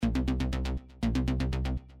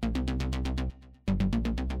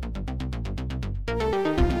Hello,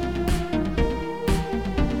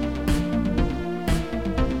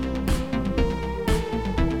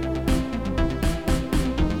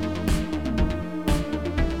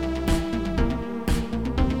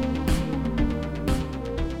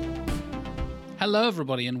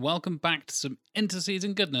 everybody, and welcome back to some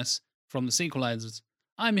interseason goodness from the Sequelizers.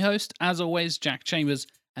 I'm your host, as always, Jack Chambers,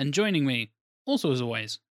 and joining me, also as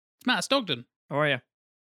always, it's Matt Stogden. How are you?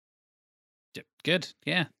 Good,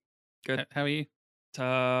 yeah. Good. How are you?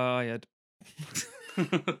 Tired. Come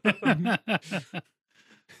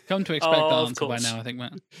to expect the answer by course. now, I think,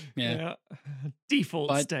 Matt. Yeah.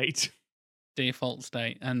 Default state. Default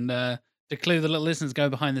state. And to clue the little listeners go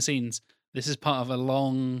behind the scenes, this is part of a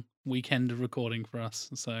long weekend of recording for us.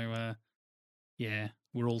 So, yeah,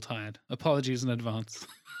 we're all tired. Apologies in advance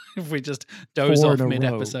if we just doze off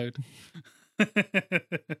mid-episode.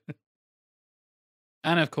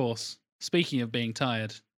 And of course, speaking of being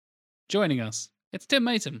tired, joining us, it's Tim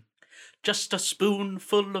Mason. Just a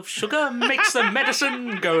spoonful of sugar makes the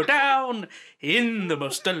medicine go down in the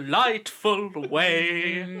most delightful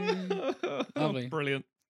way. Lovely. Brilliant.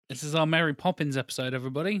 This is our Mary Poppins episode,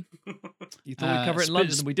 everybody. You thought we'd cover it in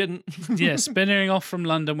London, and we didn't. Yeah, spinning off from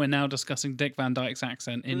London, we're now discussing Dick Van Dyke's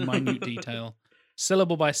accent in minute detail,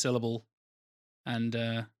 syllable by syllable. And,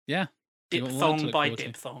 yeah. Diphthong by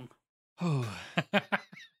diphthong.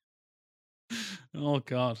 Oh,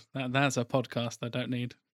 God. That's a podcast I don't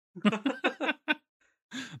need.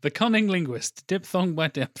 The Cunning Linguist, diphthong by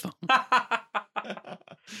diphthong.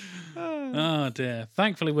 Oh, dear.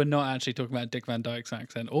 Thankfully, we're not actually talking about Dick Van Dyke's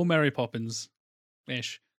accent or Mary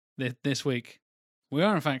Poppins-ish this week. We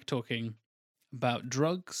are, in fact, talking about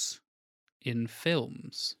drugs in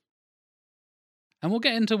films. And we'll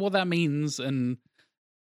get into what that means and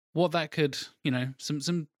what that could,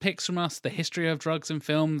 some picks from us, the history of drugs in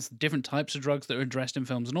films, different types of drugs that are addressed in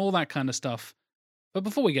films, and all that kind of stuff. But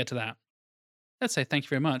before we get to that, let's say thank you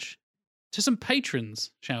very much to some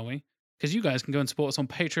patrons, shall we? Because you guys can go and support us on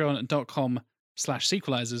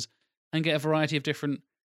patreon.com/sequelizers and get a variety of different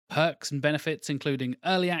perks and benefits, including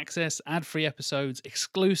early access, ad-free episodes,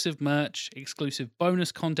 exclusive merch, exclusive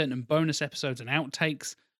bonus content and bonus episodes and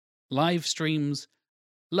outtakes, live streams,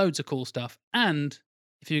 loads of cool stuff. And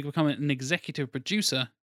if you become an executive producer,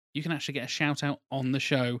 you can actually get a shout out on the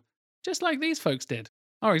show, just like these folks did.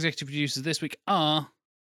 Our executive producers this week are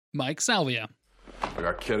Mike Salvia. I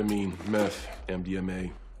got ketamine, meth,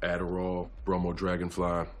 MDMA, Adderall, Bromo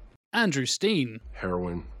Dragonfly, Andrew Steen,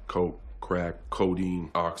 heroin, coke, crack,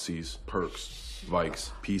 codeine, oxys, perks,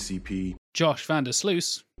 Vikes, PCP, Josh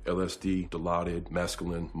Vandersloos, LSD, Dilaudid,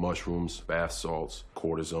 mescaline, mushrooms, bath salts,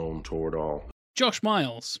 cortisone, Toradol. Josh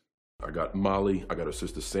Miles, I got Molly, I got her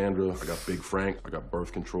sister Sandra, I got Big Frank, I got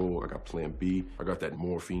birth control, I got Plan B, I got that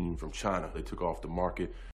morphine from China they took off the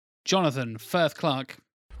market. Jonathan Firth Clark,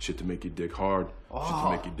 shit to make your dick hard, shit to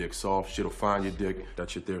make your dick soft, shit'll find your dick. That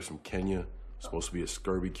shit there's from Kenya. It's supposed to be a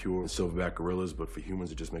scurvy cure and silverback gorillas, but for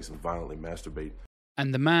humans it just makes them violently masturbate.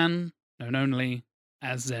 and the man known only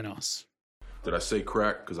as Xenos. Did I say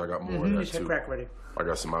crack? Because I got more of that You said too. crack ready. I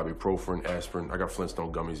got some ibuprofen, aspirin. I got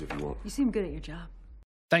Flintstone gummies if you want. You seem good at your job.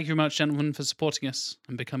 Thank you very much, gentlemen, for supporting us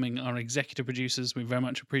and becoming our executive producers. We very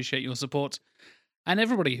much appreciate your support. And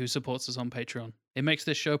everybody who supports us on Patreon. It makes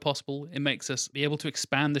this show possible. It makes us be able to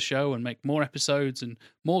expand the show and make more episodes and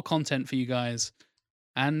more content for you guys.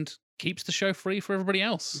 And keeps the show free for everybody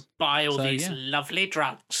else. Buy all these lovely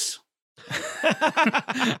drugs.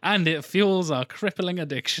 And it fuels our crippling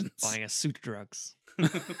addictions. Buying a suit of drugs.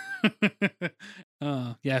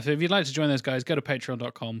 Yeah, so if you'd like to join those guys, go to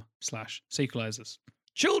patreon.com/sequelizers.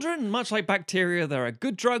 Children, much like bacteria, there are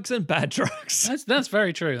good drugs and bad drugs. That's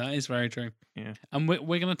very true. That is very true. Yeah. And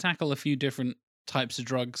we're going to tackle a few different types of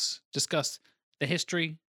drugs, discuss the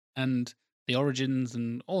history and the origins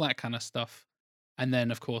and all that kind of stuff. And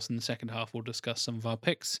then, of course, in the second half, we'll discuss some of our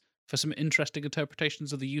picks for some interesting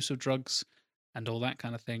interpretations of the use of drugs and all that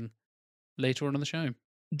kind of thing later on in the show.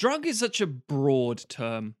 Drug is such a broad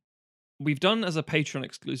term. We've done as a Patreon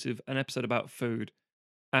exclusive an episode about food,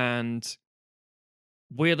 and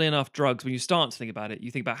weirdly enough, drugs, when you start to think about it,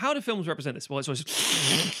 you think about how do films represent this? Well, it's always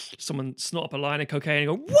someone snort up a line of cocaine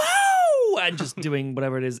and go, whoa! And just doing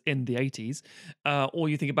whatever it is in the 80s. Or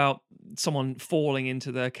you think about someone falling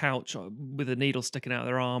into their couch with a needle sticking out of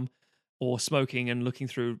their arm, or smoking and looking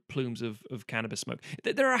through plumes of cannabis smoke.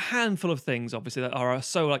 There are a handful of things, obviously, that are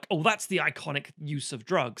so like, oh, that's the iconic use of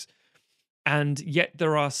drugs. And yet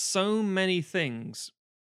there are so many things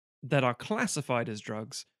that are classified as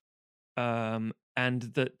drugs, and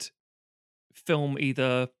that film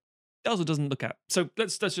either does or doesn't look at. So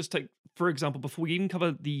let's just take, for example, before we even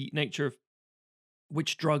cover the nature of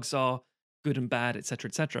which drugs are good and bad, etc.,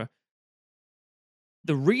 etc.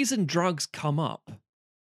 The reason drugs come up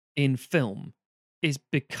in film is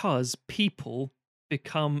because people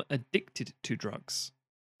become addicted to drugs.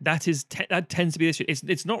 That tends to be the issue.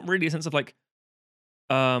 It's not really a sense of like,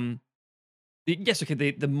 yes,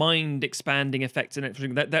 okay, the mind expanding effects and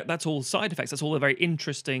everything. That's all side effects. That's all a very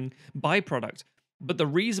interesting byproduct. But the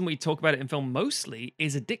reason we talk about it in film mostly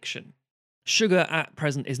is addiction. Sugar at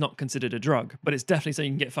present is not considered a drug, but it's definitely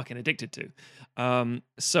something you can get fucking addicted to.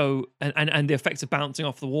 So the effects of bouncing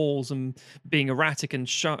off the walls and being erratic and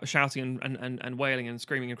shouting and wailing and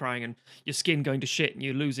screaming and crying and your skin going to shit and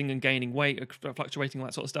you're losing and gaining weight, fluctuating, all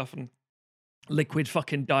that sort of stuff, and liquid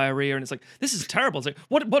fucking diarrhea. And it's like, this is terrible. It's like,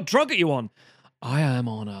 what drug are you on? I am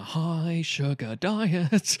on a high sugar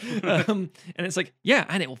diet. And it's like, yeah,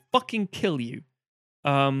 and it will fucking kill you.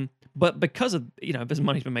 But because of, there's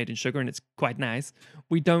money's been made in sugar and it's quite nice,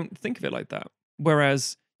 we don't think of it like that.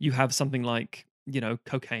 Whereas you have something like,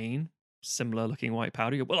 cocaine, similar looking white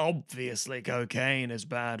powder. You go, well, obviously cocaine is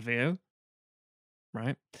bad for you.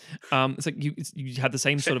 Right? It's like you had the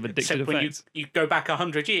same sort of addictive effect. When you go back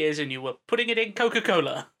 100 years and you were putting it in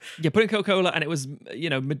Coca-Cola. Yeah, putting Coca-Cola, and it was,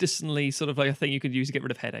 medicinally sort of like a thing you could use to get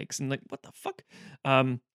rid of headaches. And like, what the fuck?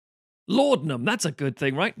 Laudanum, that's a good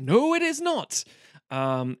thing, right? No, it is not.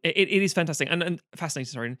 It is fantastic and fascinating.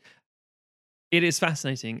 Sorry, it is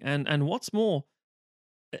fascinating. And what's more,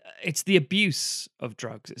 it's the abuse of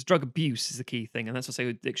drugs. It's drug abuse is the key thing, and that's what I say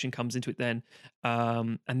addiction comes into it. Then,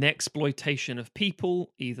 and the exploitation of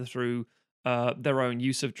people, either through their own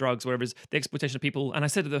use of drugs, whatever it is, the exploitation of people. And I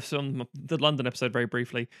said this on the London episode very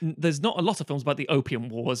briefly. There's not a lot of films about the Opium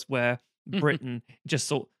Wars where Britain just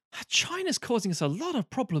thought China's causing us a lot of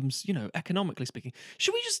problems, economically speaking.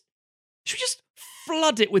 Should we just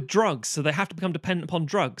flood it with drugs so they have to become dependent upon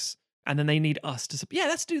drugs, and then they need us to? Yeah,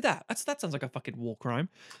 let's do that. That sounds like a fucking war crime.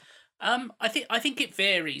 I think it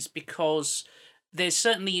varies because there's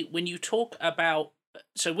certainly when you talk about.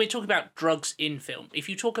 So we're talking about drugs in film. If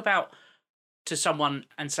you talk about to someone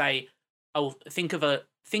and say, "Oh, think of a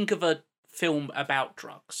film about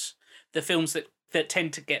drugs," the films that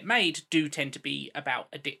tend to get made do tend to be about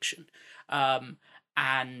addiction,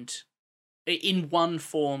 and in one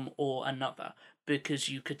form or another, because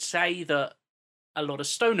you could say that a lot of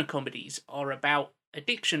stoner comedies are about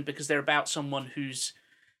addiction because they're about someone whose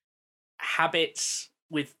habits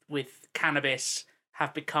with cannabis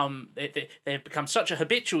have become they've become such a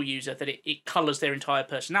habitual user that it colours their entire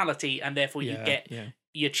personality, and therefore you get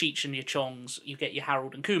your Cheech and your Chongs, you get your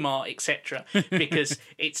Harold and Kumar, etc. Because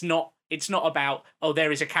it's not about, oh,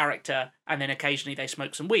 there is a character and then occasionally they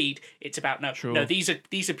smoke some weed. It's about no, these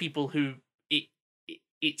are people who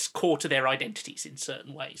it's core to their identities in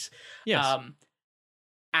certain ways. Yes.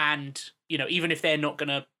 And even if they're not going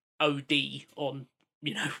to OD on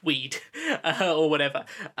weed or whatever,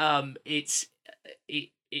 it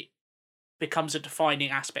becomes a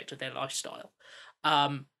defining aspect of their lifestyle.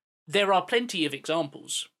 There are plenty of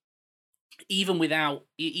examples, even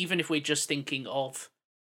if we're just thinking of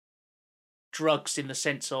drugs in the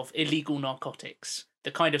sense of illegal narcotics,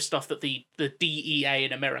 the kind of stuff that the DEA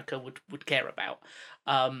in America would care about.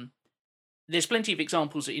 There's plenty of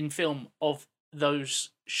examples in film of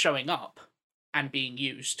those showing up and being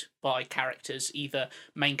used by characters, either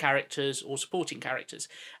main characters or supporting characters.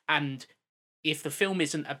 And if the film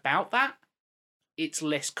isn't about that, it's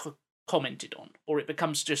less commented on, or it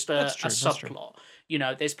becomes just a subplot.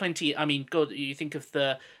 There's plenty. I mean, God, you think of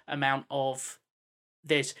the amount of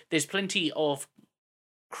there's plenty of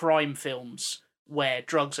crime films where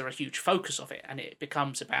drugs are a huge focus of it, and it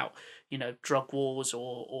becomes about drug wars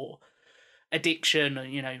or addiction.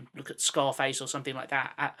 Look at Scarface or something like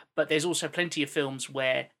that. But there's also plenty of films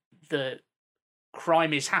where the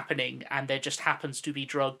crime is happening and there just happens to be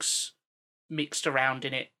drugs mixed around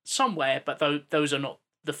in it somewhere, but those are not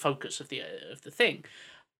the focus of the thing.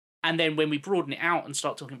 And then when we broaden it out and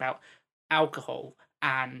start talking about alcohol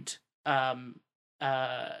and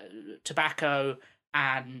tobacco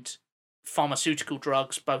and pharmaceutical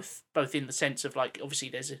drugs, both in the sense of, like, obviously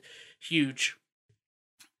there's a huge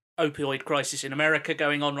opioid crisis in America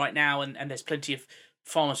going on right now, and there's plenty of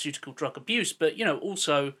pharmaceutical drug abuse, but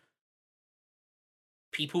also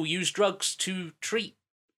people use drugs to treat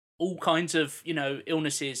all kinds of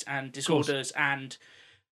illnesses and disorders and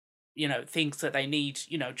things that they need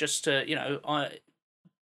just to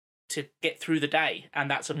to get through the day.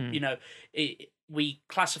 And that's we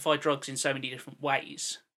classify drugs in so many different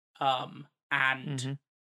ways, and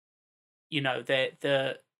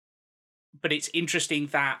but it's interesting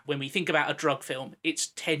that when we think about a drug film, it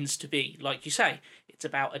tends to be, like you say, it's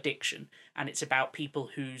about addiction, and it's about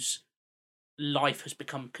people whose life has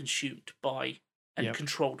become consumed by and Yep.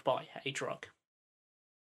 controlled by a drug.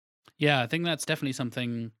 Yeah, I think that's definitely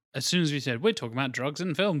something. As soon as we said we're talking about drugs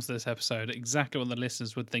in films this episode, exactly what the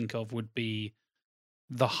listeners would think of would be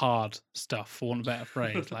the hard stuff, for want of a better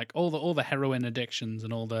phrase, like all the heroin addictions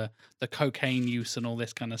and all the cocaine use and all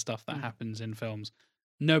this kind of stuff that happens in films.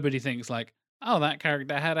 Nobody thinks like, oh, that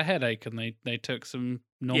character had a headache and they took some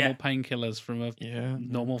normal Yeah. painkillers from a Yeah.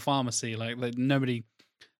 normal pharmacy. Like nobody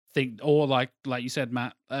think, or like you said,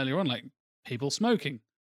 Matt, earlier on, like people smoking,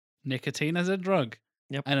 nicotine as a drug.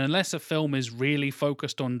 Yep. And unless a film is really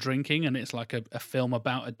focused on drinking and it's like a film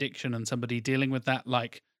about addiction and somebody dealing with that,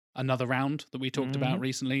 like Another Round that we talked about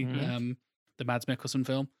recently, the Mads Mikkelsen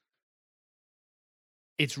film,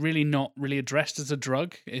 it's really not really addressed as a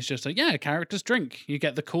drug. It's just like, yeah, characters drink. You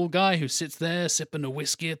get the cool guy who sits there sipping a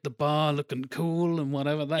whiskey at the bar looking cool and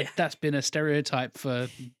whatever. That's been a stereotype for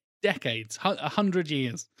decades, 100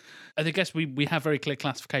 years. I guess we have very clear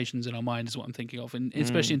classifications in our mind is what I'm thinking of, and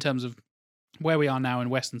especially in terms of where we are now in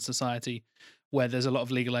Western society, where there's a lot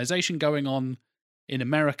of legalization going on. In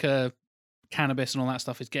America, cannabis and all that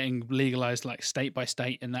stuff is getting legalized like state by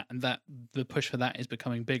state, and that the push for that is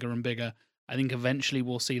becoming bigger and bigger. I think eventually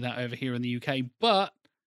we'll see that over here in the UK, but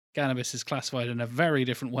cannabis is classified in a very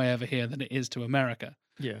different way over here than it is to America.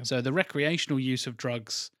 Yeah. So the recreational use of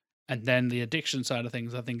drugs and then the addiction side of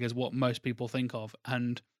things, I think, is what most people think of.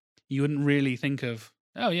 And you wouldn't really think of,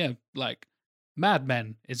 oh yeah, like Mad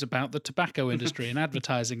Men is about the tobacco industry and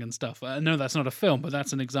advertising and stuff. I know that's not a film, but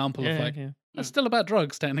that's an example of like, that's still about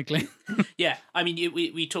drugs, technically. Yeah, I mean,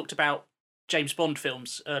 we talked about James Bond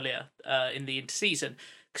films earlier in the interseason.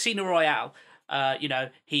 Casino Royale,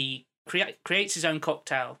 he creates his own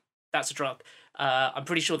cocktail. That's a drug. I'm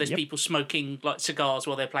pretty sure there's people smoking like cigars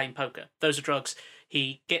while they're playing poker. Those are drugs.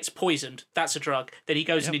 He gets poisoned. That's a drug. Then he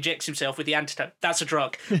goes and injects himself with the antidote. That's a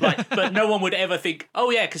drug. Like, but no one would ever think,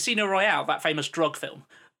 oh yeah, Casino Royale, that famous drug film.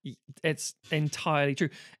 It's entirely true.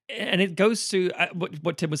 And it goes to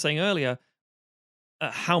what Tim was saying earlier,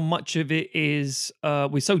 how much of it is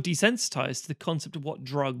we're so desensitized to the concept of what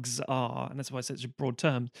drugs are. And that's why I said it's a broad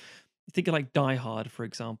term. You think of like Die Hard, for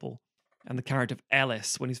example, and the character of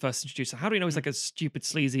Ellis when he's first introduced. How do you know he's like a stupid,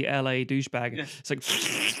 sleazy LA douchebag? Yeah. It's like,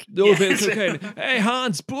 oh, bit of cocaine. Hey,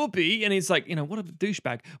 Hans, Bobby. And he's like, what a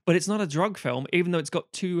douchebag. But it's not a drug film, even though it's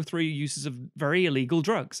got 2 or 3 uses of very illegal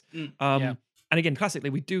drugs. And again,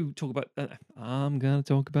 classically, we do talk about, I'm going to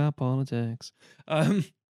talk about politics. And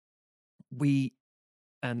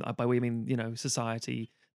by we mean,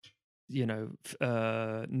 society,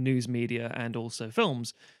 news media, and also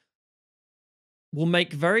films will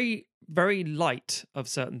make very, very light of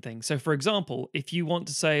certain things. So, for example, if you want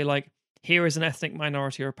to say, like, here is an ethnic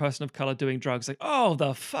minority or a person of color doing drugs, like, oh,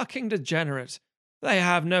 the fucking degenerate. They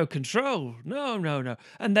have no control. No.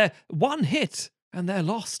 And they're one hit and they're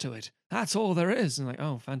lost to it. That's all there is. And like,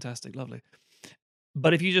 oh, fantastic, lovely.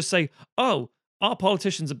 But if you just say, oh, our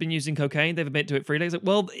politicians have been using cocaine, they've admitted to it freely. It's like,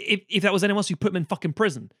 well, if that was anyone else, you put them in fucking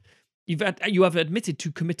prison. You have admitted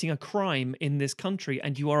to committing a crime in this country,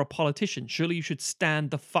 and you are a politician. Surely you should stand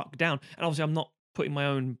the fuck down. And obviously, I'm not putting my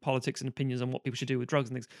own politics and opinions on what people should do with drugs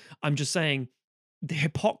and things. I'm just saying the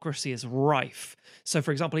hypocrisy is rife. So,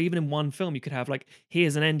 for example, even in one film, you could have like,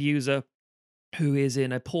 here's an end user who is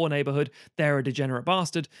in a poor neighborhood. They're a degenerate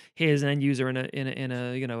bastard. Here's an end user in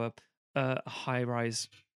a high-rise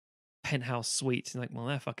penthouse suite. And like, well,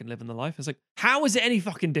 they're fucking living the life. It's like, how is it any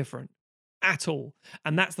fucking different? At all.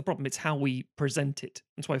 And that's the problem. It's how we present it.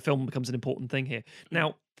 That's why film becomes an important thing here.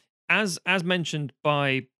 Now, as mentioned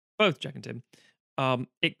by both Jack and Tim,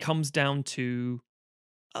 it comes down to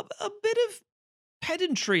a bit of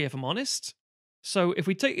pedantry, if I'm honest. So if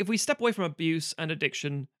we step away from abuse and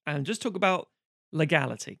addiction and just talk about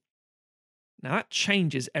legality, now that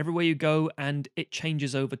changes everywhere you go, and it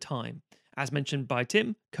changes over time. As mentioned by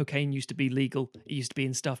Tim, cocaine used to be legal. It used to be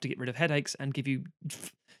in stuff to get rid of headaches and give you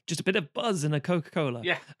just a bit of buzz in a Coca-Cola.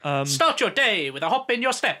 Yeah. Start your day with a hop in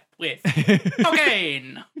your step with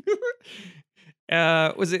cocaine.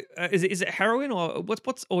 Is it heroin or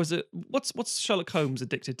what's Sherlock Holmes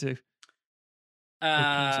addicted to?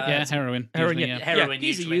 Heroin. Heroin.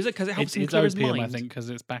 He's a user because it helps him it's clear his opium, mind. I think, because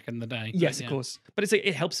it's back in the day. Yes, of course. But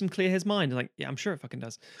it helps him clear his mind. Like, yeah, I'm sure it fucking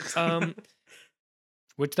does.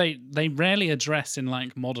 Which they rarely address in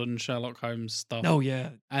like modern Sherlock Holmes stuff. Oh yeah.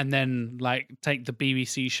 And then like take the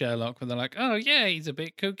BBC Sherlock where they're like, oh yeah, he's a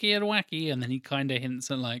bit kooky and wacky, and then he kind of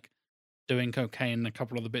hints at like doing cocaine and a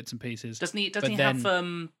couple of the bits and pieces. Doesn't he have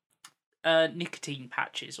nicotine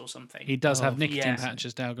patches or something. He does have Oh, nicotine yeah.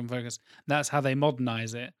 patches to help him focus. That's how they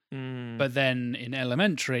modernize it. Mm. But then in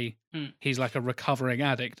Elementary, Mm. he's like a recovering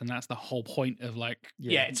addict, and that's the whole point of like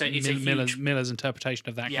Yeah, it's a huge. Miller's interpretation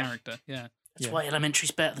of that Yeah. character. Yeah, That's Yeah. why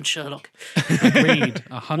Elementary's better than Sherlock. agreed.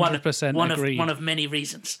 100% one agreed. One of many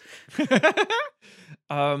reasons.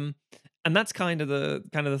 And that's kind of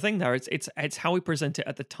the thing there. It's how we present it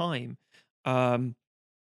at the time.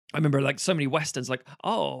 I remember like so many westerns, like,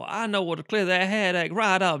 oh, I know what to clear their headache.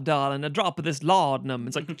 Right up, darling. A drop of this laudanum.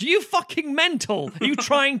 It's like, are you fucking mental? Are you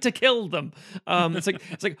trying to kill them? It's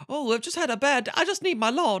like, oh, I've just had a bad. I just need my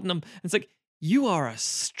laudanum. It's like, you are a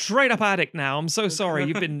straight up addict now. I'm so sorry.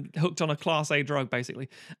 You've been hooked on a class A drug, basically.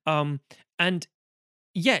 And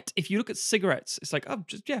yet, if you look at cigarettes, it's like, oh,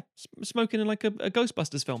 just smoking in like a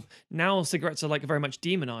Ghostbusters film. Now cigarettes are like very much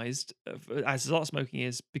demonized, as a lot of smoking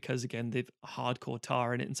is, because again, they've hardcore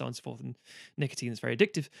tar in it and so on and so forth, and nicotine is very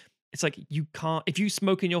addictive. It's like you can't, if you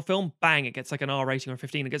smoke in your film, bang, it gets like an R rating or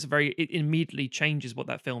 15. It immediately changes what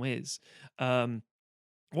that film is.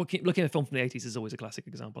 Looking at a film from the 80s is always a classic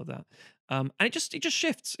example of that. And it just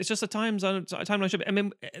shifts. It's just a timeline shift. I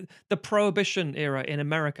mean, the Prohibition era in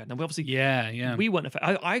America. Now, we obviously, yeah. we weren't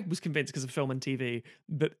affected. I was convinced because of film and TV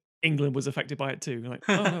that England was affected by it too. Like,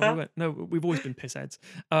 oh no, we weren't. No, we've always been pissheads.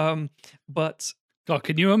 But God,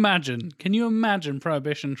 can you imagine? Can you imagine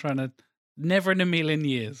Prohibition trying to? Never in a million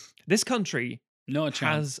years. this country Not a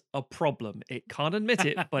chance. has a problem. It can't admit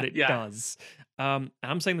it, but it Yeah. does. And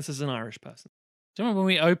I'm saying this as an Irish person. Do you remember when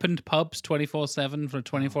we opened pubs 24/7 for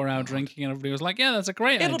 24-hour drinking, and everybody was like, "Yeah, that's a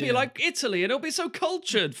great idea." It'll be like Italy, and it'll be so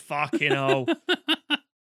cultured. Fucking hell.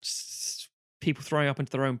 People throwing up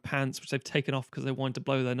into their own pants, which they've taken off because they wanted to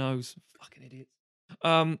blow their nose. Fucking idiots.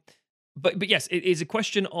 But yes, it is a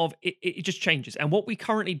question of it just changes. And what we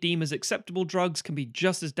currently deem as acceptable drugs can be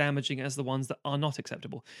just as damaging as the ones that are not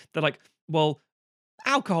acceptable. They're like, well,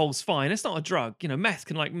 alcohol's fine. It's not a drug. You know, meth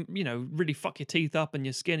can really fuck your teeth up and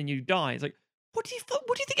your skin and you die. It's like, what do you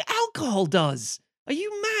think alcohol does? Are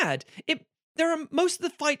you mad? Most of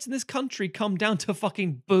the fights in this country come down to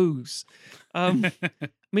fucking booze. I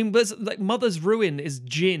mean, there's like Mother's Ruin is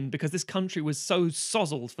gin because this country was so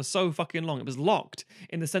sozzled for so fucking long. It was locked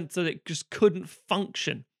in the sense that it just couldn't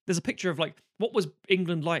function. There's a picture of like what was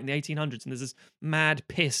England like in the 1800s, and there's this mad,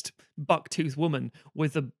 pissed, buck-toothed woman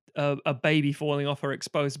with a baby falling off her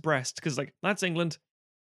exposed breast because like that's England,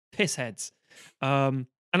 pissheads. And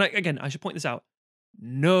I should point this out.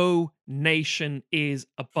 No nation is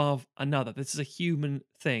above another. This is a human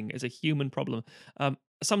thing. It's a human problem.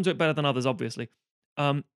 Some do it better than others, obviously.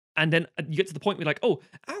 And then you get to the point where you're like, oh,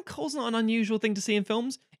 alcohol's not an unusual thing to see in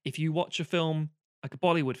films. If you watch a film, like a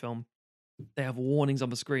Bollywood film, they have warnings on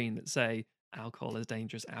the screen that say, alcohol is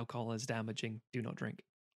dangerous, alcohol is damaging, do not drink.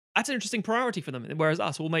 That's an interesting priority for them. Whereas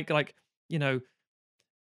us, we'll make like,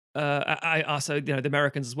 also, the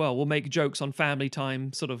Americans as well will make jokes on Family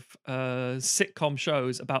Time sort of sitcom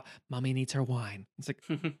shows about mummy needs her wine. It's like,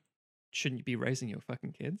 shouldn't you be raising your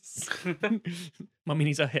fucking kids? Mummy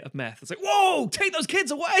needs a hit of meth. It's like, whoa, take those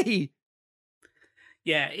kids away.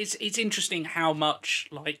 Yeah, it's interesting how much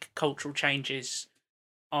like cultural changes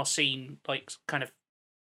are seen, like kind of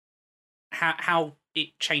how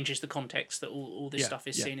it changes the context that all this stuff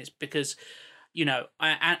is seen. Is because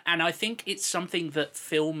I think it's something that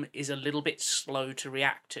film is a little bit slow to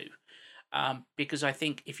react to, because I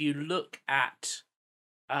think if you look at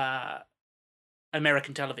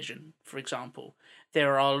American television, for example,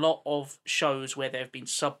 there are a lot of shows where there have been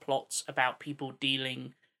subplots about people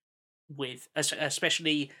dealing with,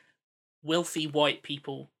 especially wealthy white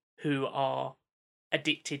people who are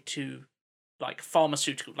addicted to like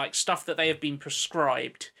pharmaceutical, like stuff that they have been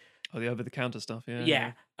prescribed. Oh, the over-the-counter stuff, yeah.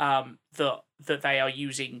 Yeah. That they are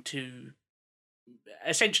using to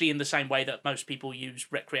essentially in the same way that most people use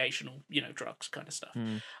recreational, drugs kind of stuff.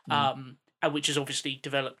 And which has obviously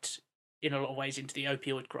developed in a lot of ways into the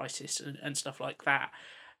opioid crisis and stuff like that.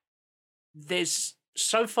 There's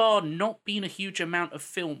so far not been a huge amount of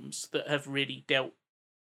films that have really dealt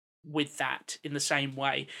with that in the same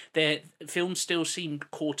way. Their films still seem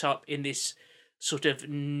caught up in this sort of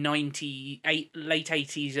late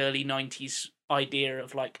 80s, early 90s idea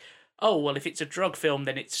of like, oh, well, if it's a drug film,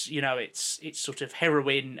 then it's, it's sort of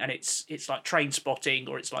heroin and it's like Train Spotting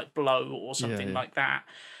or it's like Blow or something like that.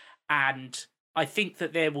 And I think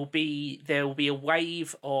that there will be a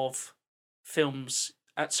wave of films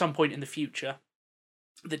at some point in the future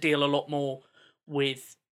that deal a lot more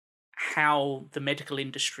with how the medical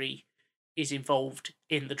industry is involved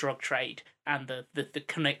in the drug trade and the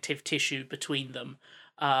connective tissue between them.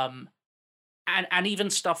 And even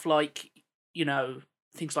stuff like,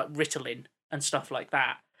 things like Ritalin and stuff like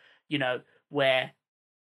that. where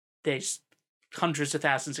there's hundreds of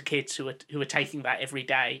thousands of kids who are taking that every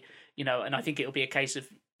day, and I think it'll be a case of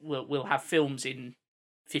we'll have films in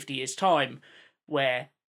 50 years' time where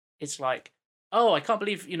it's like, oh, I can't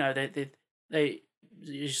believe, they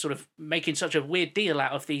you're sort of making such a weird deal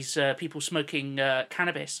out of these people smoking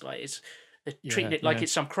cannabis, like they're treating it like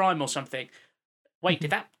it's some crime or something. Wait,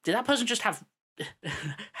 did that person just have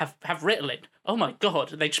Ritalin? Oh my god!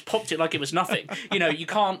 They just popped it like it was nothing. You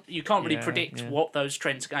can't really predict what those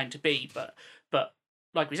trends are going to be, but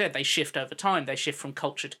like we said, they shift over time. They shift from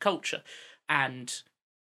culture to culture, and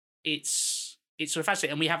it's sort of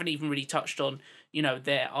fascinating. And we haven't even really touched on,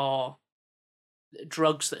 there are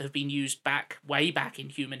drugs that have been used way back in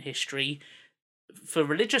human history for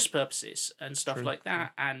religious purposes and stuff like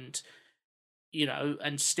that, and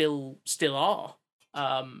and still are,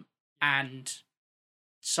 and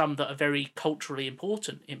some that are very culturally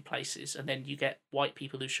important in places, and then you get white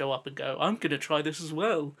people who show up and go, I'm gonna try this as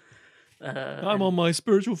well. I'm on my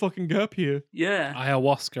spiritual fucking gap here. Yeah,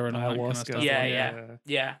 ayahuasca and all that kind of stuff.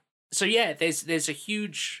 Yeah. So there's a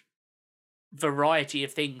huge variety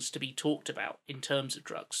of things to be talked about in terms of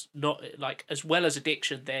drugs. Not like, as well as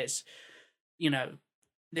addiction, there's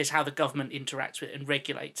how the government interacts with it and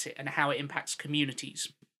regulates it, and how it impacts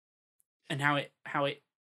communities, and how it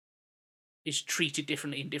is treated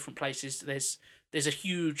differently in different places. There's a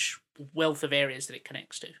huge wealth of areas that it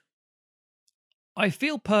connects to. I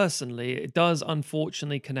feel personally it does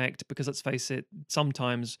unfortunately connect, because let's face it,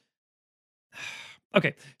 sometimes.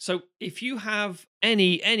 Okay, so if you have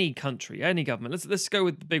any country, any government, let's go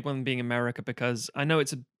with the big one being America, because I know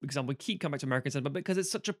it's an example. We keep coming back to America, but because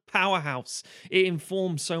it's such a powerhouse, it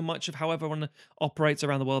informs so much of how everyone operates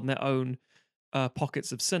around the world in their own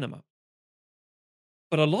pockets of cinema.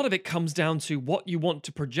 But a lot of it comes down to what you want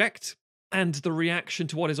to project and the reaction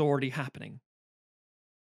to what is already happening.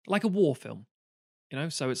 Like a war film.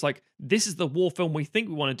 So it's like, this is the war film we think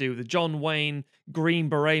we want to do, the John Wayne Green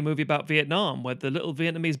Beret movie about Vietnam, where the little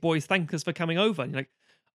Vietnamese boys thank us for coming over. And you're like,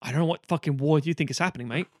 I don't know what fucking war do you think is happening,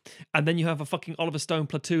 mate? And then you have a fucking Oliver Stone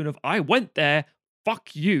platoon of, I went there,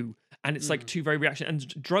 fuck you. And it's like two very reaction. And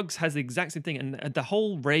drugs has the exact same thing. And the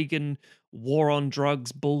whole Reagan war on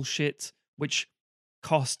drugs bullshit, which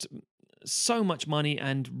cost so much money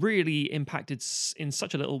and really impacted in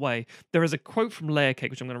such a little way. There is a quote from Layer Cake,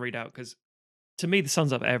 which I'm going to read out, because to me, this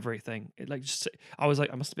sums up everything. I was like,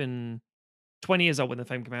 I must have been 20 years old when the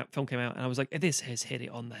film came out, and I was like, this has hit it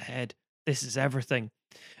on the head. This is everything.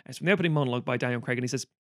 And it's from the opening monologue by Daniel Craig, and he says,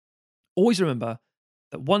 always remember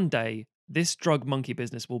that one day this drug monkey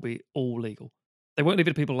business will be all legal. They won't leave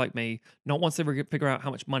it to people like me, not once they figure out how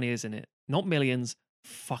much money is in it. Not millions,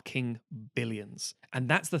 fucking billions. And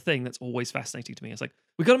that's the thing that's always fascinating to me. It's like,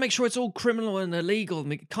 we've got to make sure it's all criminal and illegal, and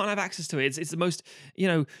we can't have access to it. It's the most,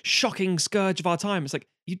 shocking scourge of our time. It's like,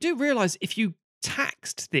 you do realize if you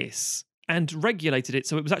taxed this and regulated it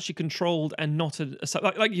so it was actually controlled and not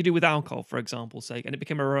like you do with alcohol, for example's sake, and it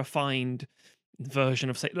became a refined version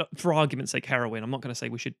of, say, for argument's sake, heroin. I'm not going to say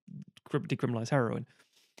we should decriminalize heroin,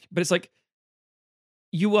 but it's like,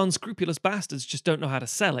 you unscrupulous bastards just don't know how to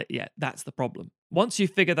sell it yet. That's the problem. Once you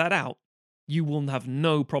figure that out, you will have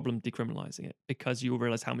no problem decriminalizing it, because you will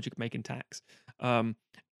realize how much you can make in tax. And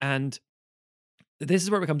this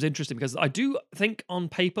is where it becomes interesting, because I do think on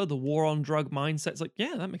paper, the war on drug mindset is like,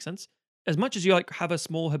 yeah, that makes sense. As much as you have a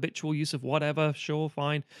small habitual use of whatever, sure,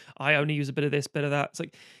 fine. I only use a bit of this, bit of that. It's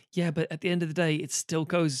like, yeah, but at the end of the day, it still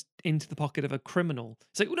goes into the pocket of a criminal.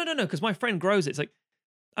 It's like, well, no, because my friend grows it. It's like,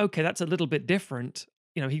 okay, that's a little bit different.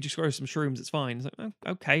 He just grows some shrooms, it's fine. It's like,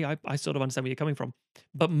 oh, okay, I sort of understand where you're coming from.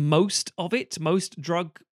 But most of it, most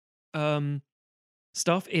drug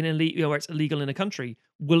stuff where it's illegal in a country,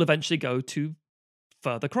 will eventually go to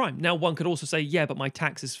further crime. Now, one could also say, yeah, but my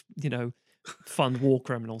taxes, fund war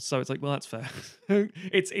criminals. So it's like, well, that's fair.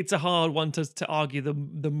 It's a hard one to argue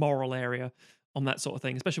the moral area on that sort of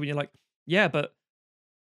thing, especially when you're like, yeah, but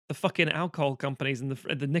the fucking alcohol companies and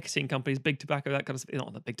the nicotine companies, big tobacco, that kind of stuff.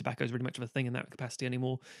 Not that big tobacco is really much of a thing in that capacity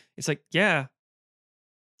anymore. It's like, yeah.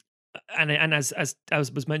 And as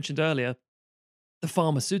was mentioned earlier, the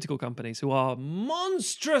pharmaceutical companies, who are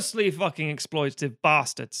monstrously fucking exploitative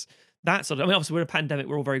bastards. That sort of, obviously we're in a pandemic.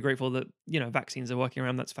 We're all very grateful that, vaccines are working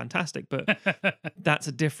around. That's fantastic. But that's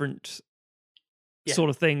a different sort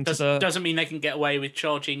of thing. Doesn't mean they can get away with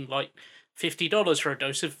charging like $50 for a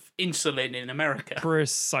dose of insulin in America.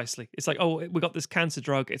 Precisely. It's like, oh, we got this cancer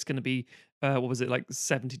drug. It's going to be, what was it, like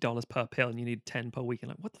 $70 per pill, and you need 10 per week. And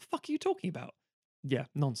like, what the fuck are you talking about? Yeah,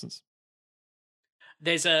 nonsense.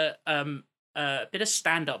 There's a bit of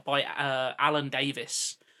stand-up by Alan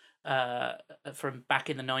Davis from back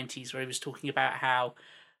in the 90s, where he was talking about how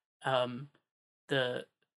the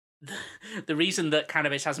the reason that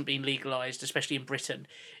cannabis hasn't been legalized, especially in Britain,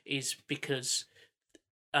 is because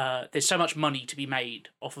there's so much money to be made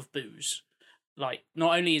off of booze. Like,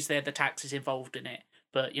 not only is there the taxes involved in it,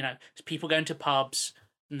 but people going to pubs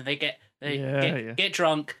and they get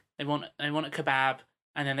drunk. They want a kebab,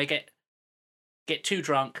 and then they get too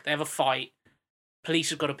drunk. They have a fight.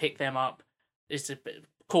 Police have got to pick them up.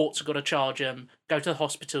 Courts have got to charge them. Go to the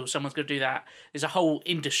hospital. Someone's got to do that. There's a whole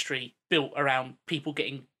industry built around people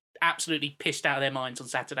getting absolutely pissed out of their minds on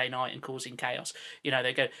Saturday night and causing chaos.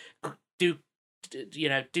 They go do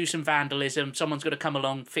some vandalism. Someone's got to come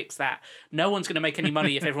along, fix that. No one's going to make any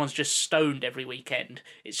money if everyone's just stoned every weekend.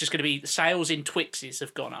 It's just going to be sales in Twixes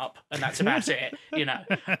have gone up, and that's about it.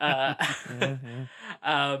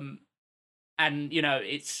 And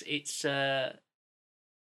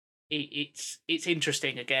it's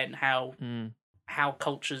interesting again how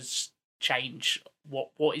cultures change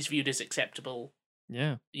what is viewed as acceptable.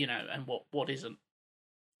 Yeah. And what isn't.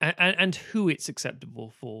 And who it's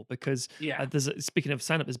acceptable for, because speaking of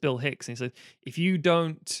stand-up, there's Bill Hicks, and he said, if you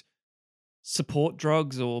don't support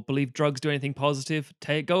drugs or believe drugs do anything positive,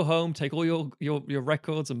 go home, take all your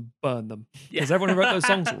records and burn them, because everyone who wrote those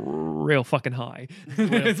songs real fucking high,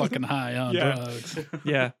 on drugs.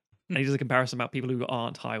 Yeah, and he does a comparison about people who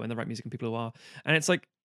aren't high when they write music and people who are, and it's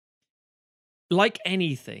like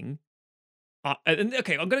anything.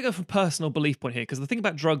 Okay, I'm going to go from personal belief point here, because the thing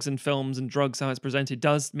about drugs and films and drugs, how it's presented,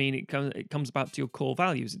 does mean it comes about to your core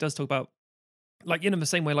values. It does talk about, like, the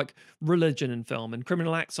same way, like religion in film and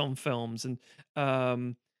criminal acts on films and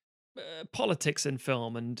politics in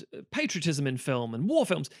film and patriotism in film and war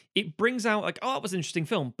films. It brings out, like, oh, it was an interesting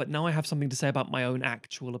film, but now I have something to say about my own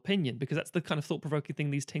actual opinion, because that's the kind of thought-provoking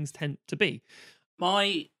thing these things tend to be.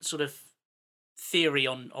 My sort of theory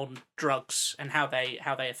on drugs and how they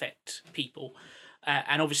affect people,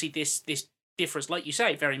 and obviously this differs, like you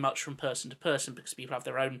say, very much from person to person, because people have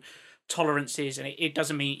their own tolerances, and it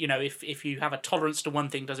doesn't mean if you have a tolerance to one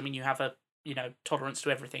thing doesn't mean you have a tolerance to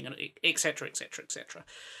everything, and etc.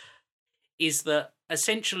 Is that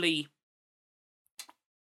essentially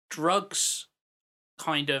drugs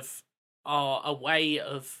kind of are a way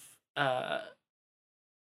of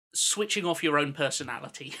switching off your own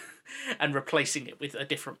personality and replacing it with a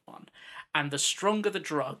different one. And the stronger the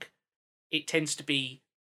drug, it tends to be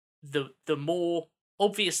the more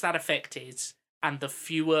obvious that effect is, and the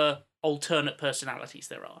fewer alternate personalities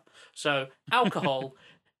there are. So alcohol,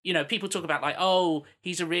 people talk about, like, oh,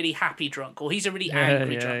 he's a really happy drunk, or he's a really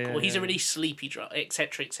angry drunk, or he's a really sleepy drunk,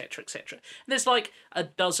 etc. And there's like a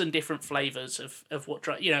dozen different flavors of what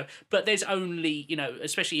drug, but there's only,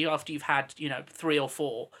 especially after you've had, 3 or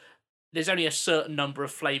 4, there's only a certain number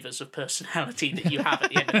of flavors of personality that you have at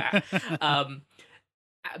the end of that.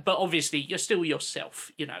 But obviously you're still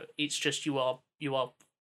yourself, it's just you are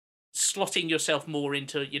slotting yourself more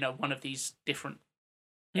into, one of these different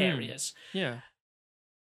areas. Yeah.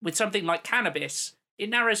 With something like cannabis, it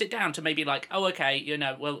narrows it down to maybe like, oh, okay,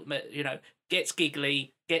 gets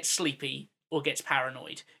giggly, gets sleepy, or gets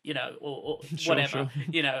paranoid, or whatever,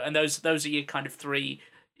 Sure. And those are your kind of 3,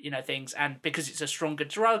 things. And because it's a stronger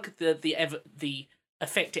drug, the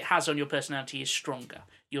effect it has on your personality is stronger.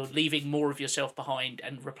 You're leaving more of yourself behind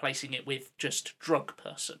and replacing it with just drug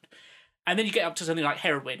person. And then you get up to something like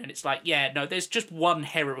heroin, and it's like, there's just one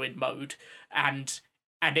heroin mode, and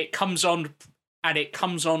it comes on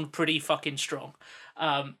pretty fucking strong.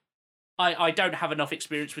 I don't have enough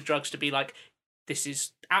experience with drugs to be like, this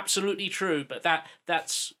is absolutely true, but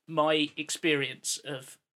that's my experience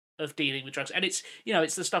of dealing with drugs. And it's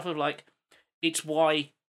it's the stuff of, like, it's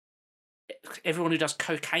why everyone who does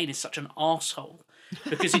cocaine is such an arsehole,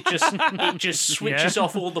 because it just switches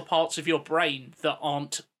off all the parts of your brain that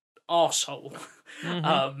aren't arsehole.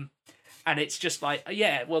 Mm-hmm. And it's just like,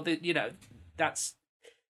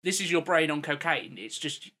 this is your brain on cocaine. It's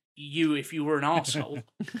just you if you were an arsehole.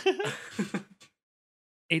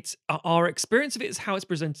 It's our experience of it is how it's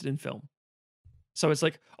presented in film. So it's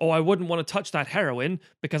like, oh, I wouldn't want to touch that heroin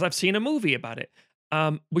because I've seen a movie about it,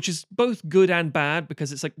 which is both good and bad,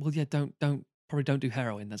 because it's like, well, yeah, don't do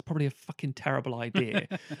heroin. That's probably a fucking terrible idea.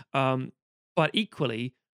 But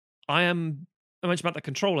equally, I mentioned about the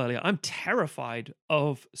control earlier. I'm terrified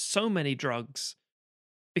of so many drugs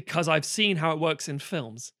because I've seen how it works in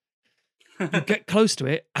films. You get close to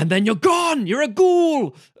it, and then you're gone. You're a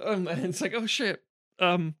ghoul. And it's like, oh shit.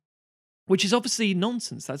 Which is obviously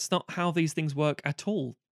nonsense. That's not how these things work at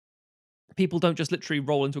all. People don't just literally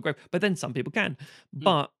roll into a grave, but then some people can.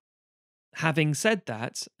 But having said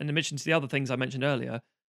that, and in addition to the other things I mentioned earlier,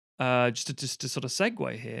 just to sort of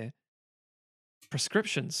segue here,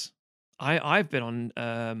 prescriptions. I've been on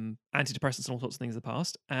antidepressants and all sorts of things in the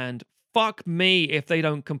past, and fuck me if they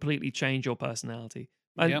don't completely change your personality.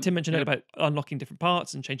 And Yep, Tim mentioned yep. earlier about unlocking different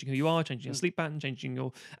parts and changing who you are, changing your Mm. sleep pattern, changing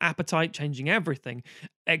your appetite, changing everything.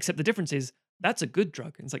 Except the difference is that's a good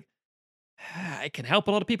drug. It's like it can help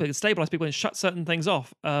a lot of people. It can stabilize people and shut certain things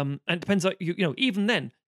off. And it depends. You know, even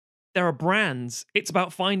then, there are brands. It's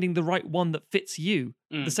about finding the right one that fits you.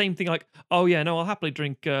 Mm. The same thing, like, oh yeah, no, I'll happily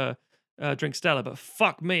drink Stella, but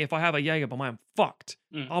fuck me if I have a Jaeger bomb, I'm fucked.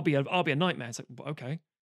 Mm. I'll be a nightmare. It's like, okay,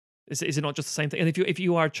 is it not just the same thing? And if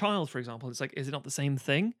you are a child, for example, it's like, is it not the same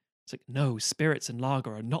thing? It's like, no, spirits and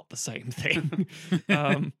lager are not the same thing.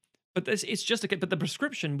 But it's just but the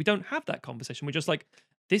prescription, we don't have that conversation. We're just like,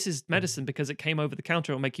 this is medicine because it came over the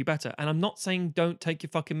counter. It'll make you better. And I'm not saying don't take your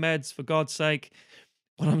fucking meds, for God's sake.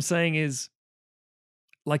 What I'm saying is,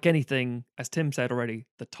 like anything, as Tim said already,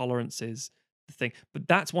 the tolerance is the thing. But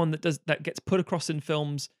that's one that gets put across in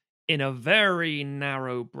films in a very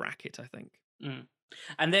narrow bracket, I think. Mm.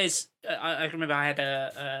 And there's, I remember I had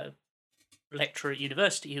a lecturer at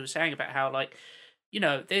university who was saying about how, like, you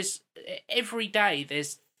know, there's every day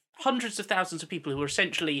there's hundreds of thousands of people who are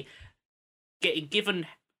essentially getting given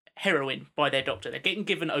heroin by their doctor. They're getting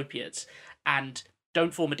given opiates and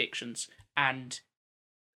don't form addictions. And,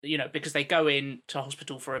 you know, because they go in to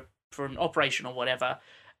hospital for an operation or whatever,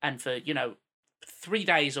 and for, you know, 3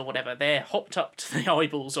 days or whatever, they're hopped up to the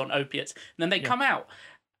eyeballs on opiates, and then they come out,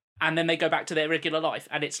 and then they go back to their regular life.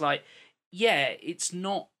 And it's like, yeah, it's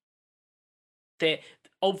not...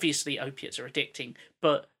 Obviously, opiates are addicting,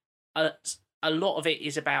 but a lot of it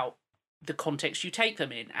is about the context you take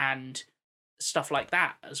them in and stuff like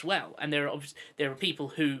that as well. And there are people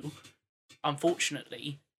who,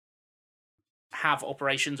 unfortunately, have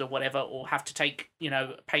operations or whatever, or have to take, you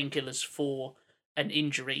know, painkillers for an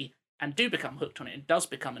injury and do become hooked on it. It does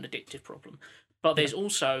become an addictive problem. But there's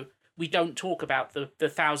also, we don't talk about the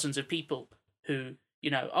thousands of people who, you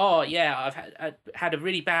know, oh yeah, I've had a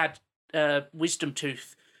really bad wisdom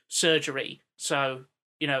tooth surgery, so,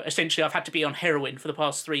 you know, essentially I've had to be on heroin for the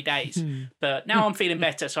past 3 days, but now I'm feeling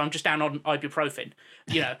better, so I'm just down on ibuprofen,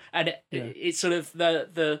 you know. And it's sort of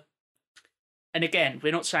the and again,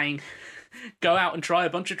 we're not saying go out and try a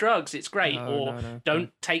bunch of drugs, it's great,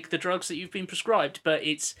 don't take the drugs that you've been prescribed, but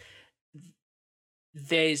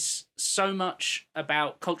there's so much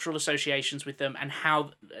about cultural associations with them, and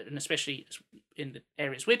how, and especially in the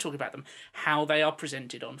areas we're talking about them, how they are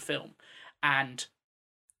presented on film. And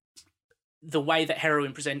the way that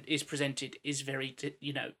heroin is presented is very,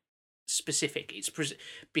 you know, specific. It's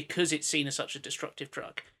because it's seen as such a destructive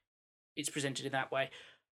drug, it's presented in that way.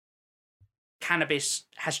 Cannabis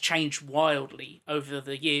has changed wildly over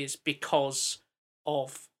the years because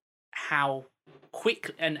of how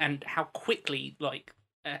quick and how quickly, like,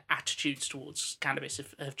 attitudes towards cannabis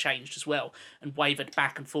have changed as well, and wavered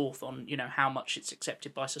back and forth on, you know, how much it's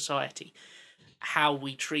accepted by society. How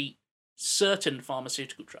we treat certain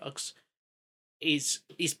pharmaceutical drugs is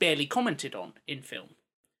barely commented on in film,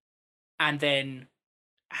 and then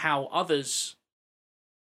how others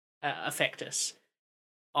affect us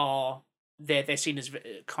are they're seen as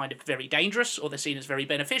kind of very dangerous, or they're seen as very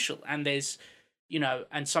beneficial, and there's, you know,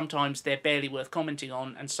 and sometimes they're barely worth commenting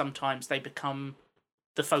on, and sometimes they become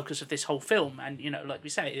the focus of this whole film. And, you know, like we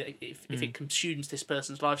say, if it consumes this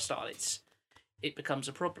person's lifestyle, it becomes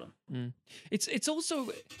a problem. It's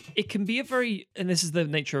also, it can be a very, and this is the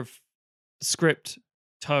nature of script,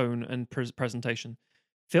 tone, and presentation.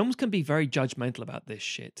 Films can be very judgmental about this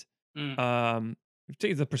shit.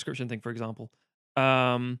 Take the prescription thing, for example.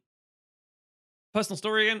 Personal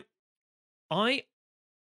story again. I,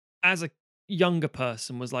 as a younger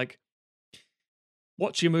person, was like,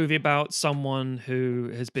 watch a movie about someone who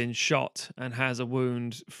has been shot and has a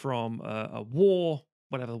wound from a war,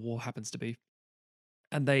 whatever the war happens to be,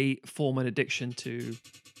 and they form an addiction to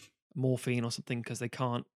morphine or something because they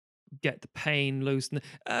can't get the pain loose.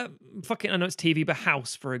 I know it's TV, but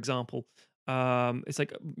House, for example, it's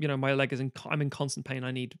like, you know, my leg I'm in constant pain.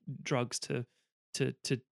 I need drugs to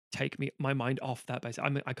take my mind off that base.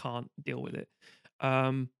 I can't deal with it.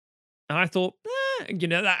 And I thought, you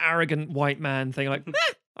know, that arrogant white man thing, like,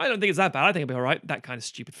 I don't think it's that bad. I think it'll be all right. That kind of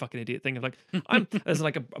stupid fucking idiot thing of like, there's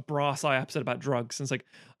like a Brass Eye episode about drugs, and it's like,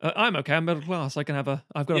 I'm okay. I'm middle class. I've got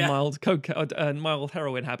a mild coke and mild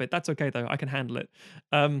heroin habit. That's okay though. I can handle it.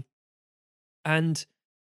 And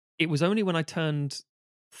it was only when I turned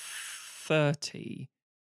 30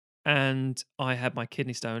 and I had my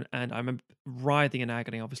kidney stone, and I remember writhing in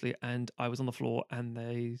agony, obviously, and I was on the floor, and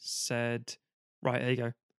they said, right, there you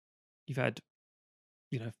go. You've had,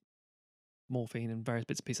 you know, morphine and various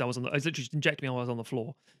bits and pieces. I was literally just injecting me while I was on the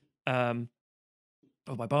floor of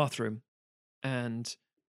my bathroom, and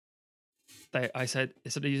I said,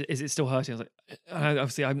 is it still hurting? I was like,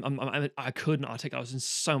 obviously, I couldn't articulate. I was in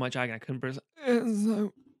so much agony. I couldn't breathe.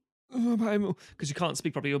 Because you can't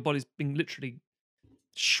speak properly. Your body's being literally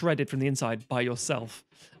shredded from the inside by yourself.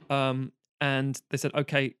 And they said,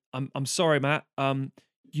 okay, I'm sorry, Matt.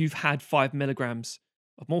 You've had 5 milligrams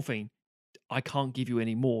of morphine. I can't give you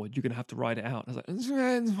any more. You're going to have to ride it out. I was like, it's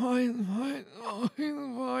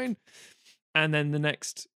fine. And then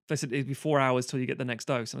they said it'd be 4 hours till you get the next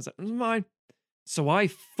dose. And I was like, it's fine. So I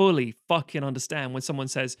fully fucking understand when someone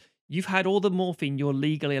says, you've had all the morphine you're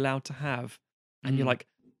legally allowed to have. And you're like,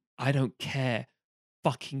 I don't care.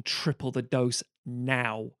 Fucking triple the dose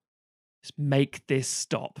now. Just make this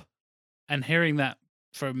stop. And hearing that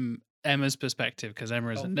from Emma's perspective, because Emma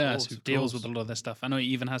is a nurse who deals with a lot of this stuff. I know he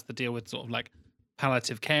even has to deal with sort of like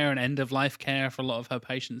palliative care and end of life care for a lot of her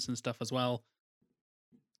patients and stuff as well.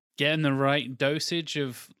 Getting the right dosage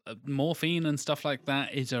of morphine and stuff like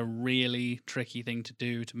that is a really tricky thing to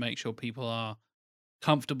do to make sure people are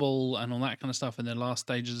comfortable and all that kind of stuff in the last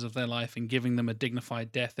stages of their life, and giving them a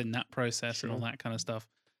dignified death in that process and all that kind of stuff.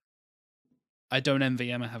 I don't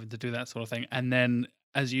envy Emma having to do that sort of thing. And then,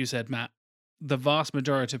 as you said, Matt, the vast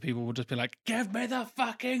majority of people will just be like, give me the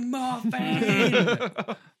fucking morphine.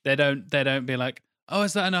 They don't be like, oh,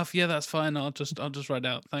 is that enough? Yeah, that's fine. I'll just write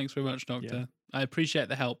out. Thanks very much, doctor. Yeah. I appreciate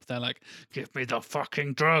the help. They're like, give me the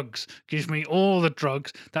fucking drugs. Give me all the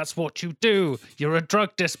drugs. That's what you do. You're a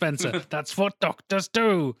drug dispenser. That's what doctors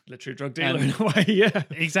do. Literally drug dealer in a way, yeah.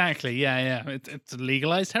 Exactly, yeah. It's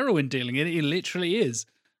legalized heroin dealing. It literally is.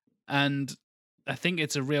 And I think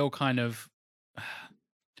it's a real kind of...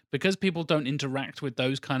 Because people don't interact with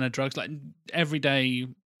those kind of drugs, like every day,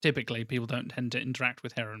 typically, people don't tend to interact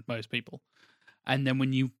with heroin, most people. And then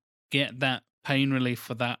when you get that pain relief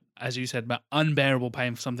for that, as you said, about unbearable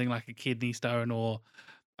pain for something like a kidney stone or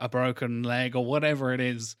a broken leg or whatever it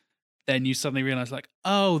is, then you suddenly realize, like,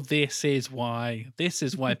 oh, this is why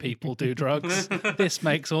people do drugs. This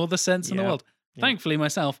makes all the sense in the world. Yeah. Thankfully,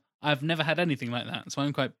 myself, I've never had anything like that, so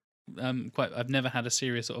I'm quite. I've never had a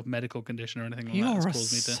serious sort of medical condition or anything like that. You're a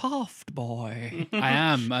soft boy. I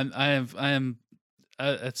am. I am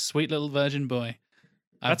a sweet little virgin boy.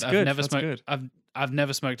 I've never smoked. I've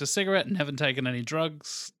never smoked a cigarette. Never taken any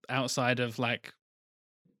drugs outside of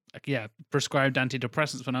prescribed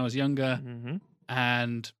antidepressants when I was younger,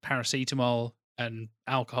 and paracetamol and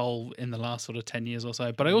alcohol in the last sort of 10 years or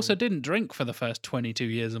so. But I also didn't drink for the first 22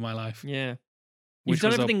 years of my life. Yeah. You've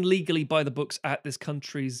done everything legally by the books at this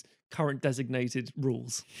country's current designated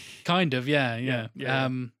rules. Kind of, yeah.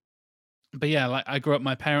 But yeah, like I grew up,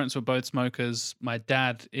 my parents were both smokers. My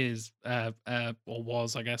dad is, or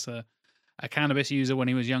was, I guess, a cannabis user when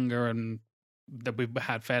he was younger, and that we've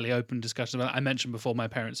had fairly open discussions about it. I mentioned before, my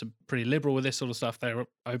parents are pretty liberal with this sort of stuff. They're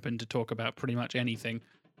open to talk about pretty much anything.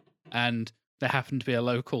 And there happened to be a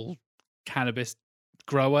local cannabis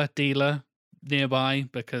grower, dealer nearby,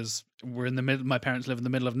 because we're in the middle. My parents live in the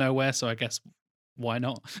middle of nowhere, so I guess why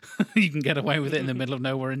not? You can get away with it in the middle of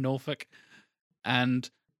nowhere in Norfolk. And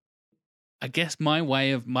I guess my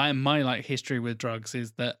way of my like history with drugs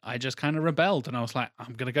is that I just kind of rebelled, and I was like,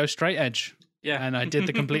 I'm gonna go straight edge. Yeah. And I did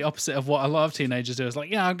the complete opposite of what a lot of teenagers do. It's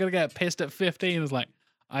like, yeah, I'm gonna get pissed at 15. It was like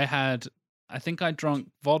I think I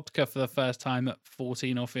drank vodka for the first time at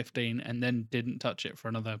 14 or 15, and then didn't touch it for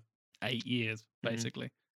another 8 years,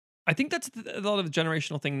 basically. I think that's a lot of the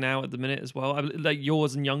generational thing now at the minute as well. Like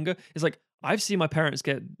yours and younger. It's like, I've seen my parents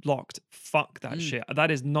get locked. Fuck that shit.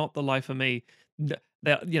 That is not the life for me.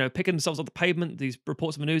 They're picking themselves off the pavement. These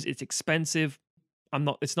reports in the news, it's expensive.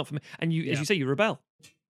 It's not for me. And you, as you say, you rebel.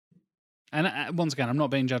 And once again, I'm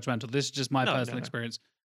not being judgmental. This is just my personal experience.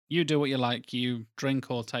 You do what you like. You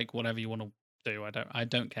drink or take whatever you want to do. I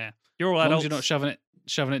don't care. You're all adults. As long as you're not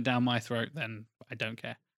shoving it down my throat, then I don't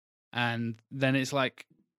care. And then it's like,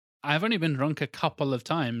 I've only been drunk a couple of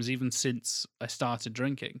times, even since I started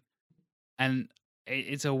drinking. And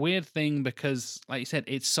it's a weird thing because, like you said,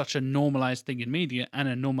 it's such a normalized thing in media and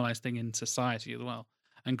a normalized thing in society as well.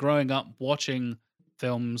 And growing up watching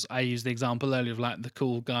films, I used the example earlier of like the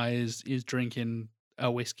cool guy is drinking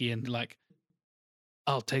a whiskey and like,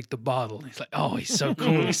 I'll take the bottle. He's like, oh, he's so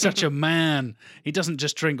cool. He's such a man. He doesn't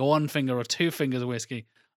just drink 1 finger or 2 fingers of whiskey.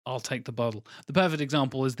 I'll take the bottle. The perfect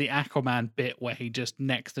example is the Aquaman bit where he just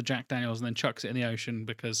necks the Jack Daniels and then chucks it in the ocean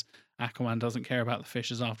because Aquaman doesn't care about the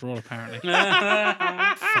fishes after all, apparently.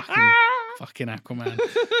 fucking Aquaman.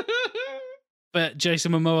 But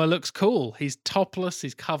Jason Momoa looks cool. He's topless.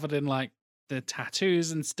 He's covered in like the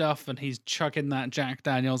tattoos and stuff, and he's chugging that Jack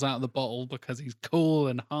Daniels out of the bottle because he's cool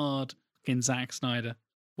and hard. Fucking Zack Snyder.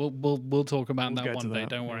 We'll talk about that one day.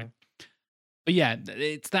 Don't worry. But yeah,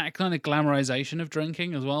 it's that kind of glamorization of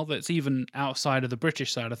drinking as well that's even outside of the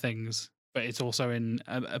British side of things, but it's also in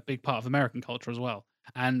a big part of American culture as well.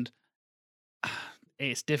 And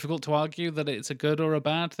it's difficult to argue that it's a good or a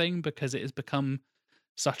bad thing because it has become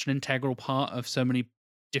such an integral part of so many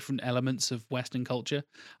different elements of Western culture.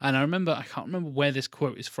 And I can't remember where this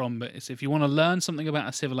quote is from, but it's if you want to learn something about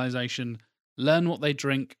a civilization, learn what they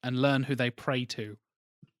drink and learn who they pray to.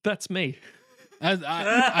 That's me.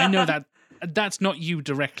 I know that that's not you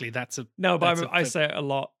directly. That's a No, but that's I say it a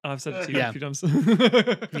lot. I've said it to you a few times.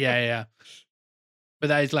 yeah. But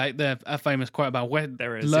that is like a famous quote about where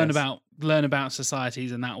There is, learn yes. about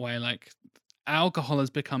societies in that way. Like alcohol has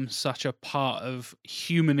become such a part of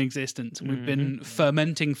human existence. We've been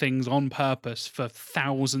fermenting things on purpose for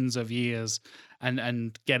thousands of years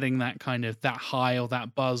and getting that kind of that high or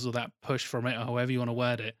that buzz or that push from it or however you want to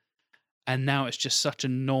word it. And now it's just such a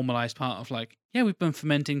normalized part of like, yeah, we've been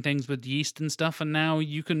fermenting things with yeast and stuff, and now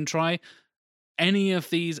you can try any of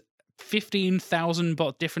these 15,000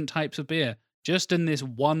 different types of beer just in this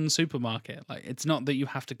one supermarket. Like, it's not that you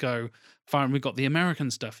have to go far. And we've got the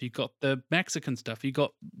American stuff, you've got the Mexican stuff, you've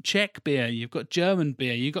got Czech beer, you've got German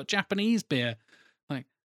beer, you've got Japanese beer. Like,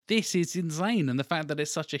 this is insane. And the fact that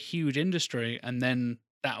it's such a huge industry, and then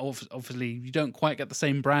that obviously you don't quite get the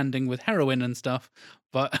same branding with heroin and stuff,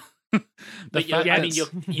 but but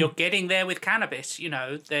you're getting there with cannabis. You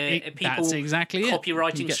know, people that's exactly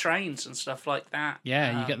copywriting strains and stuff like that.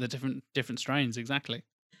 Yeah, you get the different strains, exactly.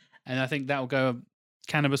 And I think that will go.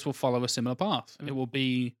 Cannabis will follow a similar path. It will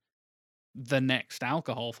be the next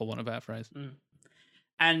alcohol, for want of a better phrase.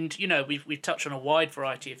 And you know, we've touched on a wide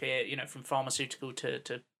variety of here. You know, from pharmaceutical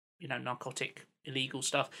to narcotic illegal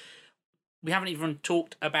stuff. We haven't even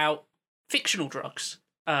talked about fictional drugs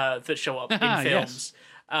that show up in films. Yes.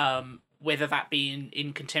 Whether that be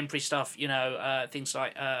in contemporary stuff, things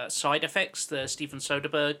like Side Effects, the Steven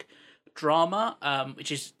Soderbergh drama,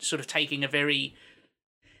 which is sort of taking a very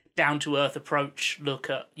down-to-earth approach, look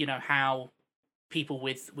at, how people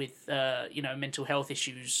with mental health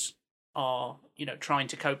issues are, trying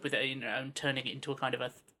to cope with it, and turning it into a kind of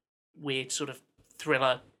a weird sort of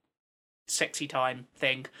thriller, sexy time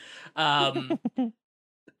thing, all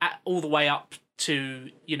the way up to,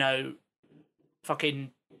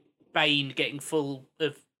 fucking Bane getting full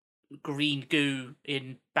of green goo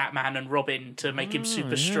in Batman and Robin to make him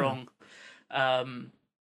super strong. And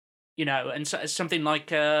so, something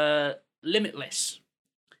like Limitless,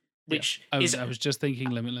 which I was just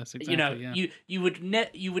thinking Limitless. Exactly. You would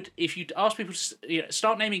if you'd ask people to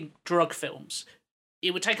start naming drug films,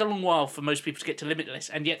 it would take a long while for most people to get to Limitless,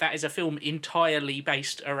 and yet that is a film entirely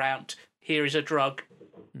based around here is a drug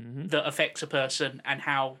that affects a person and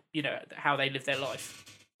how they live their life.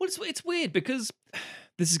 Well, it's weird because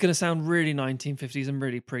this is going to sound really 1950s and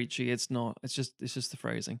really preachy. It's not. It's just the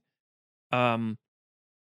phrasing. All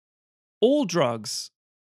drugs,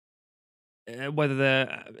 whether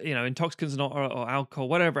they're intoxicants or alcohol,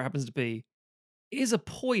 whatever it happens to be, is a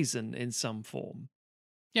poison in some form.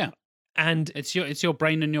 Yeah, and it's your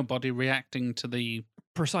brain and your body reacting to the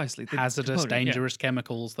precisely hazardous, dangerous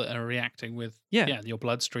chemicals that are reacting with your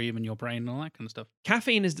bloodstream and your brain and all that kind of stuff.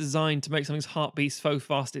 Caffeine is designed to make something's heart beat so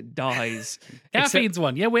fast it dies. Caffeine's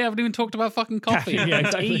one. Yeah, we haven't even talked about fucking coffee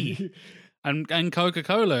and tea and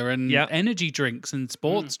Coca-Cola and energy drinks and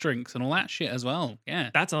sports drinks and all that shit as well. Yeah,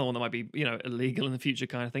 that's another one that might be illegal in the future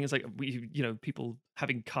kind of thing. It's like people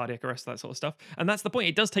having cardiac arrest, that sort of stuff. And that's the point.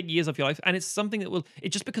 It does take years off your life, and it's something that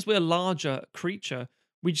just because we're a larger creature,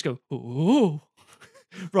 we just go oh.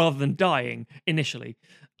 rather than dying initially.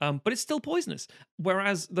 But it's still poisonous.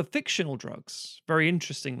 Whereas the fictional drugs, very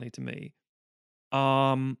interestingly to me,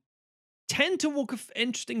 tend to walk an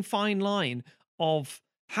interesting fine line of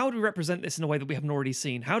how do we represent this in a way that we haven't already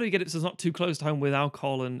seen? How do we get it so it's not too close to home with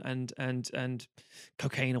alcohol and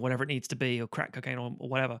cocaine or whatever it needs to be, or crack cocaine or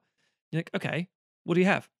whatever? You're like, okay, what do you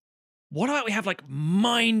have? What about we have like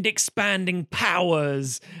mind-expanding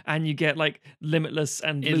powers, and you get like Limitless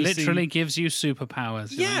and it Lucy. Literally gives you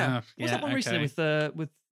superpowers. Yeah, what's that one recently with Jesse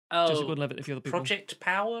Gordon-Levitt and a few other people? Project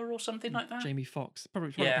Power or something like that. Jamie Foxx,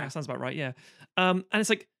 probably Power sounds about right. Yeah, and it's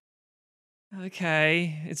like,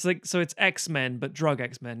 okay, it's like so it's X-Men but drug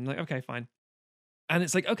X-Men. Like, okay, fine. And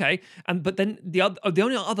it's like, okay, but then the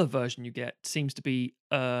only other version you get seems to be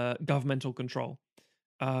governmental control.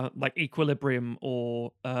 Like Equilibrium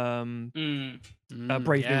or Brave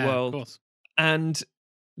New World, and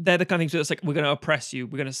they're the kind of things that's like, we're going to oppress you,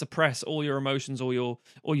 we're going to suppress all your emotions, or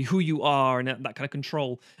who you are, and that kind of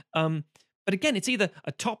control. But again, it's either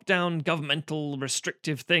a top-down governmental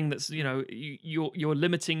restrictive thing that's, you know, you're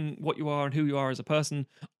limiting what you are and who you are as a person,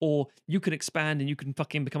 or you can expand and you can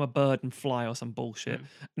fucking become a bird and fly or some bullshit. And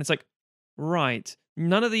it's like, right,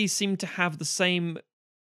 none of these seem to have the same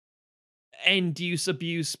end use,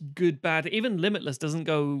 abuse, good, bad. Even Limitless doesn't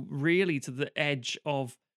go really to the edge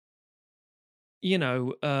of, you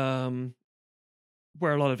know,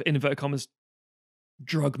 where a lot of inverted commas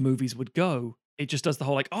drug movies would go. It just does the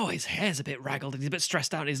whole like, oh, his hair's a bit raggled and he's a bit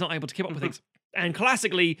stressed out and he's not able to keep up with things. And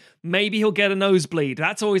classically, maybe he'll get a nosebleed.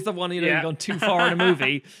 That's always the one, you know, you've gone too far in a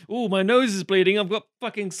movie. Oh, my nose is bleeding. I've got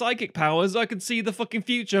fucking psychic powers. I can see the fucking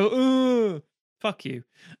future. Ugh. Fuck you.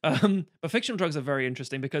 But fictional drugs are very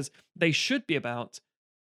interesting because they should be about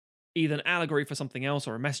either an allegory for something else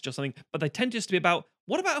or a message or something, but they tend just to be about,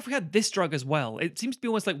 what about if we had this drug as well? It seems to be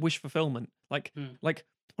almost like wish fulfillment. Like, what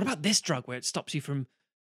about this drug where it stops you from,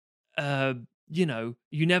 you know,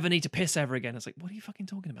 you never need to piss ever again? It's like, what are you fucking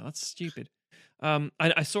talking about? That's stupid.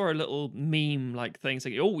 I saw a little meme like thing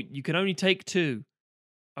saying, oh, you can only take 2.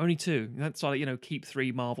 Only 2. That's like, you know, keep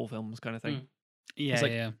 3 Marvel films kind of thing. Yeah, it's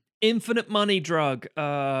like, yeah. Infinite money drug,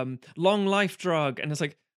 long life drug. And it's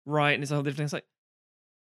like, right. And it's all different things. Like,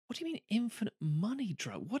 what do you mean infinite money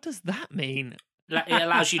drug? What does that mean? It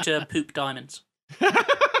allows you to poop diamonds.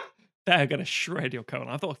 They're going to shred your colon.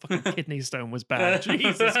 I thought fucking kidney stone was bad.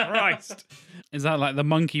 Jesus Christ. Is that like the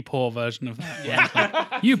monkey paw version of that? Yeah.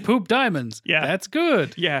 Like, you poop diamonds. Yeah. That's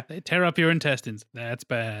good. Yeah. They tear up your intestines. That's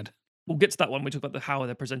bad. We'll get to that one. We talk about how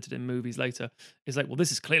they're presented in movies later. It's like, well,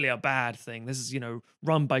 this is clearly a bad thing. This is, you know,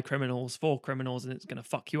 run by criminals for criminals, and it's going to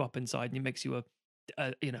fuck you up inside, and it makes you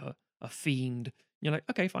a you know, a fiend. You're like,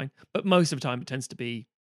 okay, fine. But most of the time, it tends to be,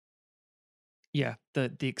 yeah,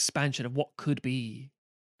 the expansion of what could be.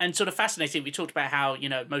 And sort of fascinating, we talked about how, you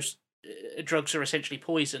know, most drugs are essentially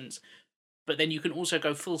poisons, but then you can also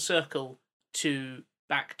go full circle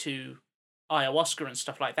back to ayahuasca and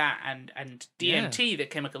stuff like that, and DMT that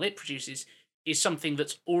Chemical It produces is something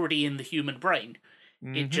that's already in the human brain.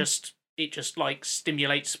 It just like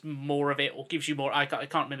stimulates more of it or gives you more. I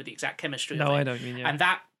can't remember the exact chemistry. No, of it. I don't mean, yeah. And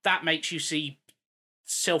that makes you see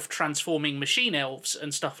self-transforming machine elves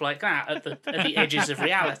and stuff like that at the edges of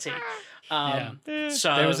reality.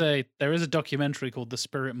 So there is a documentary called The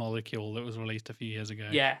Spirit Molecule that was released a few years ago.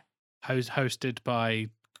 Yeah, hosted by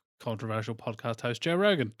controversial podcast host Joe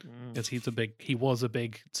Rogan, because he was a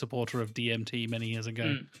big supporter of DMT many years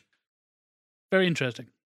ago. Very interesting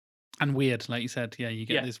and weird, like you said. Yeah, you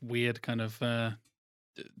get this weird kind of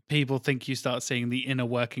people think you start seeing the inner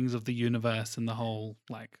workings of the universe and the whole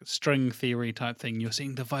like string theory type thing. You're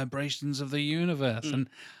seeing the vibrations of the universe, and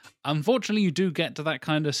unfortunately, you do get to that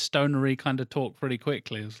kind of stonery kind of talk pretty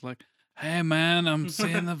quickly. It's like, hey man, I'm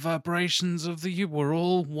seeing the vibrations of the we're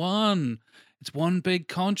all one. It's one big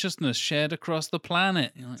consciousness shared across the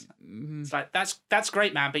planet. You're like, It's like, that's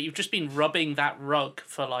great, man, but you've just been rubbing that rug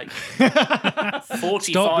for like 45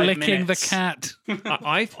 Stop licking minutes. the cat.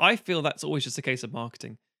 I feel that's always just a case of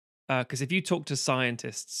marketing. Because if you talk to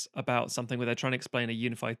scientists about something where they're trying to explain a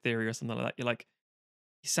unified theory or something like that, you're like,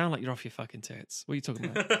 you sound like you're off your fucking tits. What are you talking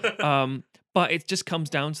about? But it just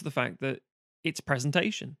comes down to the fact that it's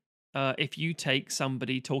presentation. If you take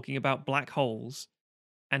somebody talking about black holes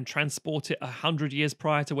and transport it 100 years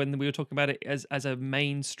prior to when we were talking about it as a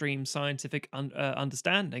mainstream scientific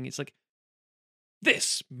understanding, it's like,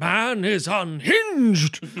 this man is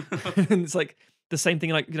unhinged. And it's like the same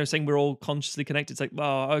thing, like, you know, saying we're all consciously connected. It's like,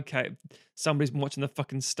 well, okay, somebody's been watching the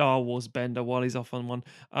fucking Star Wars bender while he's off on one.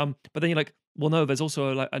 But then you're like, well, no, there's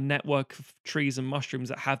also like a network of trees and mushrooms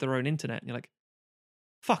that have their own internet. And you're like,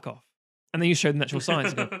 fuck off. And then you show the natural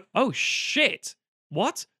science and go, oh shit.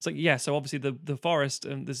 What? It's like, yeah, so obviously the forest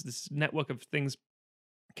and this network of things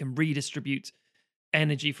can redistribute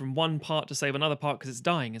energy from one part to save another part because it's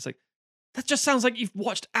dying. It's like, that just sounds like you've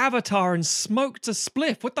watched Avatar and smoked a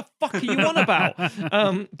spliff. What the fuck are you on about?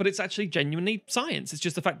 But it's actually genuinely science. It's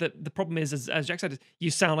just the fact that the problem is, as Jack said,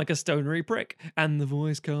 you sound like a stonery prick and the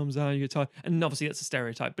voice comes out, you're tired. And obviously that's a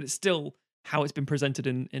stereotype, but it's still how it's been presented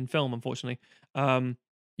in film, unfortunately.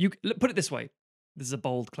 You put it this way. This is a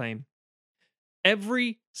bold claim.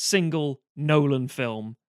 Every single Nolan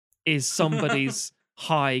film is somebody's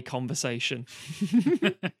high conversation.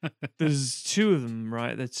 There's 2 of them,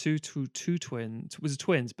 right? They're two twins. It was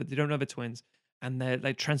twins, but they don't know they're twins. And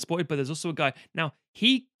they're transported, but there's also a guy. Now,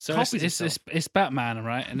 he copies himself. It's Batman,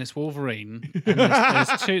 right? And it's Wolverine.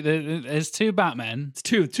 And there's 2 Batmen. It's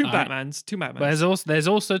two Batmans. But there's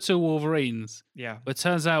also 2 Wolverines. Yeah. But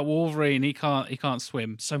turns out Wolverine, he can't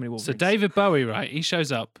swim. So many Wolverines. So David Bowie, right? He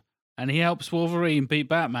shows up and he helps Wolverine beat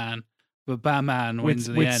Batman, but Batman wins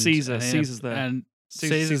in the end. Caesar. And Caesar's there. And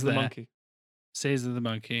Caesar's the monkey. Seizes the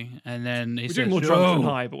monkey, and then he We're says, doing more drunk than "No."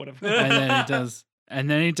 high, but whatever. And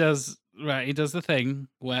then he does. Right, he does the thing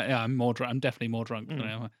where I'm more drunk. I'm definitely more drunk than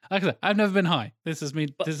I am. Like I said, I've never been high. This is me.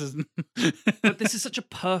 This is. But this is such a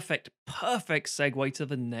perfect segue to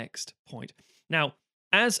the next point. Now,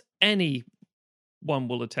 as anyone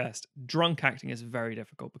will attest, drunk acting is very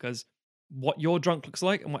difficult because what your drunk looks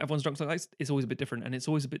like and what everyone's drunk looks like is always a bit different, and it's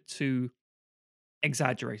always a bit too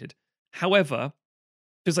exaggerated. However,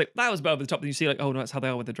 because like that was a bit over the top, and you see like, oh no, that's how they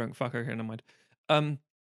are with the drunk. Fuck, okay, never mind.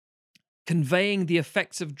 Conveying the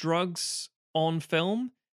effects of drugs on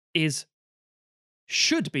film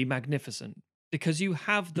should be magnificent because you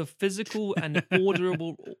have the physical and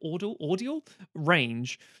audio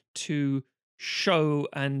range to show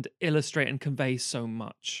and illustrate and convey so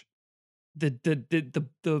much.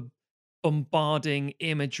 The bombarding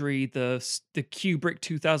imagery, the Kubrick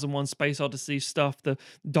 2001 Space Odyssey stuff, the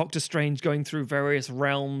Doctor Strange going through various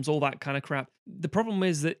realms, all that kind of crap. The problem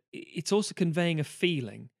is that it's also conveying a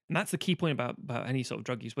feeling. And that's the key point about any sort of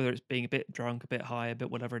drug use, whether it's being a bit drunk, a bit high, a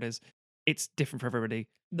bit whatever it is. It's different for everybody.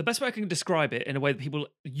 The best way I can describe it in a way that people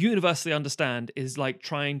universally understand is like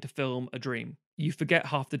trying to film a dream. You forget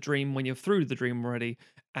half the dream when you're through the dream already,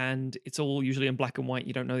 and it's all usually in black and white.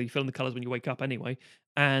 You don't know, you film the colors when you wake up anyway.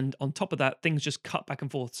 And on top of that, things just cut back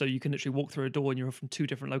and forth. So you can literally walk through a door and you're from two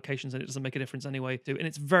different locations and it doesn't make a difference anyway. And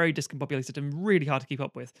it's very discombobulated and really hard to keep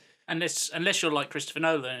up with. Unless you're like Christopher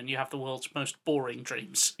Nolan and you have the world's most boring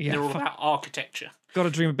dreams. Yeah, They're all about architecture. Got to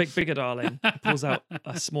dream a bit bigger, darling. He pulls out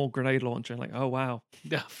a small grenade launcher. Like, oh wow,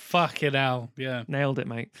 Fucking hell, yeah. nailed it,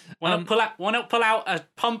 mate. Why not pull out a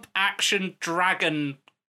pump action dragon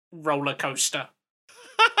roller coaster?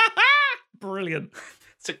 Brilliant.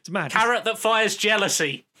 It's a mad. carrot that fires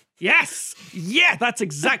jealousy. Yes, yeah, that's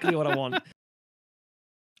exactly what I want.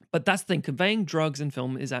 But that's the thing. Conveying drugs in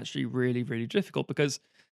film is actually really, really difficult because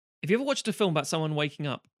if you ever watched a film about someone waking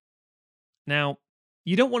up, now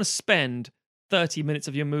you don't want to spend 30 minutes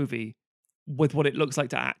of your movie with what it looks like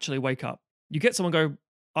to actually wake up. You get someone go,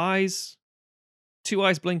 eyes, two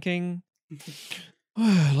eyes blinking,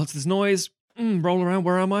 lots of this noise, roll around,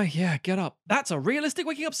 where am I? Yeah, get up. That's a realistic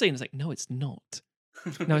waking up scene. It's like, no, it's not.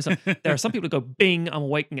 No, it's not. There are some people who go, bing, I'm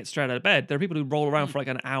awake and get straight out of bed. There are people who roll around for like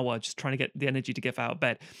an hour just trying to get the energy to get out of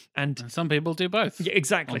bed. And Some people do both. yeah,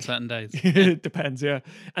 exactly. On certain days. It depends, yeah.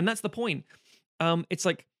 And that's the point. It's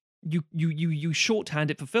like you shorthand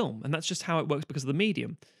it for film, and that's just how it works because of the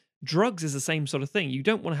medium. Drugs is the same sort of thing. You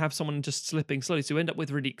don't want to have someone just slipping slowly, so you end up with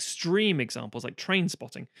really extreme examples like Train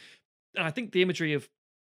Spotting. And I think the imagery of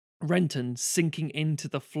Renton sinking into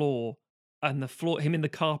the floor and the floor, him in the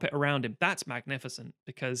carpet around him, that's magnificent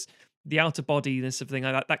because the outer bodiness of thing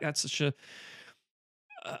like that's such a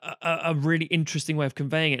really interesting way of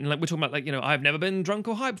conveying it. And like we're talking about, like, you know, I've never been drunk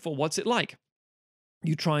or high before. What's it like?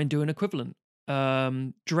 You try and do an equivalent.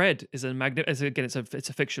 Dread is again, it's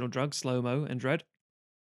a fictional drug, slow-mo and Dread.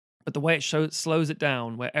 But the way it slows it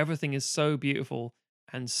down, where everything is so beautiful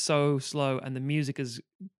and so slow, and the music is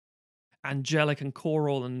angelic and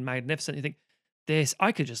choral and magnificent. You think,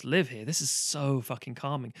 I could just live here. This is so fucking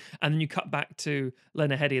calming. And then you cut back to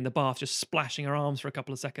Lena Headey in the bath, just splashing her arms for a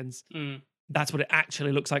couple of seconds. That's what it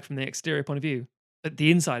actually looks like from the exterior point of view. But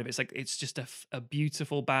the inside of it's just a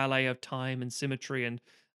beautiful ballet of time and symmetry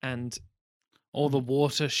and all the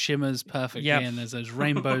water shimmers perfectly, Yep. and there's those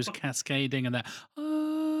rainbows cascading, and that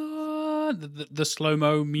the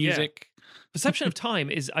slow-mo music. Perception of time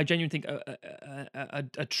is, I genuinely think,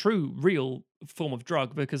 a true, real form of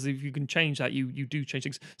drug, because if you can change that, you do change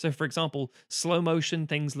things. So, for example, slow motion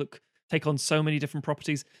things take on so many different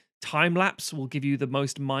properties. Time lapse will give you the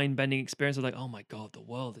most mind-bending experience of like, oh my god, the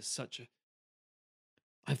world is such a.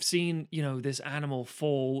 I've seen, this animal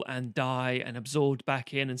fall and die and absorbed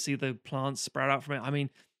back in, and see the plants sprout out from it. I mean,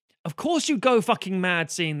 of course you'd go fucking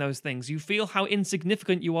mad seeing those things. You feel how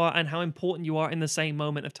insignificant you are and how important you are in the same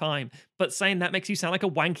moment of time. But saying that makes you sound like a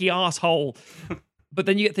wanky asshole. But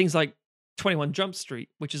then you get things like 21 Jump Street,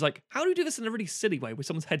 which is like, how do you do this in a really silly way where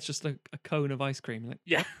someone's head's just a cone of ice cream? Like,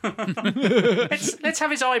 Yeah. let's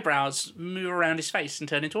have his eyebrows move around his face and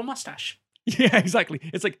turn into a mustache. yeah, exactly.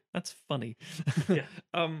 It's like, that's funny. Yeah.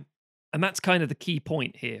 And that's kind of the key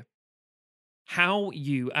point here. How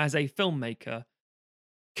you, as a filmmaker,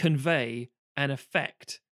 convey an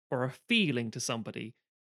effect or a feeling to somebody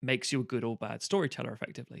makes you a good or bad storyteller,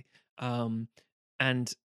 effectively.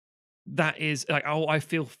 And that is like, oh, I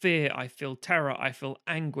feel fear, I feel terror, I feel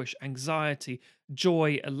anguish, anxiety,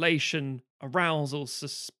 joy, elation, arousal,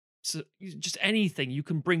 just anything. You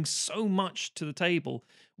can bring so much to the table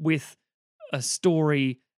with a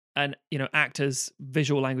story and, actors,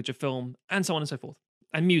 visual language of film, and so on and so forth.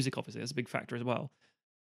 And music, obviously, is a big factor as well.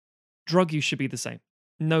 drug use should be the same.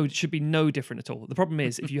 No, it should be no different at all. The problem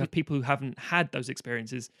is if you have people who haven't had those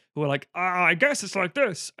experiences, who are like, I guess it's like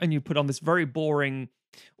this, and you put on this very boring,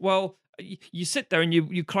 well, you sit there and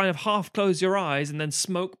you kind of half close your eyes and then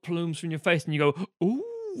smoke plumes from your face and you go, ooh,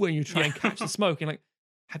 when you try and catch the smoke. And like,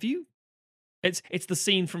 have you? It's the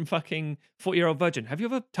scene from fucking 40-Year-Old Virgin. Have you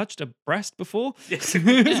ever touched a breast before? Yes.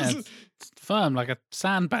 Yeah, it's firm like a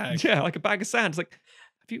sandbag. Yeah, like a bag of sand. It's like,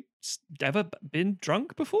 have you ever been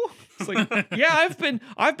drunk before? It's like, yeah,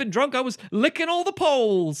 I've been drunk. I was licking all the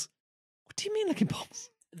poles. What do you mean licking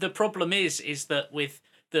poles? The problem is that with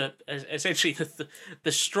essentially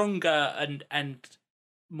the stronger and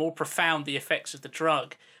more profound the effects of the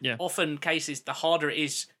drug, often cases the harder it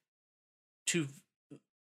is to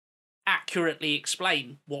accurately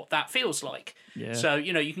explain what that feels like. Yeah. So,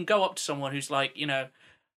 you can go up to someone who's like,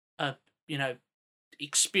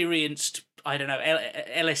 experienced, I don't know,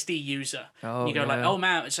 LSD user. Oh, you go like, oh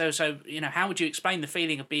man, so how would you explain the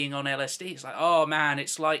feeling of being on LSD? It's like, oh man,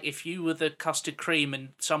 it's like if you were the custard cream and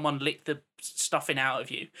someone licked the stuffing out of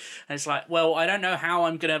you. And it's like, well, I don't know how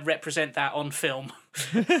I'm going to represent that on film.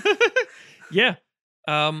 Yeah.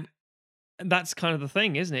 That's kind of the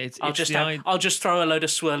thing, isn't it? I'll just throw a load of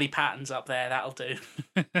swirly patterns up there. That'll do.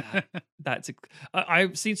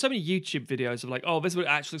 I've seen so many YouTube videos of like, oh, this is what it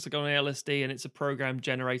actually looks like on LSD, and it's a program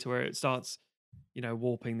generator where it starts,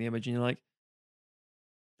 warping the image, and you're like,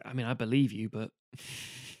 I mean, I believe you, but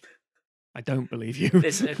I don't believe you.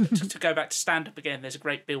 To go back to stand-up again, there's a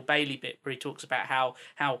great Bill Bailey bit where he talks about how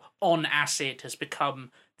on acid has become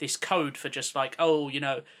this code for just like,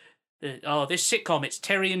 this sitcom, it's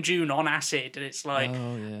Terry and June on acid, and it's like,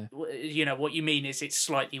 what you mean is it's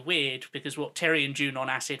slightly weird, because what Terry and June on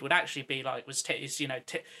acid would actually be like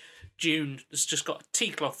June has just got a tea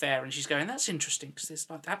cloth there, and she's going, that's interesting, because there's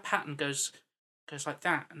like that pattern goes like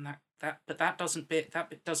that, and that but that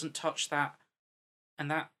bit doesn't touch that, and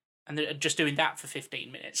they're just doing that for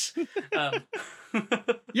 15 minutes.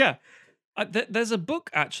 Yeah, there's a book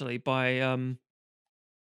actually by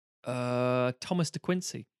Thomas De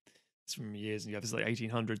Quincey. It's from years and it's like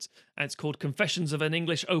 1800s, and it's called Confessions of an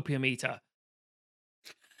English Opium Eater.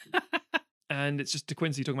 And it's just De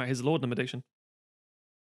Quincey talking about his laudanum addiction.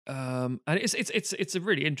 And it's a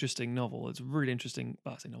really interesting novel. It's a really interesting,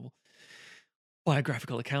 novel,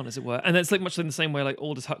 biographical account, as it were. And it's like much in the same way like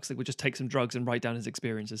Aldous Huxley would just take some drugs and write down his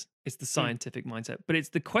experiences. It's the scientific mindset, but it's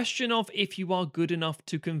the question of if you are good enough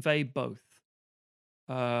to convey both.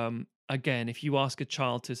 Again, if you ask a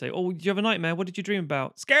child to say, oh, did you have a nightmare? What did you dream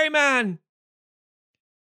about? Scary man!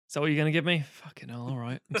 Is that what you're going to give me? Fucking hell, all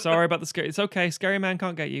right. I'm sorry about the scary. It's okay. Scary man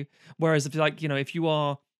can't get you. Whereas if if you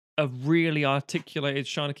are a really articulated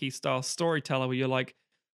Shanaki-style storyteller where you're like,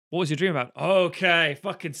 what was your dream about? Okay,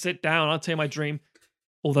 fucking sit down. I'll tell you my dream.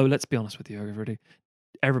 Although, let's be honest with you, everybody.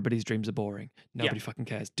 Everybody's dreams are boring. Nobody fucking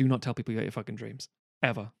cares. Do not tell people you got your fucking dreams.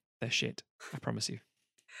 Ever. They're shit. I promise you.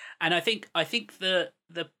 And I think the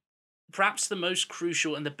perhaps the most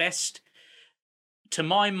crucial and the best, to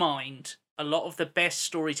my mind, a lot of the best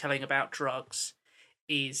storytelling about drugs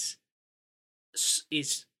is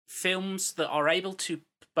films that are able to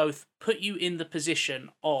both put you in the position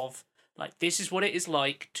of like, this is what it is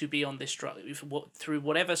like to be on this drug, through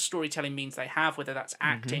whatever storytelling means they have, whether that's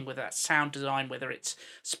acting, whether that's sound design, whether it's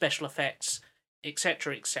special effects,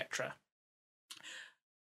 etc., etc.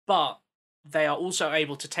 But they are also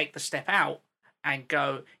able to take the step out and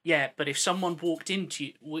go, yeah, but if someone walked in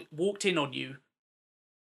on you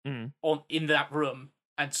in that room,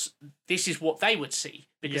 and this is what they would see,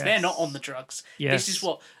 because they're not on the drugs. Yes.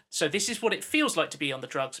 This is what it feels like to be on the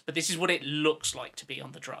drugs, but this is what it looks like to be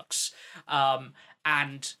on the drugs.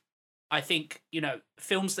 And I think,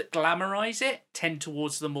 films that glamorize it tend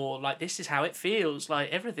towards the more like, this is how it feels, like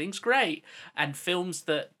everything's great. And films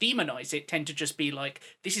that demonize it tend to just be like,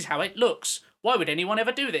 this is how it looks. Why would anyone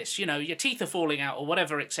ever do this? Your teeth are falling out or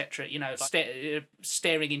whatever, etc.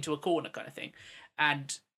 Staring into a corner kind of thing.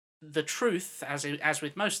 And the truth, as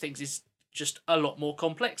with most things, is just a lot more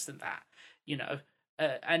complex than that.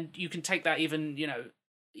 And you can take that even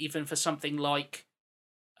for something like,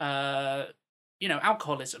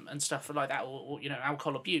 alcoholism and stuff like that, or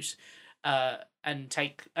alcohol abuse, and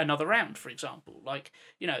take Another Round, for example. Like,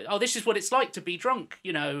 this is what it's like to be drunk.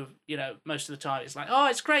 Most of the time it's like, oh,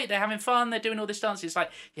 it's great, they're having fun, they're doing all this dance. It's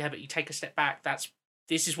like, yeah, but you take a step back.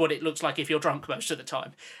 This is what it looks like if you're drunk most of the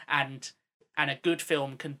time. And a good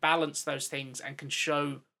film can balance those things and can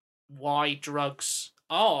show why drugs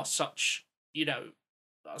are such, are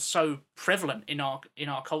so prevalent in our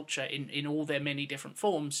culture in all their many different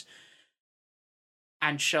forms,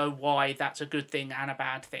 and show why that's a good thing and a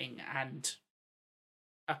bad thing and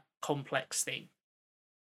a complex thing.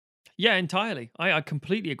 Yeah, entirely. I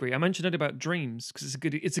completely agree. I mentioned it about dreams because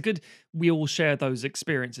it's a good we all share those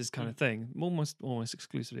experiences kind of thing. Almost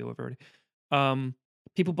exclusively with already.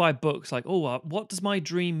 People buy books like, oh, what does my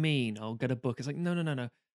dream mean? I'll get a book. It's like, no,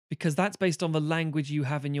 because that's based on the language you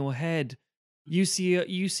have in your head. You see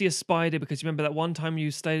a spider because you remember that one time you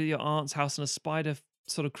stayed at your aunt's house and a spider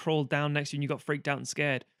sort of crawled down next to you and you got freaked out and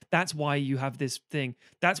scared. That's why you have this thing.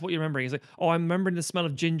 That's what you're remembering. It's like, oh, I'm remembering the smell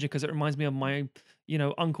of ginger because it reminds me of my,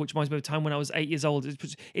 uncle, which reminds me of a time when I was 8 years old.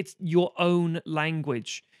 It's your own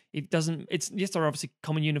language. It doesn't. It's yes, there are obviously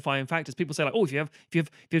common unifying factors. People say like, oh, if you have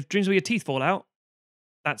dreams where your teeth fall out,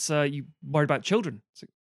 that's you worried about children. It's like,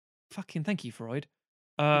 fucking thank you, Freud.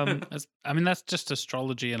 That's just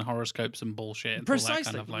astrology and horoscopes and bullshit. And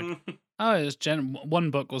precisely. All that kind of like, it's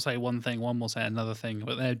one book will say one thing, one will say another thing,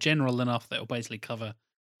 but they're general enough that it'll basically cover.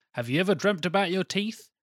 Have you ever dreamt about your teeth?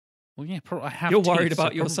 Well, yeah, I have. You're teeth, worried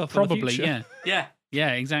about yourself probably, in the future. Yeah.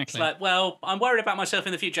 Yeah, exactly. It's like, well, I'm worried about myself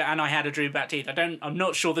in the future, and I had a dream about teeth. I'm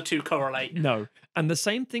not sure the two correlate. No, and the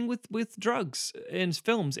same thing with drugs in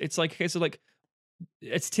films. It's like a case of like,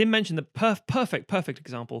 as Tim mentioned, the perfect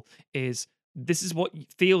example is this is what it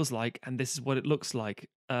feels like, and this is what it looks like.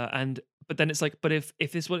 But then it's like, but if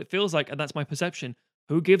this is what it feels like, and that's my perception,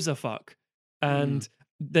 who gives a fuck? And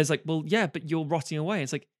there's like, well, yeah, but you're rotting away.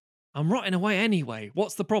 It's like, I'm rotting away anyway.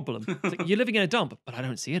 What's the problem? It's like, you're living in a dump, but I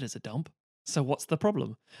don't see it as a dump. So what's the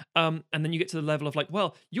problem? And then you get to the level of like,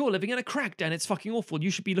 well, you're living in a crack den. It's fucking awful. You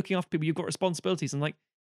should be looking after people. You've got responsibilities. And like,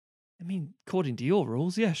 I mean, according to your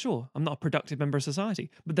rules, yeah, sure. I'm not a productive member of society.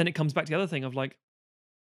 But then it comes back to the other thing of like,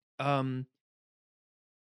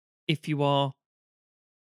 if you are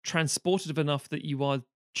transportative enough that you are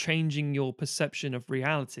changing your perception of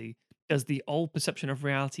reality, does the old perception of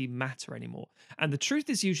reality matter anymore? And the truth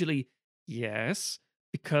is usually yes,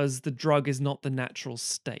 because the drug is not the natural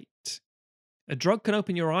state. A drug can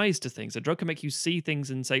open your eyes to things. A drug can make you see things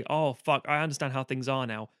and say, oh, fuck, I understand how things are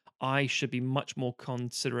now. I should be much more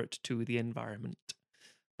considerate to the environment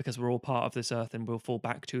because we're all part of this earth and we'll fall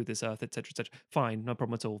back to this earth, etc., etc. Fine, no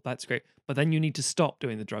problem at all. That's great. But then you need to stop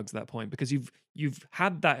doing the drugs at that point because you've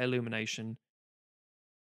had that illumination.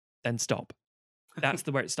 Then stop. That's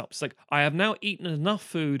the where it stops. It's like, I have now eaten enough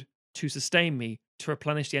food to sustain me to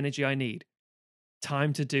replenish the energy I need.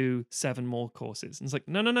 Time to do 7 more courses. And it's like,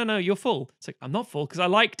 no, you're full. It's like, I'm not full because I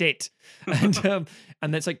liked it. And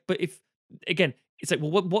it's like, but if, again, it's like,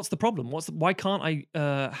 well, what's the problem? Why can't I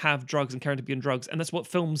have drugs and carry on to be on drugs? And that's what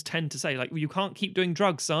films tend to say. Like, well, you can't keep doing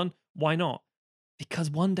drugs, son. Why not?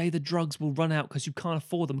 Because one day the drugs will run out because you can't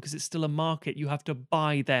afford them because it's still a market. You have to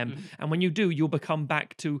buy them. And when you do, you'll become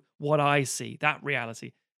back to what I see, that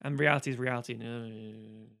reality. And reality is reality.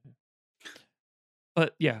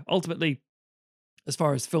 But yeah, ultimately, as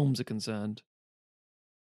far as films are concerned,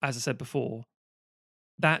 as I said before,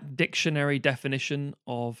 that dictionary definition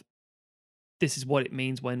of this is what it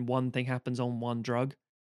means when one thing happens on one drug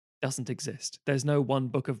doesn't exist. There's no one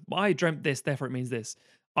book of, I dreamt this, therefore it means this.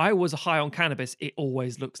 I was high on cannabis, it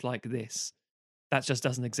always looks like this. That just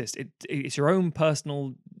doesn't exist. It's your own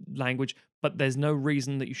personal language, but there's no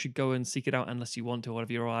reason that you should go and seek it out unless you want to, or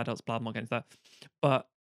whatever, you're all adults, blah, I'm not getting to that. But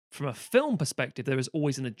from a film perspective, there is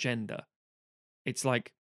always an agenda. It's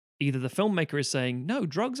like either the filmmaker is saying, no,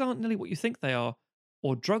 drugs aren't nearly what you think they are,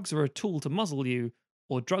 or drugs are a tool to muzzle you,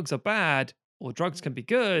 or drugs are bad, or drugs can be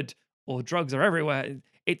good, or drugs are everywhere.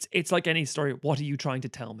 It's like any story. What are you trying to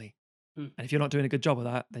tell me? And if you're not doing a good job of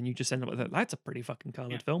that, then you just end up with that. That's a pretty fucking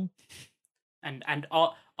colored film. And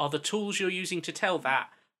are the tools you're using to tell that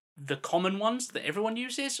the common ones that everyone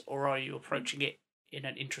uses, or are you approaching it in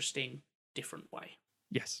an interesting, different way?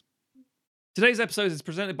 Yes. Today's episode is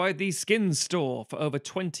presented by The Skin Store. For over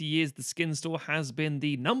 20 years, The Skin Store has been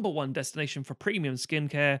the #1 destination for premium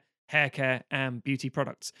skincare, hair care, and beauty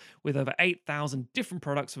products. With over 8,000 different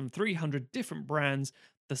products from 300 different brands,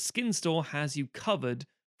 The Skin Store has you covered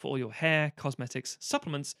for all your hair, cosmetics,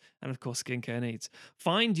 supplements, and of course, skincare needs.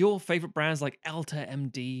 Find your favorite brands like Elta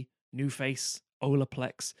MD, NuFace,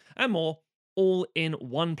 Olaplex, and more, all in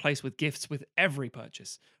one place with gifts with every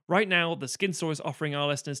purchase. Right now, the Skin Store is offering our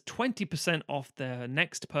listeners 20% off their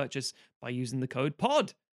next purchase by using the code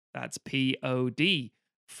POD. That's POD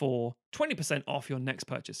for 20% off your next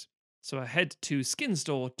purchase. So head to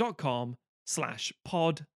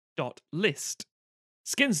skinstore.com/pod.list.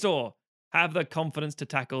 Skin Store. Have the confidence to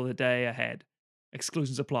tackle the day ahead.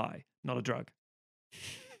 Exclusions apply. Not a drug.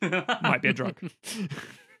 Might be a drug.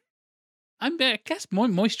 I guess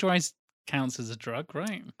moisturize counts as a drug,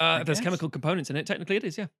 right? If there's chemical components in it, technically it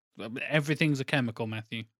is, yeah. Everything's a chemical,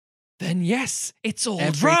 Matthew. Then yes, it's all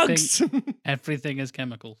drugs. Everything is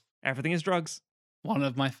chemicals. Everything is drugs. One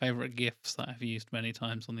of my favorite gifs that I've used many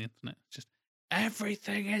times on the internet. Just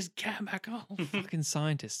everything is chemical. Fucking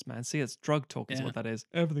scientists, man. See, it's drug talk is Yeah. what that is.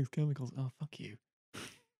 Everything's chemicals. Oh, fuck you.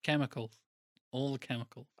 Chemicals. All the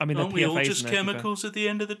chemicals. I mean, they're Aren't we all PFAs just in there, to be fair. chemicals at the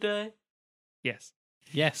end of the day? Yes.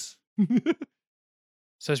 Yes.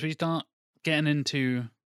 So as we start getting into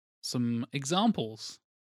some examples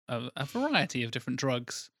of a variety of different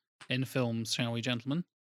drugs in films, shall we, gentlemen?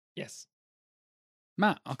 Yes.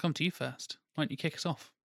 Matt, I'll come to you first. Why don't you kick us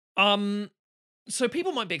off? So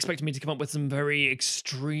people might be expecting me to come up with some very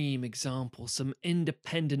extreme examples, some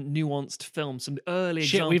independent, nuanced films, some early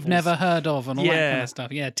Shit examples. we've never heard of and all that kind Yeah. of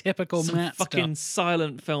stuff. Yeah, typical some Matt fucking stuff.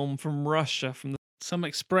 silent film from Russia from the Some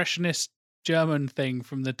expressionist German thing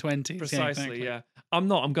from the 20s. precisely, yeah. I'm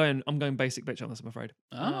not. I'm going basic bitch on this, I'm afraid.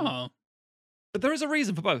 Oh. But there is a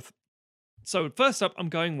reason for both. So first up, I'm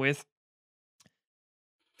going with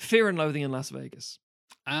Fear and Loathing in Las Vegas.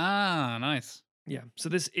 Ah, nice. Yeah. So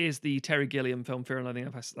this is the Terry Gilliam film Fear and Loathing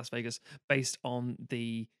in Las Vegas, based on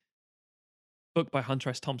the book by Hunter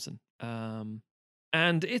S. Thompson.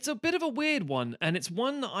 And it's a bit of a weird one, and it's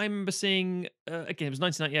one that I remember seeing. Again, it was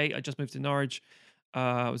 1998. I just moved to Norwich.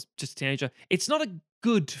 I was just a teenager. It's not a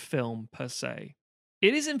good film per se.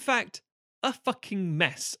 It is, in fact, a fucking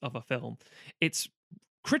mess of a film. It's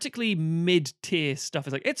critically mid-tier stuff.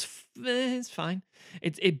 It's like it's fine.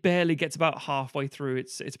 It barely gets about halfway through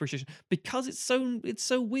its appreciation because it's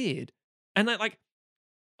so weird and like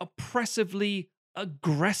oppressively,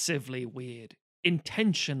 aggressively weird,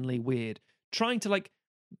 intentionally weird. Trying to like,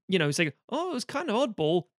 say, oh, it was kind of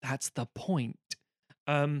oddball. That's the point.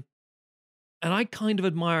 And I kind of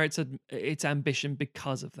admire its ambition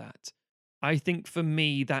because of that. I think for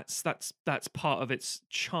me, that's part of its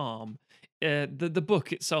charm. The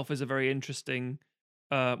book itself is a very interesting.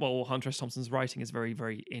 Hunter S. Thompson's writing is very,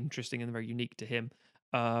 very interesting and very unique to him.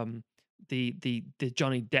 The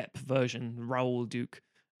Johnny Depp version, Raoul Duke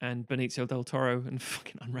and Benicio del Toro, and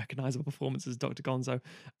fucking unrecognizable performances, Dr. Gonzo.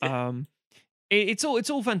 It's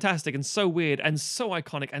all fantastic and so weird and so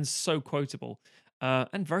iconic and so quotable,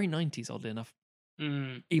 and very 90s, oddly enough.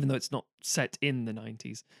 Even though it's not set in the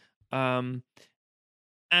 90s.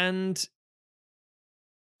 And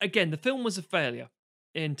again, the film was a failure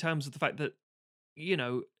in terms of the fact that,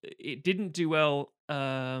 it didn't do well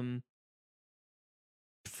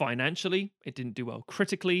financially. It didn't do well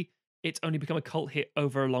critically. It's only become a cult hit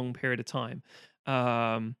over a long period of time.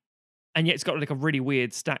 And yet it's got like a really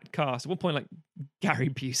weird stacked cast. At one point, like Gary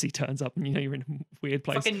Busey turns up and you're in a weird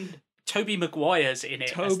place. Fucking Tobey Maguire's in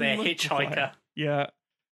it as their hitchhiker. Yeah.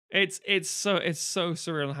 It's so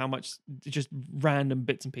surreal how much just random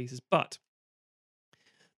bits and pieces. But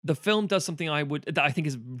the film does something that I think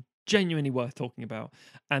is genuinely worth talking about,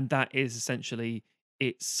 and that is essentially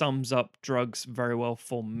it sums up drugs very well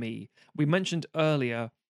for me. We mentioned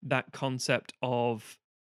earlier that concept of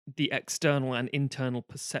the external and internal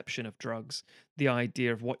perception of drugs, the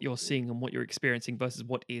idea of what you're seeing and what you're experiencing versus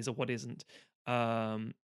what is or what isn't,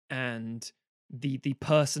 and the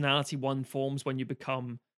personality one forms when you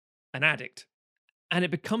become an addict, and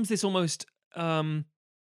it becomes this almost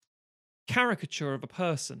caricature of a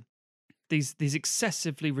person, these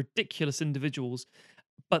excessively ridiculous individuals.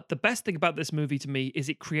 But the best thing about this movie to me is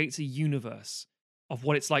it creates a universe of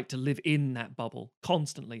what it's like to live in that bubble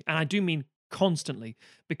constantly, and I do mean constantly,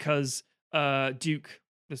 because Duke,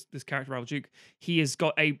 this character Raoul Duke, he has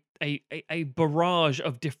got a barrage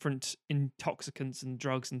of different intoxicants and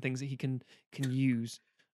drugs and things that he can use.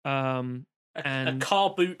 A car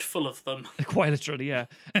boot full of them. Quite literally, yeah.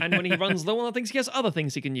 And when he runs low on things, he has other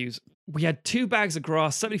things he can use. We had 2 bags of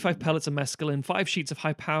grass, 75 pellets of mescaline, 5 sheets of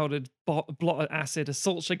high-powdered blotted acid, a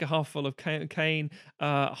salt shaker half full of cocaine,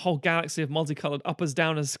 a whole galaxy of multicolored uppers,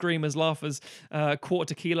 downers, screamers, laughers,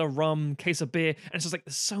 quarter tequila, rum, case of beer. And it's just like,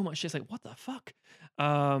 there's so much shit. It's like, what the fuck?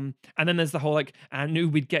 And then there's the whole, like, I knew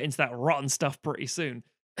we'd get into that rotten stuff pretty soon.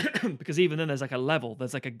 Because even then there's like a level,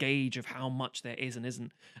 there's like a gauge of how much there is and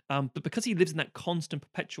isn't. But because he lives in that constant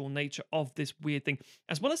perpetual nature of this weird thing,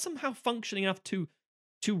 as well as somehow functioning enough to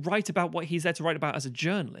write about what he's there to write about as a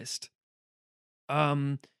journalist,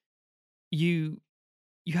 you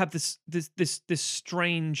have this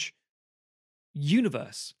strange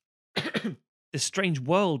universe, this strange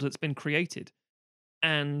world that's been created.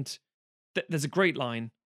 And there's a great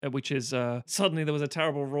line, which is, suddenly there was a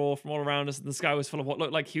terrible roar from all around us, and the sky was full of what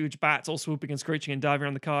looked like huge bats, all swooping and screeching and diving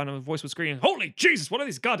around the car, and a voice was screaming, "Holy Jesus, what are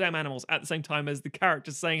these goddamn animals?" At the same time as the character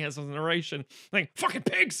saying it as a narration, like, "Fucking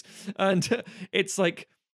pigs!" And it's like,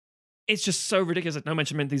 it's just so ridiculous. Like, no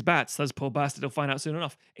mention of these bats. Those poor bastards will find out soon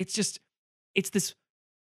enough. It's this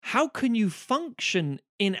how can you function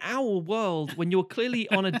in our world when you're clearly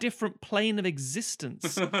on a different plane of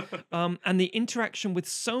existence? And the interaction with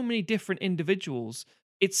so many different individuals,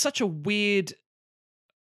 it's such a weird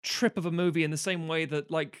trip of a movie in the same way that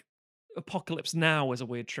like Apocalypse Now is a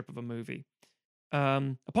weird trip of a movie.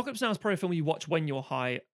 Apocalypse Now is probably a film you watch when you're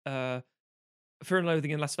high. Fear and Loathing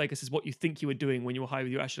in Las Vegas is what you think you were doing when you were high,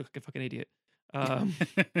 you actually look like a fucking idiot.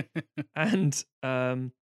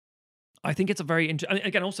 I think it's a very interesting.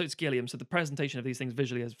 Again, also it's Gilliam, so the presentation of these things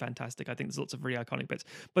visually is fantastic. I think there's lots of really iconic bits,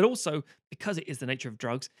 but also because it is the nature of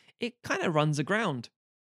drugs, it kind of runs aground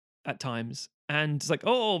at times. And it's like,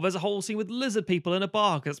 oh, there's a whole scene with lizard people in a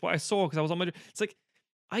bar because that's what I saw because I was on my. It's like,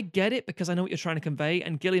 I get it because I know what you're trying to convey,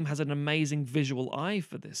 and Gilliam has an amazing visual eye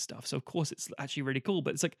for this stuff. So of course it's actually really cool,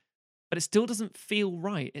 but it's like, but it still doesn't feel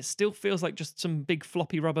right. It still feels like just some big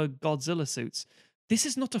floppy rubber Godzilla suits. This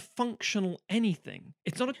is not a functional anything.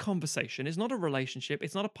 It's not a conversation. It's not a relationship.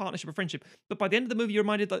 It's not a partnership or friendship. But by the end of the movie, you're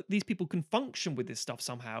reminded that these people can function with this stuff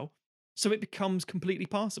somehow. So it becomes completely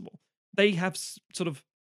passable. They have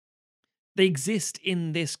they exist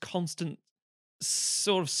in this constant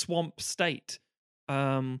sort of swamp state.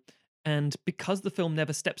 And because the film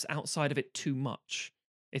never steps outside of it too much,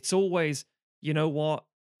 it's always, you know what?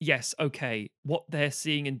 Yes, okay. What they're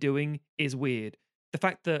seeing and doing is weird. The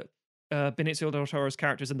fact that Benicio del Toro's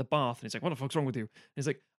character is in the bath and he's like, what the fuck's wrong with you? And he's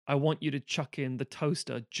like, I want you to chuck in the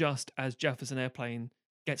toaster just as Jefferson Airplane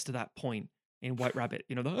gets to that point in White Rabbit.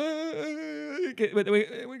 You know, we get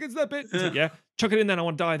to that bit. He's like, yeah, chuck it in then, I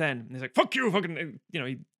want to die then. And he's like, fuck you, fucking, you know,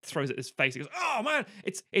 he throws it at his face. He goes, oh man,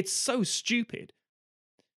 it's so stupid.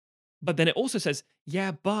 But then it also says,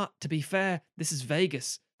 yeah, but to be fair, this is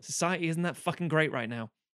Vegas. Society isn't that fucking great right now.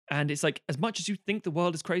 And it's like, as much as you think the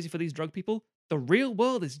world is crazy for these drug people, the real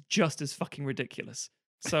world is just as fucking ridiculous.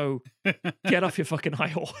 So get off your fucking high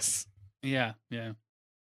horse. Yeah.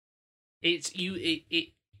 It's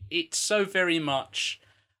so very much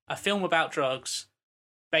a film about drugs,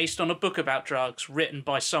 based on a book about drugs, written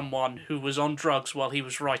by someone who was on drugs while he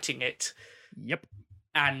was writing it. Yep.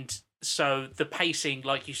 And so the pacing,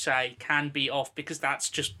 like you say, can be off because that's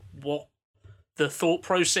just what the thought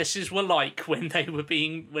processes were like when it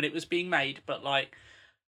was being made. But like,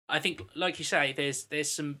 I think, like you say,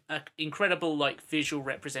 there's some incredible like visual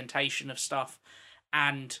representation of stuff,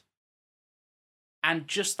 and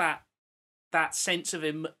just that sense of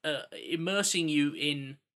immersing you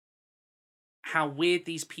in how weird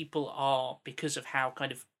these people are because of how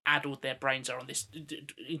kind of addled their brains are on this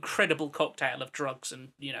incredible cocktail of drugs and,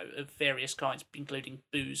 you know, of various kinds, including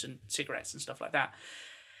booze and cigarettes and stuff like that,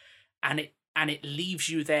 and it leaves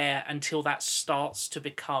you there until that starts to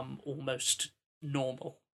become almost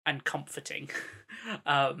normal and comforting.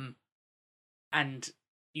 And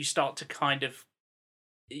you start to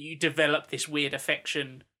you develop this weird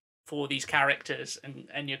affection for these characters,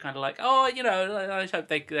 and you're kind of like, oh, you know, I hope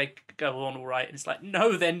they go on all right. And it's like,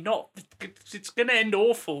 no, they're not. It's going to end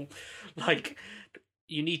awful. Like,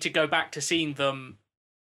 you need to go back to seeing them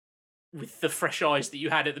with the fresh eyes that you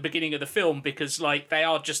had at the beginning of the film, because like they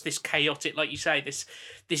are just this chaotic, like you say,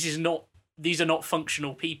 these are not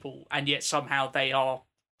functional people, and yet somehow they are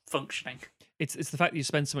functioning. It's the fact that you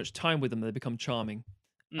spend so much time with them, they become charming.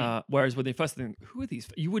 Whereas when they first think, who are these?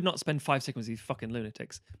 You would not spend 5 seconds with these fucking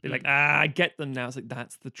lunatics. Be like, I get them now. It's like,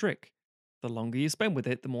 that's the trick. The longer you spend with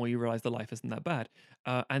it, the more you realize the life isn't that bad.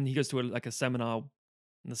 And he goes to a seminar,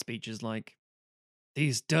 and the speech is like,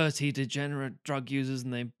 these dirty, degenerate drug users,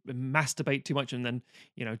 and they masturbate too much. And then,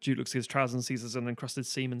 you know, Jude looks at his trousers and sees an encrusted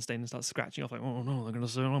semen stain and starts scratching off like, oh no, they're going to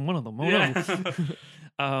say I'm one of them. Oh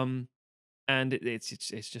no. And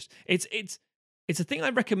it's a thing I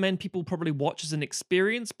recommend people probably watch as an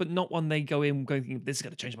experience, but not one they go in going, this is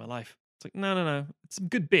going to change my life. It's like, no. It's some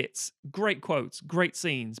good bits, great quotes, great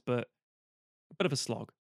scenes, but a bit of a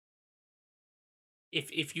slog.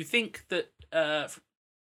 If you think that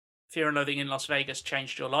Fear and Loathing in Las Vegas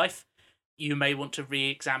changed your life, you may want to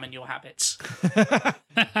re-examine your habits.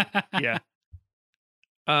 Yeah.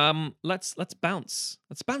 Let's bounce.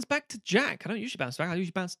 Let's bounce back to Jack. I don't usually bounce back. I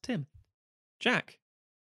usually bounce to Tim. Jack.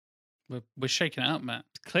 We're shaking it up, Matt.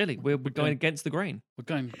 Clearly, we're going against the grain. We're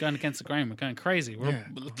going against the grain. We're going crazy.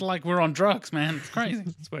 It's like we're on drugs, man. It's crazy.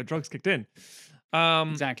 That's where drugs kicked in.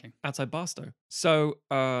 Exactly. Outside Barstow. So,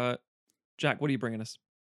 Jack, what are you bringing us?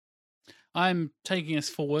 I'm taking us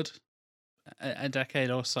forward a decade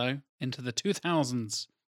or so into the 2000s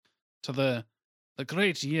to the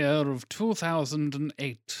great year of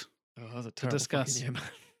 2008. Oh, that was a terrible discuss. Year,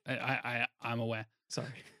 man. I'm aware. Sorry.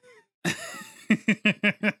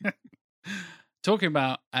 Talking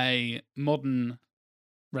about a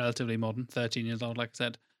relatively modern, 13 years old, like I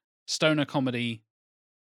said, stoner comedy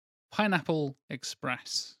Pineapple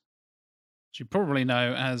Express, which you probably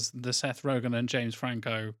know as the Seth Rogen and James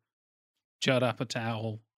Franco Judd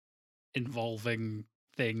Apatow involving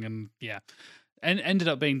thing, and ended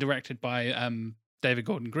up being directed by David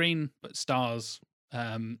Gordon Green, but stars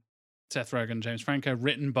Seth Rogen and James Franco,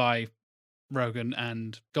 written by Rogen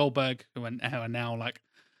and Goldberg, who are now like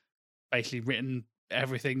basically written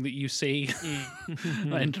everything that you see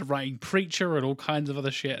into writing Preacher and all kinds of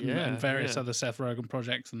other shit and various other Seth Rogen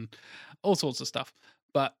projects and all sorts of stuff.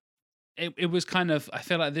 But it was kind of, I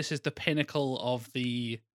feel like this is the pinnacle of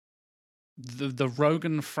the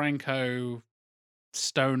Rogen Franco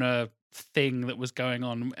stoner thing that was going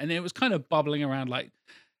on, and it was kind of bubbling around like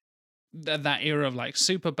that era of like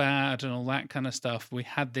Superbad and all that kind of stuff. We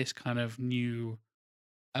had this kind of new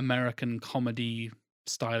American comedy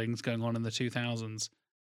stylings going on in the 2000s,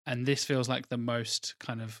 and this feels like the most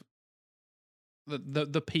kind of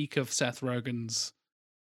the peak of Seth Rogen's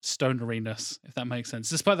stoneriness, if that makes sense,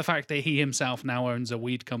 despite the fact that he himself now owns a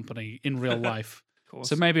weed company in real life.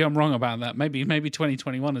 So maybe I'm wrong about that. Maybe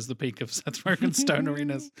 2021 is the peak of Seth Rogen's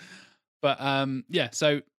stoneriness. But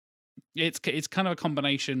so it's kind of a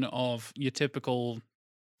combination of your typical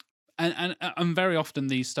and very often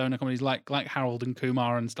these stoner comedies like Harold and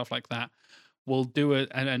Kumar and stuff like that will do it,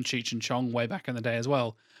 and Cheech and Chong way back in the day as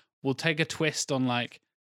well, will take a twist on like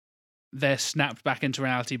they're snapped back into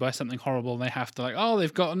reality by something horrible, and they have to like, oh,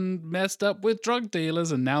 they've gotten messed up with drug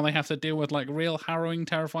dealers, and now they have to deal with like real harrowing,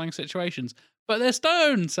 terrifying situations. But they're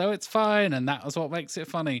stoned, so it's fine, and that was what makes it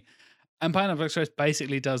funny. And Pineapple Express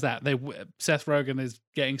basically does that. Seth Rogen is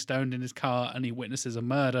getting stoned in his car, and he witnesses a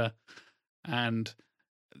murder, and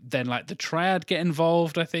then like the Triad get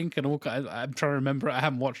involved, I think, and all. I'm trying to remember. I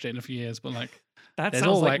haven't watched it in a few years, but like that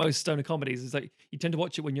sounds like most stoner comedies. It's like you tend to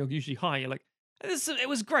watch it when you're usually high. You're like, it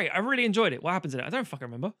was great. I really enjoyed it. What happens in it? I don't fucking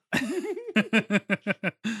remember.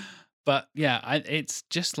 But yeah, it's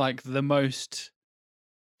just like the most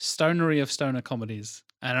stonery of stoner comedies.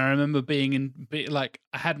 And I remember I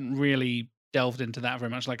hadn't really delved into that very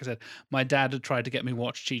much. Like I said, my dad had tried to get me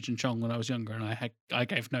watch Cheech and Chong when I was younger, and I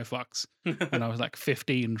gave no fucks when I was like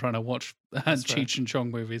 15 trying to watch Cheech and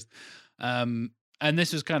Chong movies. And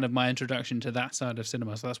this was kind of my introduction to that side of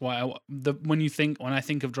cinema. So that's why when I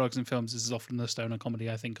think of drugs and films, this is often the stoner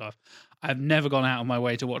comedy I think of. I've never gone out of my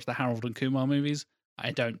way to watch the Harold and Kumar movies.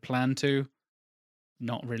 I don't plan to.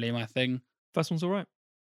 Not really my thing. First one's all right.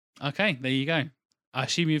 Okay, there you go. I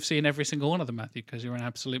assume you've seen every single one of them, Matthew, because you're an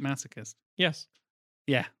absolute masochist. Yes.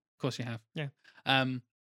 Yeah, of course you have. Yeah.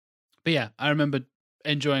 But yeah, I remember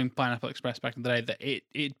enjoying Pineapple Express back in the day, that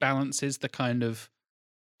it balances the kind of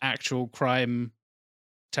actual crime,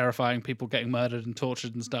 terrifying people getting murdered and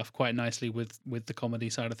tortured and stuff quite nicely with the comedy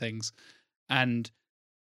side of things, and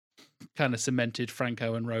kind of cemented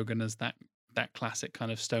Franco and Rogen as that classic kind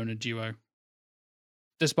of stoner duo,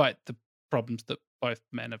 despite the problems that both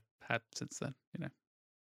men have had since then.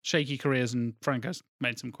 Shaky careers, and Franco's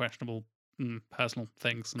made some questionable personal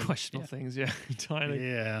things. Questionable things, yeah, entirely.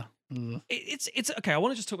 Yeah. It's okay. I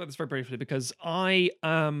want to just talk about this very briefly because I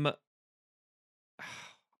don't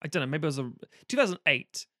know, maybe it was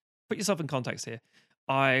 2008. Put yourself in context here.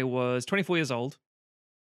 I was 24 years old.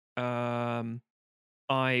 I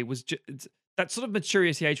was that sort of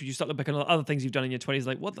maturity age where you start looking back on other things you've done in your 20s,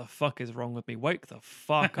 like, what the fuck is wrong with me? Wake the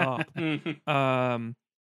fuck up.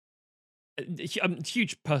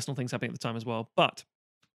 Huge personal things happening at the time as well, but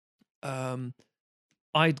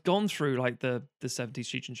I'd gone through like the 70s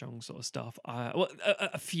Cheech and Chong sort of stuff.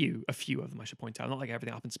 A few of them, I should point out, not like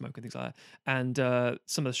everything Up in Smoke and things like that, and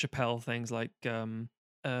some of the Chappelle things like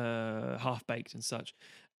Half Baked and such,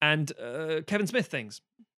 and Kevin Smith things,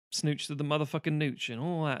 Snooch to the motherfucking Nooch and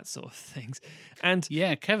all that sort of things. And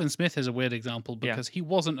yeah, Kevin Smith is a weird example because he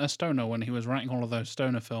wasn't a stoner when he was writing all of those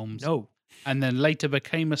stoner films. No. And then later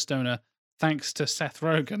became a stoner thanks to Seth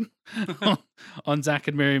Rogen on Zack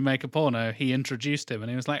and Miri Make a Porno. He introduced him and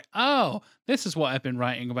he was like, oh, this is what I've been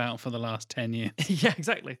writing about for the last 10 years. Yeah,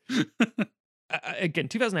 exactly. Again,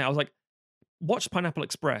 2008, I was like, watched Pineapple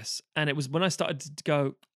Express, and it was when I started to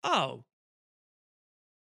go, oh,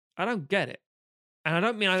 I don't get it. And I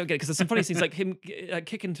don't mean I don't get it, because there's some funny scenes like him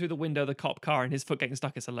kicking through the window of the cop car and his foot getting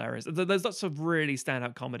stuck is hilarious. There's lots of really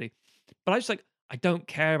standout comedy. But I was just like, I don't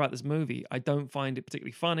care about this movie. I don't find it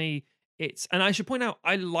particularly funny. And I should point out,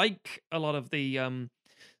 I like a lot of the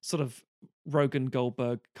sort of Rogen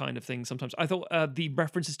Goldberg kind of thing sometimes. I thought the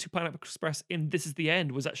references to Pineapple Express in This Is the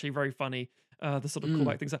End was actually very funny. The sort of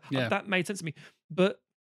callback things. That made sense to me. But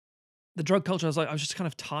the drug culture, I was just kind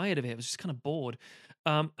of tired of it. I was just kind of bored.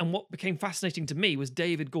 And what became fascinating to me was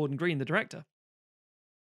David Gordon Green, the director.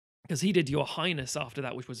 Because he did Your Highness after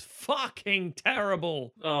that, which was fucking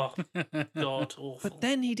terrible. Oh, God, awful. But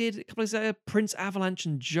then he did a couple of Prince Avalanche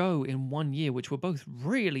and Joe in 1 year, which were both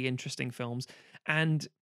really interesting films. And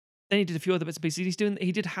then he did a few other bits and pieces.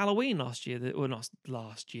 He did Halloween last year. Or not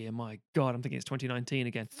last year, my God, I'm thinking it's 2019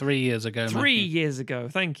 again. 3 years ago. 3 years ago,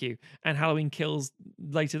 thank you. And Halloween Kills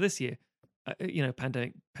later this year.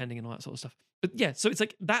 Pandemic pending and all that sort of stuff. But yeah, so it's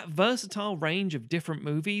like that versatile range of different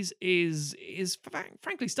movies is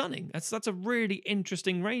frankly stunning. That's a really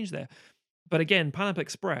interesting range there. But again, Pineapple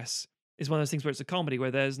Express is one of those things where it's a comedy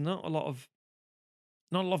where there's not a lot of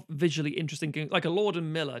visually interesting, like a Lord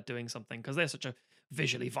and Miller doing something, because they're such a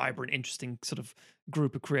visually vibrant, interesting sort of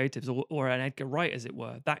group of creatives, or an Edgar Wright, as it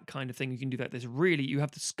were. That kind of thing you can do that. You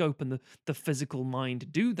have the scope and the physical mind to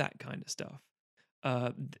do that kind of stuff.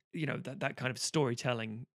 That kind of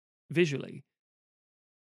storytelling visually.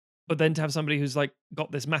 But then to have somebody who's like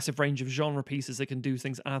got this massive range of genre pieces that can do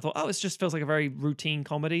things, and I thought, it just feels like a very routine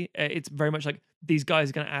comedy. It's very much like these guys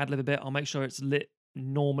are going to ad-lib a bit. I'll make sure it's lit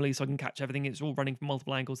normally so I can catch everything. It's all running from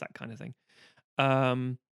multiple angles, that kind of thing.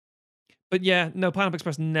 But yeah, no, Pineapple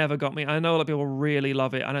Express never got me. I know a lot of people really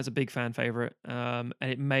love it. I know it's a big fan favorite, and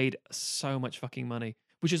it made so much fucking money,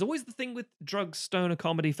 which is always the thing with drug stoner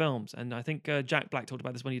comedy films. And I think Jack Black talked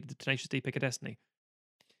about this when he did the Tenacious D Pick of Destiny.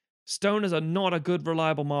 Stoners are not a good,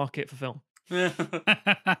 reliable market for film.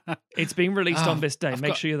 It's being released on this day.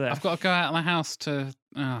 Make sure you're there. I've got to go out of my house to...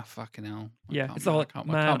 Oh, fucking hell. It's the whole...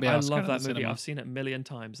 Man, I love that movie. I've seen it a million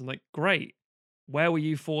times. I'm like, great. Where were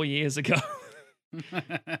you 4 years ago?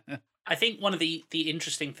 I think one of the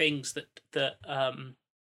interesting things that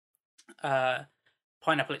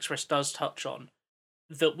Pineapple Express does touch on,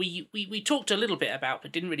 that we talked a little bit about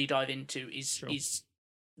but didn't really dive into, is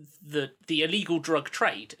the illegal drug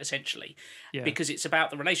trade, essentially. Yeah. Because it's about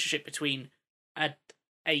the relationship between a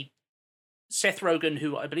Seth Rogen,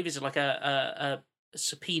 who I believe is like a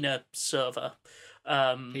subpoena server.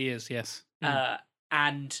 He is, yes.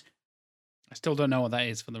 And I still don't know what that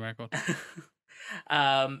is, for the record.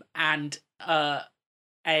 And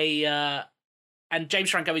James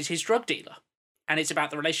Franco is his drug dealer, and it's about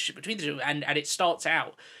the relationship between the two. And it starts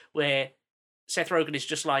out where Seth Rogen is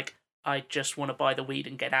just like, I just want to buy the weed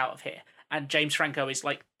and get out of here, and James Franco is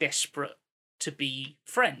like desperate to be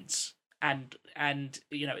friends, and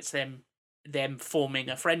it's them forming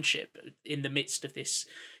a friendship in the midst of this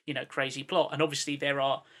crazy plot. And obviously there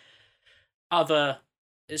are other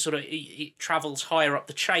sort of, it travels higher up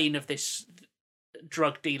the chain of this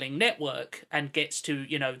drug dealing network and gets to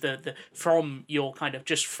the from your kind of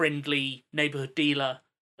just friendly neighborhood dealer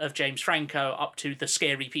of James Franco up to the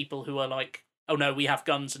scary people who are like, oh no, we have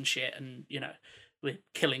guns and shit, and we're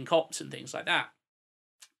killing cops and things like that.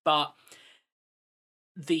 But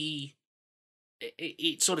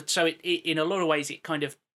it sort of, so it in a lot of ways it kind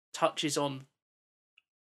of touches on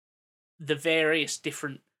the various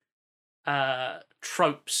different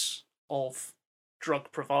tropes of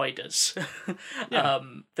drug providers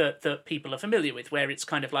that people are familiar with, where it's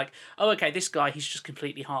kind of like, oh, okay, this guy, he's just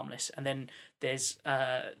completely harmless, and then there's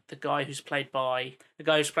the guy who's played by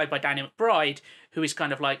Danny McBride, who is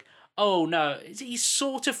kind of like, oh no, he's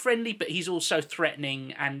sort of friendly, but he's also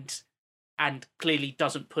threatening and clearly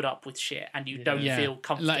doesn't put up with shit, and you don't feel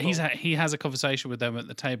comfortable. Like he has a conversation with them at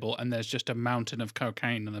the table, and there's just a mountain of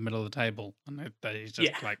cocaine in the middle of the table, and he's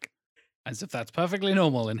just like, as if that's perfectly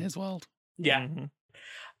normal in his world. Yeah.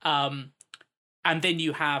 Mm-hmm. And then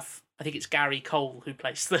you have, I think it's Gary Cole who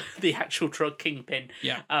plays the actual drug kingpin.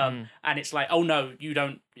 Yeah. And it's like, oh no, you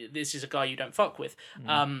don't, this is a guy you don't fuck with.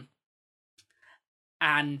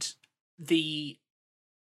 And the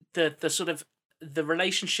sort of the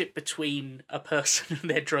relationship between a person and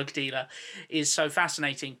their drug dealer is so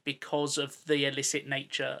fascinating because of the illicit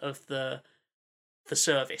nature of the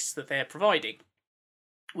service that they're providing,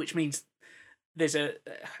 which means there's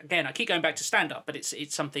again, I keep going back to stand-up, but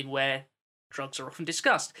it's something where drugs are often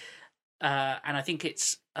discussed. And I think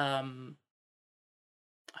it's, I'm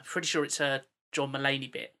pretty sure it's a John Mulaney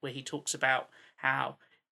bit where he talks about how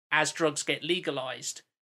as drugs get legalized,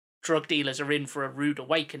 drug dealers are in for a rude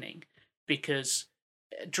awakening, because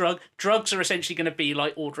drugs are essentially going to be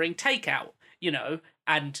like ordering takeout,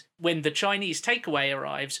 and when the Chinese takeaway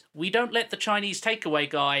arrives, we don't let the Chinese takeaway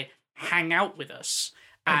guy hang out with us.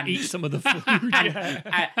 And eat some of the food.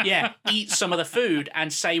 Eat some of the food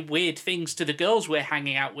and say weird things to the girls we're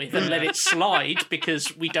hanging out with and let it slide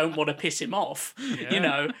because we don't want to piss him off,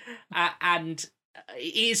 and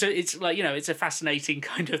it's like, it's a fascinating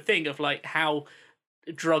kind of thing of like how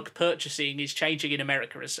drug purchasing is changing in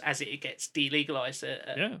America as it gets delegalized,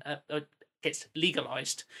 gets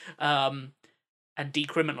legalized, and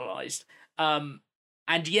decriminalized.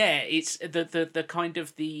 and yeah, it's the kind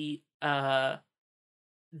of the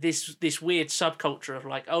this weird subculture of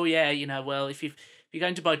like, oh yeah, you know, well, if you're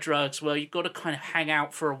going to buy drugs, well, you've got to kind of hang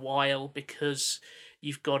out for a while because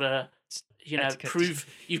you've got to, you know, etiquette. prove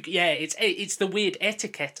you. Yeah, it's the weird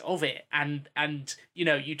etiquette of it, and you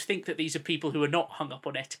know, you'd think that these are people who are not hung up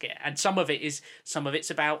on etiquette, and some of it's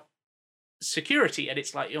about security, and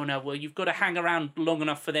it's like, oh no, well, you've got to hang around long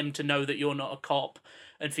enough for them to know that you're not a cop,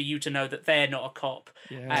 and for you to know that they're not a cop,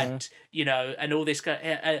 and you know, and all this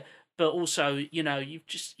but also, you know,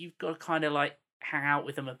 you've got to kind of like hang out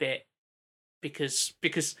with them a bit because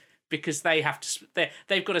they have to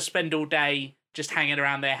they've got to spend all day just hanging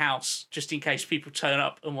around their house just in case people turn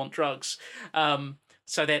up and want drugs.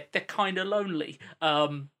 So they're kind of lonely.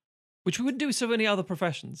 Which we wouldn't do with so many other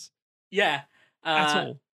professions. Yeah. At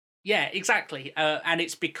all. Yeah, exactly. And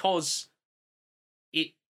it's because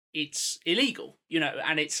it's illegal, you know,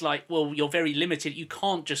 and it's like, well, you're very limited. You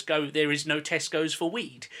can't just go, there is no Tesco's for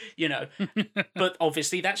weed, you know. But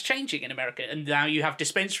obviously that's changing in America. And now you have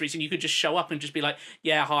dispensaries and you could just show up and just be like,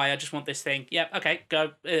 yeah, hi, I just want this thing. Yeah, okay,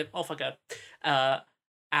 go, off I go.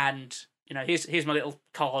 And, you know, here's my little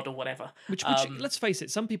card or whatever. Which let's face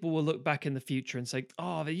it, some people will look back in the future and say,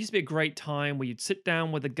 oh, there used to be a great time where you'd sit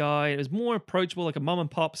down with a guy and it was more approachable, like a mum and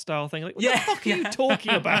pop style thing. Like, what the fuck are you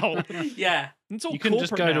talking about? Yeah. It's all you couldn't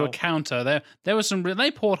just go to a now. counter. There was some. They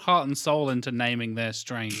poured heart and soul into naming their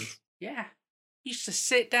strains. Yeah. You used to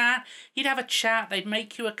sit down, you'd have a chat, they'd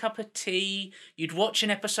make you a cup of tea, you'd watch an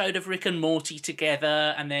episode of Rick and Morty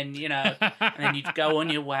together, and then, you know, and then you'd go on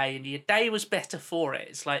your way, and your day was better for it.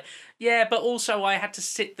 It's like, yeah, but also I had to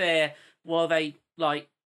sit there while they, like,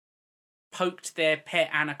 poked their pet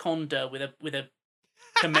anaconda with a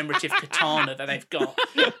commemorative katana that they've got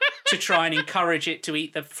to try and encourage it to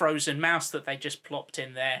eat the frozen mouse that they just plopped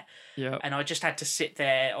in there. Yeah. And I just had to sit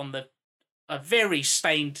there on a very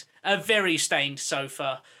stained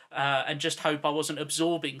sofa and just hope I wasn't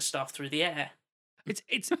absorbing stuff through the air. It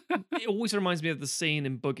always reminds me of the scene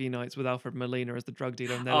in Boogie Nights with Alfred Molina as the drug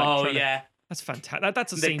dealer. And they're that's fantastic.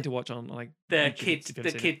 That's a scene to watch on like the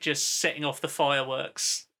YouTube, kid just setting off the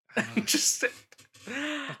fireworks. Just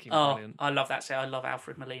fucking brilliant. I love that scene. I love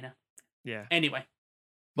Alfred Molina. Yeah. Anyway,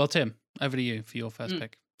 Well, Tim, over to you for your first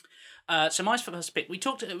pick. So my first pick, we've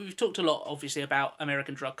talked a lot, obviously, about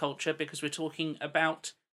American drug culture because we're talking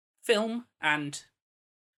about film and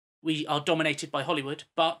we are dominated by Hollywood.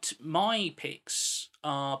 But my picks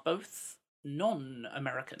are both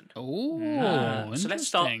non-American. Oh, so let's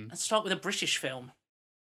start with a British film.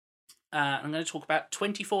 I'm going to talk about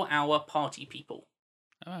 24-Hour Party People.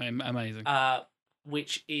 Oh, amazing.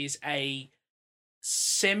 Which is a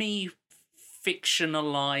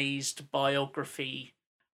semi-fictionalized biography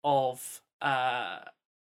of a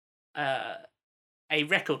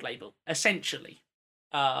record label, essentially.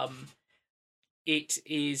 It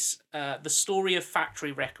is the story of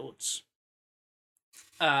Factory Records,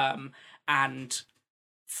 and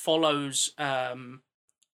follows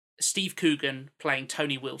Steve Coogan playing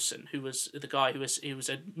Tony Wilson, who was the guy who was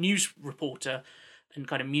a news reporter and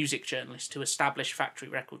kind of music journalist who established Factory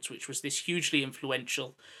Records, which was this hugely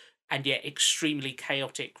influential and yet extremely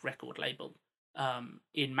chaotic record label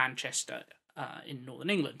in Manchester, in Northern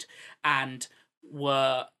England, and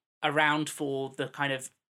were around for the kind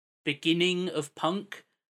of beginning of punk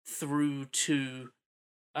through to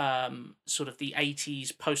sort of the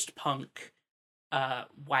 80s post-punk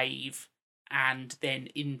wave, and then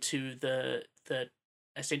into the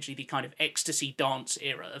essentially the kind of ecstasy dance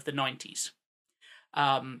era of the 90s.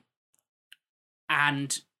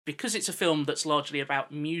 And because it's a film that's largely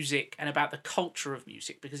about music and about the culture of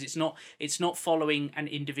music, because it's not following an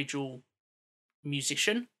individual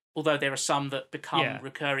musician, although there are some that become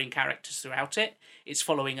recurring characters throughout it. It's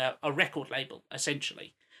following a record label,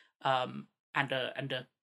 essentially, and a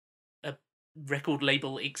record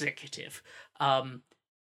label executive.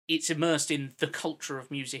 It's immersed in the culture of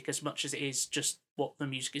music as much as it is just what the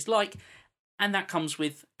music is like, and that comes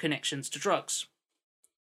with connections to drugs.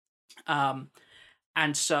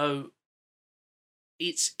 And so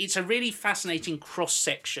it's a really fascinating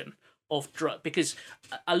cross-section of drug, because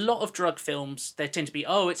a lot of drug films, they tend to be,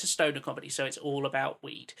 oh, it's a stoner comedy, so it's all about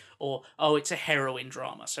weed, or oh, it's a heroin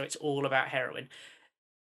drama, so it's all about heroin.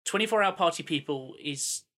 24-Hour Party People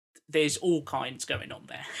there's all kinds going on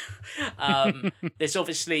there. There's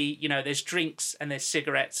obviously, there's drinks and there's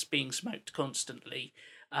cigarettes being smoked constantly.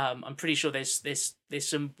 I'm pretty sure there's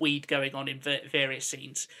some weed going on in various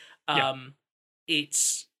scenes.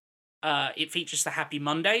 It features the Happy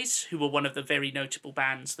Mondays, who were one of the very notable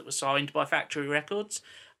bands that were signed by Factory Records,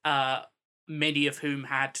 many of whom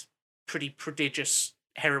had pretty prodigious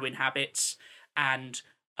heroin habits and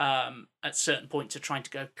at certain points are trying to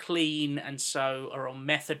go clean, and so are on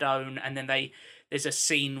methadone. And then there's a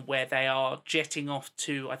scene where they are jetting off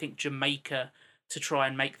to, I think, Jamaica to try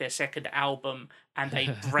and make their second album, and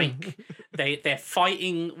they break. They're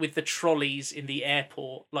fighting with the trolleys in the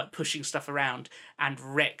airport, like pushing stuff around, and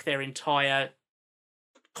wreck their entire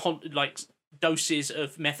doses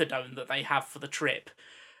of methadone that they have for the trip,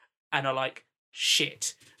 and are like,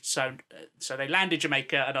 shit. So they land in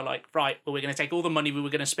Jamaica and are like, right, well, we're going to take all the money we were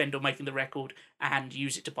going to spend on making the record and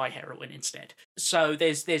use it to buy heroin instead. So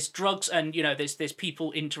there's drugs, and there's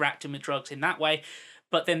people interacting with drugs in that way,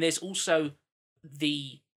 but then there's also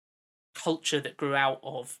the culture that grew out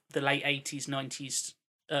of the late 80s, 90s,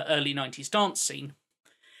 early 90s dance scene,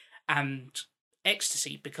 and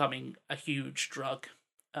ecstasy becoming a huge drug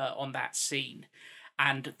on that scene.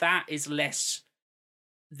 And that is less,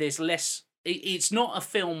 there's less, it's not a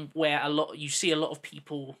film where you see a lot of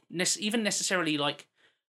people even necessarily like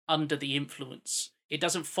under the influence. It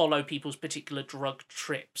doesn't follow people's particular drug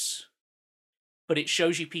trips, but it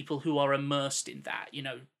shows you people who are immersed in that.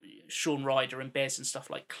 Shaun Ryder and Bez and stuff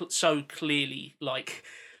like so clearly like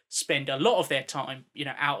spend a lot of their time,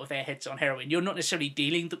 out of their heads on heroin. You're not necessarily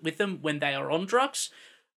dealing with them when they are on drugs,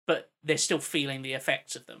 but they're still feeling the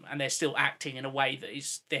effects of them, and they're still acting in a way that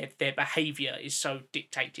is their behavior is so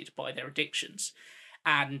dictated by their addictions.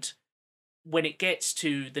 And when it gets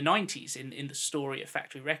to the 90s in the story of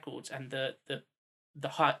Factory Records and the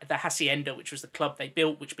Hacienda, which was the club they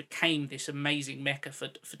built, which became this amazing mecca for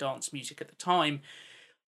dance music at the time,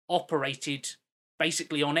 operated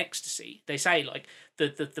basically on ecstasy. They say like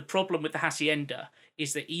the problem with the Hacienda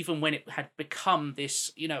is that even when it had become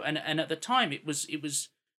this, and at the time it was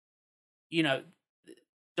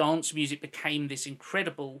dance music became this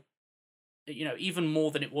incredible, even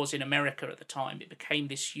more than it was in America at the time. It became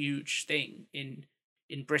this huge thing in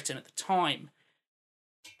Britain at the time.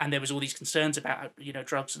 And there was all these concerns about,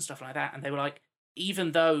 drugs and stuff like that. And they were like,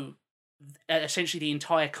 even though essentially the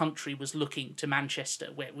entire country was looking to Manchester,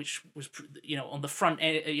 which was, on the front,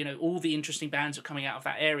 all the interesting bands were coming out of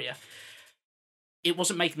that area, it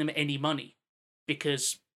wasn't making them any money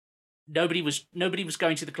because nobody was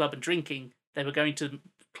going to the club and drinking. They were going to the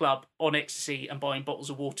club on ecstasy and buying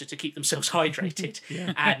bottles of water to keep themselves hydrated.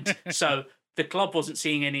 Yeah. And so the club wasn't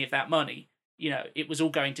seeing any of that money. It was all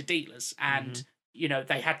going to dealers, and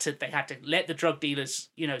they had to let the drug dealers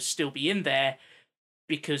still be in there,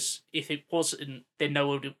 because if it wasn't, then no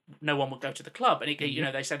one would go to the club. And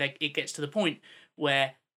they say it gets to the point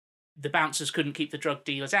where the bouncers couldn't keep the drug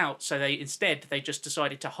dealers out, so they just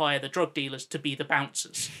decided to hire the drug dealers to be the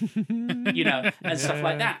bouncers, and stuff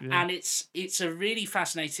like that. Yeah. And it's a really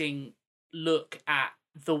fascinating look at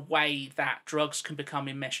the way that drugs can become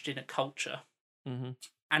enmeshed in a culture. Mm-hmm.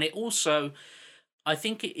 And it also, I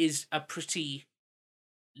think it is a pretty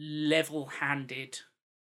level-handed,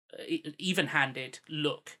 even-handed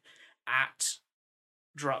look at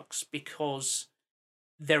drugs, because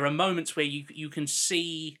there are moments where you can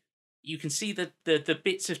see the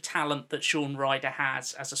bits of talent that Shaun Ryder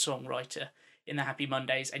has as a songwriter in the Happy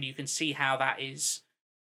Mondays, and you can see how that is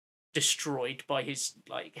destroyed by his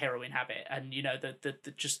like heroin habit, and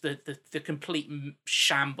the complete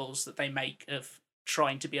shambles that they make of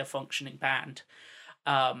trying to be a functioning band.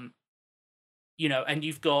 And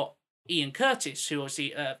you've got Ian Curtis, who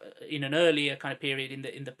obviously in an earlier kind of period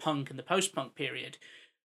in the punk and the post-punk period,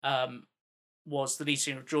 was the lead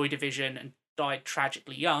singer of Joy Division and died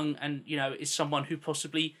tragically young, and is someone who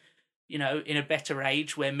possibly in a better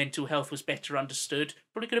age where mental health was better understood,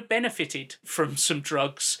 probably could have benefited from some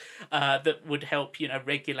drugs that would help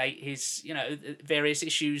regulate his various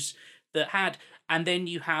issues that had. And then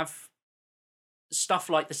you have stuff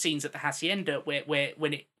like the scenes at the Hacienda where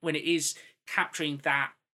when it is capturing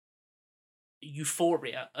that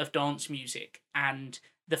euphoria of dance music, and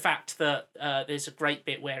the fact that there's a great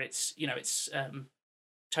bit where it's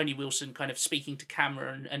Tony Wilson kind of speaking to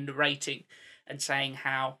camera and narrating and saying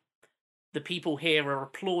how the people here are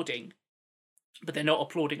applauding, but they're not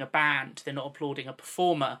applauding a band, they're not applauding a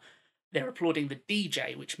performer, they're applauding the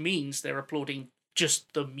DJ, which means they're applauding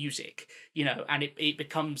just the music, and it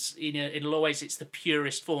becomes in a lot of ways it's the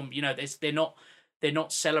purest form. They're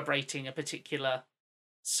not celebrating a particular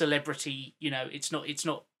celebrity. It's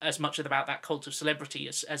not as much about that cult of celebrity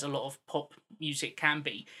as a lot of pop music can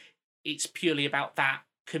be. It's purely about that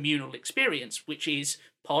communal experience, which is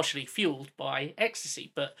partially fueled by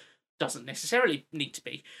ecstasy, but doesn't necessarily need to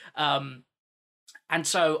be. And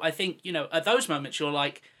so I think, at those moments you're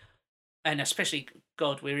like, and especially,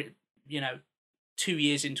 God, we're, 2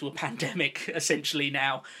 years into a pandemic essentially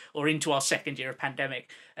now, or into our second year of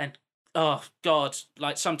pandemic, and oh God,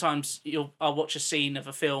 like sometimes I'll watch a scene of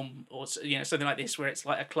a film or something like this where it's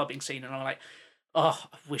like a clubbing scene, and I'm like, oh,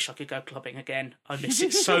 I wish I could go clubbing again. I miss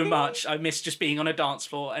it so much. I miss just being on a dance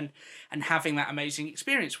floor and having that amazing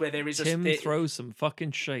experience where there is Tim throws some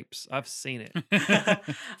fucking shapes. I've seen it.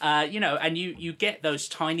 and you get those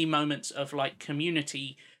tiny moments of like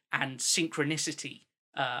community and synchronicity,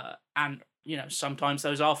 and sometimes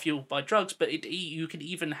those are fueled by drugs, but you can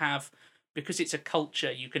even have, because it's a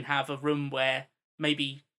culture, you can have a room where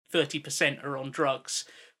maybe 30% are on drugs,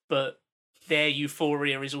 but their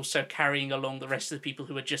euphoria is also carrying along the rest of the people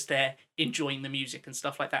who are just there enjoying the music and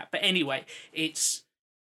stuff like that. But anyway, it's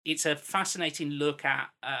a fascinating look at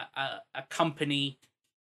a company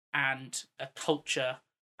and a culture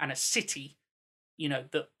and a city,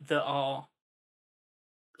 that are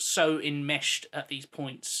so enmeshed at these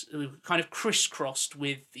points, kind of crisscrossed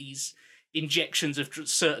with these injections of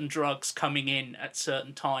certain drugs coming in at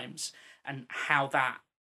certain times, and how that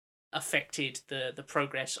affected the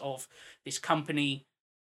progress of this company,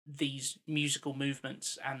 these musical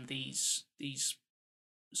movements, and these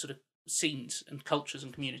sort of scenes and cultures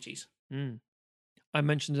and communities. I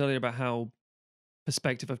mentioned earlier about how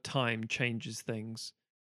perspective of time changes things.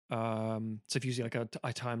 So if you see like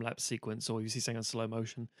a time lapse sequence, or you see something in slow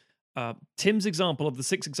motion, Tim's example of the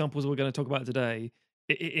 6 examples we're going to talk about today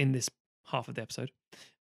in this half of the episode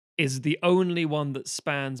is the only one that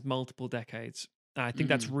spans multiple decades. I think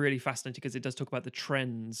that's really fascinating because it does talk about the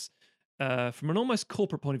trends from an almost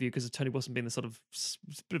corporate point of view, because of Tony Wilson being the sort of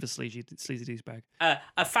bit of a sleazy douchebag.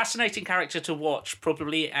 A fascinating character to watch,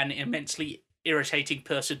 probably an immensely irritating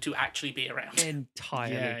person to actually be around.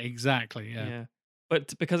 Entirely. Yeah, exactly. Yeah.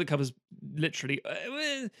 But because it covers literally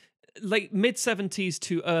like mid 70s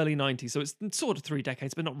to early 90s, so it's sort of 3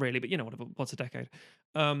 decades, but not really. But what's a decade?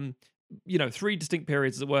 3 distinct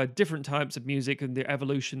periods that were different types of music, and the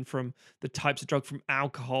evolution from the types of drug, from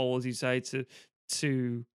alcohol, as you say,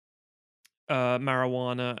 to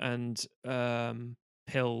marijuana and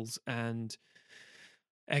pills and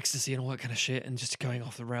ecstasy and all that kind of shit, and just going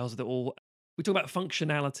off the rails with it all. We talk about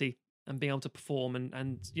functionality and being able to perform,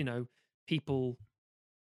 and people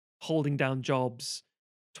holding down jobs.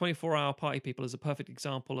 24-hour party people is a perfect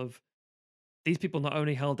example of these people not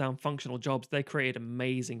only held down functional jobs, they created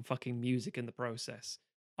amazing fucking music in the process,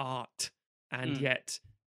 art, and yet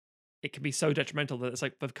it can be so detrimental that it's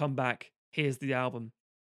like, they've come back, here's the album.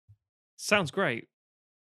 Sounds great.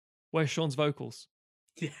 Where's Sean's vocals?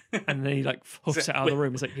 Yeah. And then he like hoofs it out of the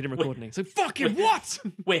room. It's like, he didn't record anything. So fucking what?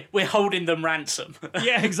 We're holding them ransom.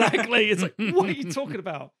 Yeah, exactly. It's like, what are you talking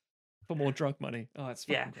about? For more drug money. Oh, it's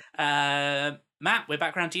fucking great. Matt, we're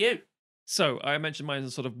back around to you. So I mentioned mine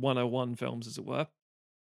as sort of 101 films, as it were.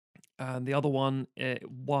 And the other one,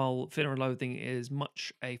 while Fear and Loathing is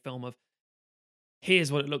much a film of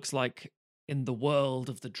here's what it looks like in the world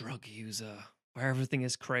of the drug user, where everything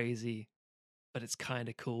is crazy, but it's kind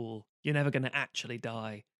of cool. You're never going to actually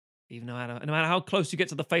die. Even no matter how close you get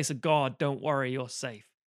to the face of God, don't worry, you're safe.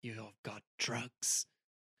 You've got drugs.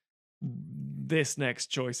 This next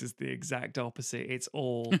choice is the exact opposite. It's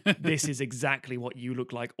all, this is exactly what you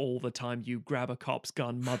look like all the time. You grab a cop's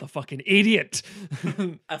gun, motherfucking idiot.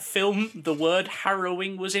 A film the word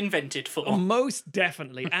harrowing was invented for. Most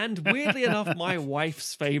definitely. And weirdly enough, my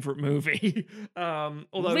wife's favorite movie.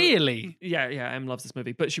 Although, really? Yeah, Em loves this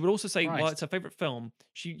movie. But she would also say, well, it's her favorite film.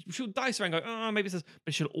 She'll dice around and go, oh, maybe it's this.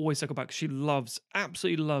 But she'll always circle back. She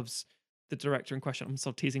absolutely loves the director in question. I'm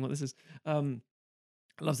sort of teasing what this is.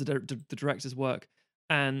 Loves the director's work,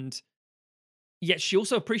 and yet she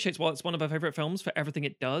also appreciates, while it's one of her favorite films for everything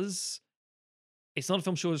it does, it's not a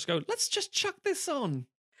film she'll just go, let's just chuck this on.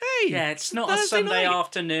 Hey, yeah, it's not a Sunday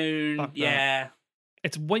afternoon. Fuck yeah, that.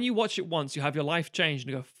 It's when you watch it once, you have your life changed,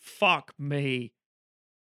 and you go, fuck me,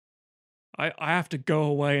 I have to go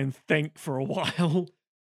away and think for a while.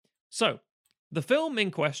 So the film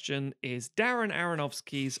in question is Darren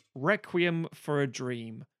Aronofsky's Requiem for a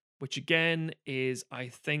Dream, which again is, I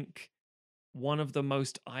think, one of the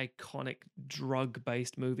most iconic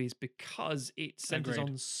drug-based movies because it centers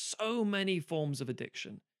on so many forms of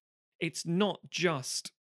addiction. It's not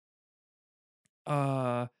just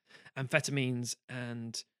amphetamines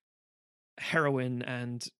and heroin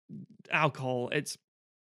and alcohol. It's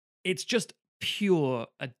just pure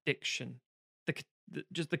addiction.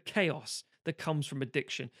 Just the chaos that comes from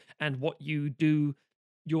addiction, and what you do,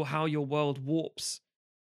 how your world warps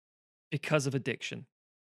because of addiction,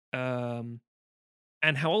 and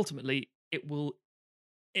how ultimately it will,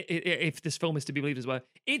 if this film is to be believed as well,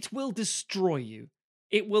 it will destroy you.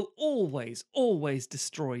 It will always, always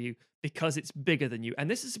destroy you because it's bigger than you. And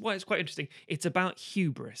this is why it's quite interesting. It's about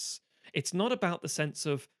hubris. It's not about the sense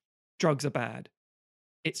of drugs are bad.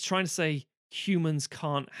 It's trying to say humans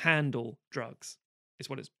can't handle drugs. Is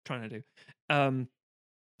what it's trying to do. And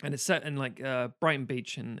it's set in like Brighton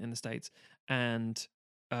Beach in the States. And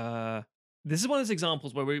this is one of those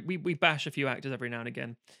examples where we bash a few actors every now and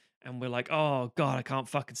again, and we're like, oh god, I can't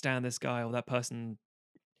fucking stand this guy or that person.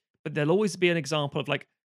 But there'll always be an example of like,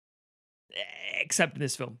 except in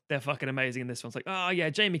this film, they're fucking amazing in this film. It's like, oh yeah,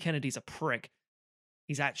 Jamie Kennedy's a prick.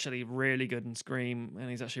 He's actually really good in Scream, and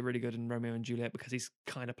he's actually really good in Romeo and Juliet because he's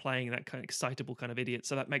kind of playing that kind of excitable kind of idiot.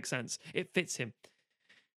 So that makes sense. It fits him.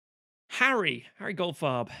 Harry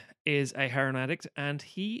Goldfarb is a heroin addict, and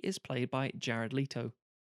he is played by Jared Leto.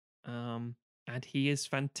 And he is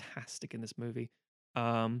fantastic in this movie,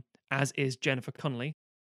 as is Jennifer Connelly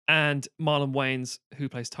and Marlon Wayans, who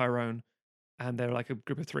plays Tyrone. And they're like a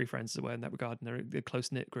group of three friends as well in that regard, and they're a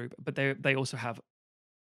close-knit group. But they also have,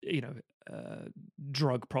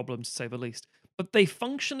 drug problems, to say the least. But they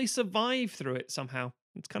functionally survive through it somehow.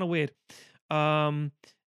 It's kind of weird.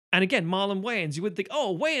 And again, Marlon Wayans, you would think,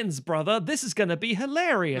 oh, Wayans' brother, this is going to be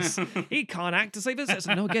hilarious. He can't act to save this.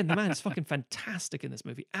 No, again, the man is fucking fantastic in this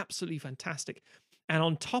movie. Absolutely fantastic. And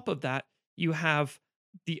on top of that, you have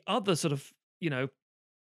the other sort of,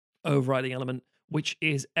 overriding element, which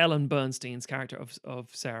is Ellen Bernstein's character of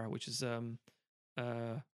Sarah, which is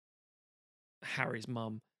Harry's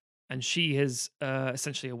mum. And she is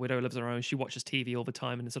essentially a widow, lives on her own. She watches TV all the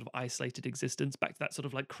time in a sort of isolated existence, back to that sort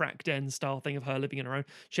of like crack den style thing of her living on her own.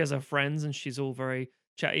 She has her friends and she's all very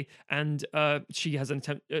chatty. And she has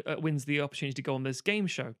wins the opportunity to go on this game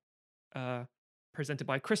show presented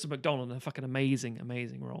by Christopher McDonald in a fucking amazing,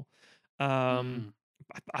 amazing role.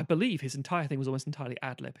 I believe his entire thing was almost entirely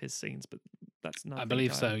ad-lib, his scenes, but that's not. I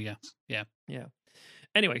believe so, yes. Yeah. Yeah.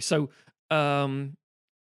 Anyway, so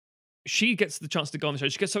she gets the chance to go on the show.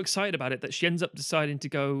 She gets so excited about it that she ends up deciding to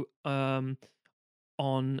go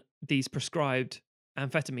on these prescribed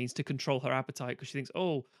amphetamines to control her appetite because she thinks,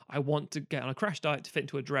 oh, I want to get on a crash diet to fit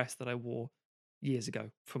into a dress that I wore years ago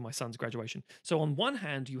for my son's graduation. So on one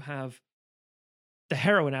hand, you have the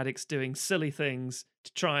heroin addicts doing silly things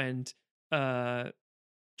to try and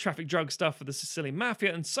traffic drug stuff for the Sicilian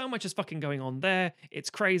mafia, and so much is fucking going on there. It's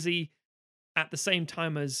crazy. At the same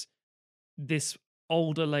time as this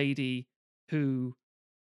older lady who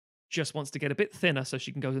just wants to get a bit thinner so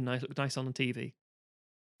she can go look nice on the TV.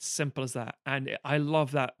 Simple as that. And I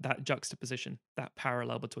love that juxtaposition, that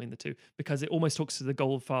parallel between the two, because it almost talks to the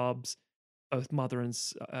Goldfarbs, both mother and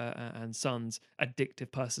son's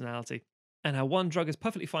addictive personality, and how one drug is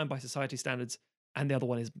perfectly fine by society standards and the other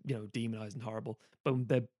one is, demonized and horrible, but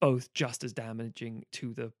they're both just as damaging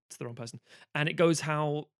to the wrong person. And it goes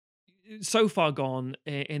how so far gone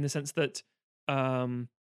in the sense that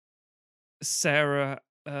Sarah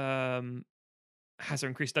has her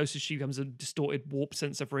increased dosage. She becomes a distorted, warped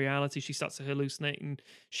sense of reality. She starts to hallucinate, and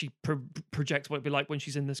she projects what it'd be like when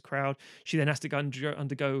she's in this crowd. She then has to go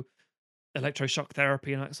undergo electroshock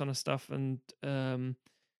therapy and that sort of stuff. And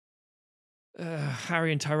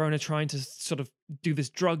Harry and Tyrone are trying to sort of do this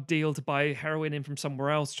drug deal to buy heroin in from somewhere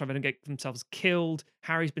else, trying to get themselves killed.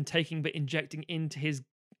 Harry's been taking but injecting into his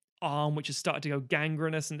arm, which has started to go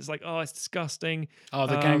gangrenous, and it's like, oh, it's disgusting. Oh,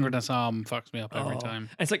 the gangrenous arm fucks me up every time.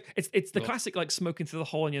 And it's like it's the classic like smoking through the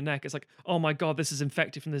hole in your neck. It's like, oh my god, this is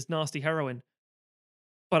infected from this nasty heroin,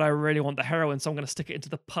 but I really want the heroin, so I'm going to stick it into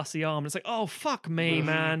the pussy arm. And it's like, oh fuck me,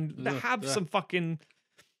 man, have some fucking.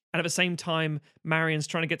 And at the same time, Marion's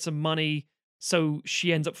trying to get some money, so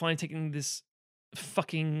she ends up finally taking this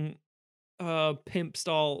fucking pimp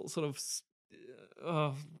style sort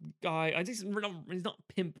of guy. He's not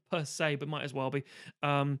pimp per se, but might as well be.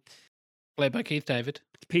 Played by Keith David.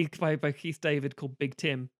 Played by Keith David, called Big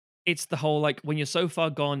Tim. It's the whole like, when you're so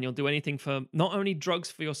far gone, you'll do anything for not only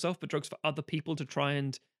drugs for yourself, but drugs for other people to try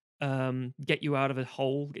and get you out of a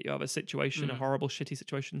hole, get you out of a situation, a horrible, shitty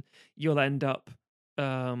situation. You'll end up,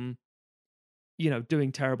 doing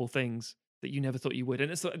terrible things that you never thought you would.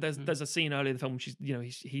 And it's there's a scene earlier in the film when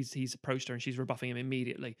he's approached her and she's rebuffing him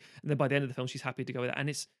immediately, and then by the end of the film she's happy to go with that. And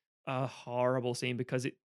it's a horrible scene because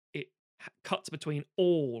it cuts between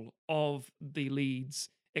all of the leads'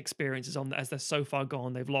 experiences as they're so far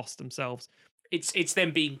gone, they've lost themselves. It's them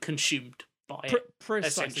being consumed by it.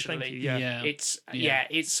 Precisely, essentially. thank you. Yeah.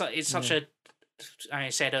 It's such a, I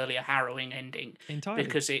said earlier, harrowing ending. Entirely.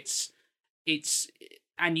 Because it's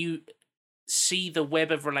and you see the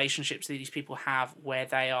web of relationships that these people have where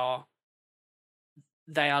they are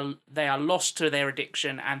lost to their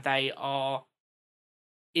addiction and they are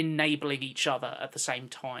enabling each other at the same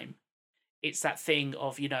time. It's that thing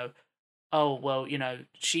of, oh well,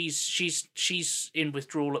 she's in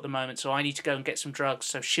withdrawal at the moment, so I need to go and get some drugs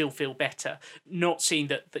so she'll feel better. Not seeing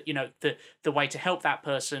that the way to help that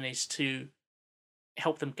person is to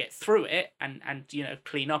help them get through it and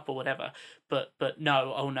clean up or whatever. But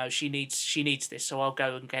no, oh no, she needs this, so I'll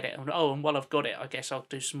go and get it. And and while I've got it, I guess I'll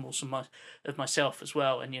do some of myself as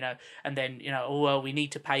well. And then oh well, we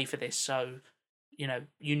need to pay for this, so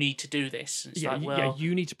you need to do this. And it's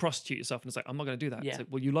you need to prostitute yourself. And it's like, I'm not going to do that. Yeah. It's like,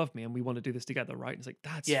 well, you love me and we want to do this together, right? And it's like,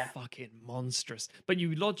 that's fucking monstrous. But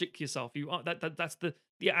you logic yourself. You are that's the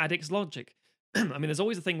addict's logic. I mean, there's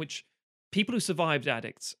always a thing which people who survived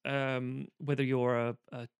addicts, whether you're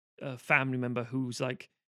a family member who's like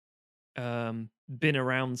been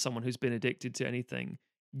around someone who's been addicted to anything,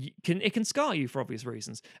 it can scar you for obvious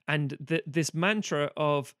reasons. And this mantra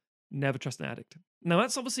of never trust an addict. Now,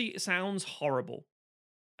 that's obviously sounds horrible,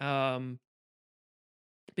 because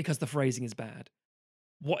the phrasing is bad.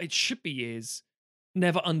 What it should be is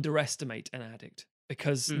never underestimate an addict,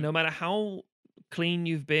 because no matter how clean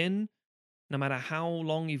you've been, no matter how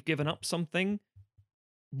long you've given up something,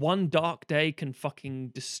 one dark day can fucking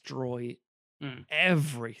destroy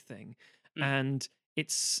everything. And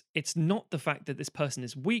it's not the fact that this person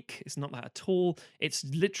is weak. It's not that at all. It's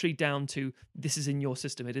literally down to, this is in your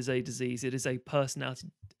system. It is a disease. It is a personality,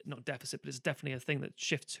 not deficit, but it's definitely a thing that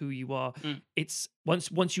shifts who you are. It's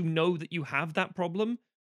once you know that you have that problem,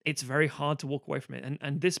 it's very hard to walk away from it.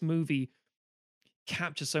 And this movie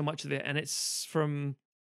captures so much of it. And it's from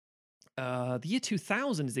the year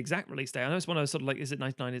 2000 is the exact release day. I know it's one of those sort of like, is it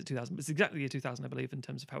 99, is it 2000? But it's exactly the year 2000, I believe, in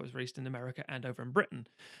terms of how it was released in America and over in Britain.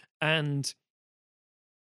 And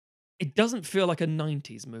it doesn't feel like a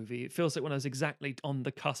 90s movie. It feels like one of those exactly on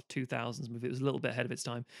the cusp 2000s movie. It was a little bit ahead of its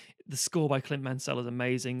time. The score by Clint Mansell is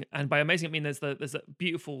amazing. And by amazing, I mean there's that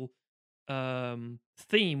beautiful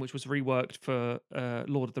theme which was reworked for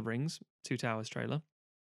Lord of the Rings, Two Towers trailer.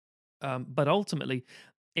 But ultimately,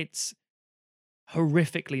 it's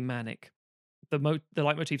horrifically manic. The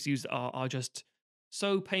leitmotifs used are just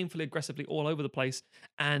so painfully aggressively all over the place,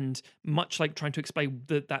 and much like trying to explain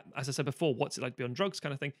that, as I said before, what's it like to be on drugs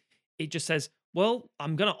kind of thing, it just says, well,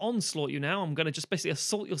 I'm going to onslaught you now. I'm going to just basically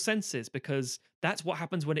assault your senses, because that's what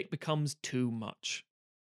happens when it becomes too much.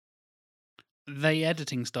 The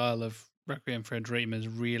editing style of Requiem for a Dream is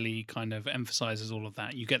really kind of emphasizes all of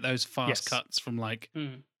that. You get those fast cuts from like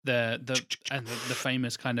the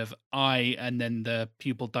famous kind of eye, and then the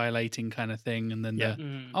pupil dilating kind of thing, and then they're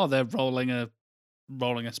rolling a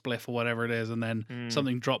spliff or whatever it is, and then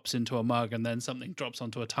something drops into a mug, and then something drops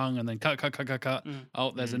onto a tongue, and then cut.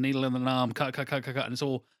 Oh, there's a needle in an arm, cut, and it's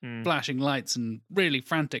all flashing lights and really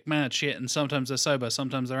frantic, mad shit. And sometimes they're sober,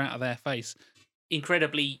 sometimes they're out of their face.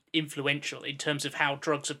 Incredibly influential in terms of how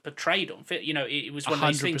drugs are portrayed on film. It was one of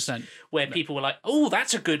those 100%. things where people were like, "Oh,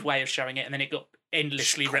 that's a good way of showing it," and then it got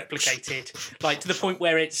endlessly replicated, like to the point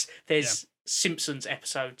where there's Simpsons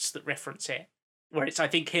episodes that reference it, where it's, I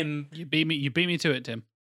think, him. You beat me to it, Tim.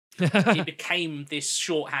 It became this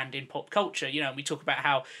shorthand in pop culture. And we talk about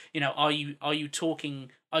how are you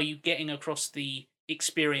getting across the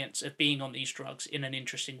experience of being on these drugs in an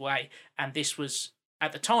interesting way, and this was,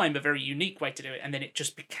 at the time, a very unique way to do it, and then it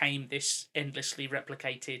just became this endlessly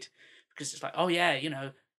replicated, because it's like, oh yeah,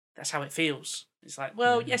 that's how it feels. It's like,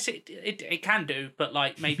 well, yes, it can do, but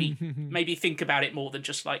like maybe think about it more than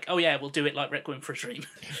just like, oh yeah, we'll do it like Requiem for a Dream.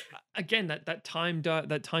 Again, that time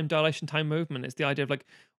dilation, time movement is the idea of like,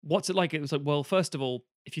 what's it like? It was like, well, first of all,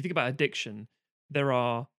 if you think about addiction, there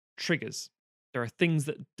are triggers. There are things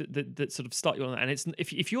that sort of start you on that. And it's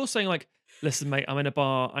if you're saying like, listen, mate, I'm in a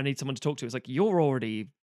bar, I need someone to talk to. It's like, you're already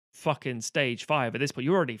fucking stage 5 at this point.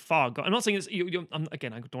 You're already far gone. I'm not saying it's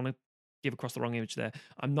again, I don't want to give across the wrong image there.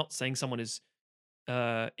 I'm not saying someone is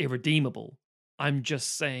irredeemable. I'm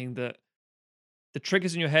just saying that the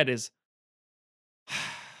triggers in your head is,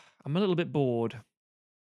 I'm a little bit bored.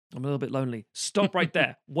 I'm a little bit lonely. Stop right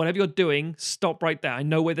there. Whatever you're doing, stop right there. I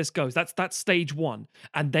know where this goes. That's stage 1.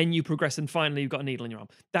 And then you progress, and finally you've got a needle in your arm.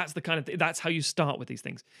 That's the kind of that's how you start with these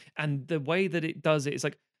things. And the way that it does it is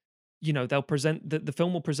like, they'll present the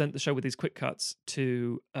film will present the show with these quick cuts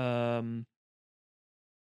to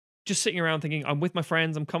just sitting around thinking, I'm with my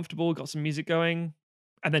friends, I'm comfortable, got some music going,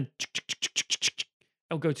 and then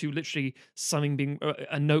I'll go to literally something being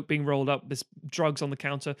a note being rolled up, this drugs on the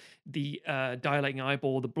counter, the dilating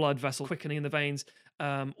eyeball, the blood vessel quickening in the veins,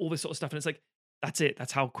 all this sort of stuff. And it's like, that's it.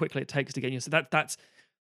 That's how quickly it takes to get you. So that's,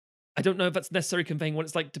 I don't know if that's necessarily conveying what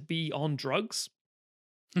it's like to be on drugs.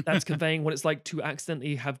 That's conveying what it's like to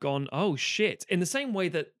accidentally have gone, oh shit. In the same way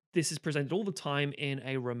that this is presented all the time in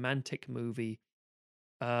a romantic movie,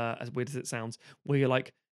 as weird as it sounds, where you're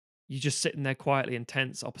like, you just sitting there quietly and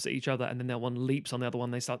tense opposite each other, and then the one leaps on the other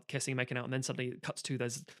one, they start kissing, making out, and then suddenly it cuts to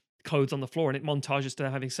there's clothes on the floor, and it montages to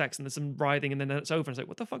them having sex, and there's some writhing, and then it's over, and it's like,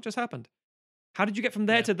 what the fuck just happened? How did you get from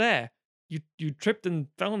there to there? You tripped and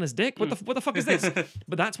fell on his dick? What the fuck is this?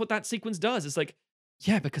 But that's what that sequence does. It's like,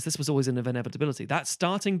 yeah, because this was always an inevitability. That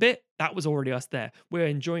starting bit, that was already us there. We're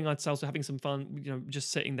enjoying ourselves, we're having some fun,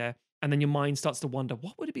 just sitting there. And then your mind starts to wonder,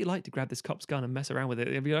 what would it be like to grab this cop's gun and mess around with it?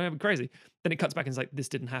 It'd be crazy. Then it cuts back and it's like, this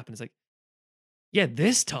didn't happen. It's like, yeah,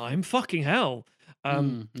 this time, fucking hell.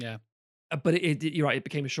 Yeah. But you're right, it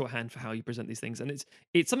became a shorthand for how you present these things. And it's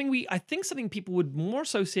something I think something people would more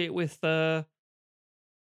associate with Shaun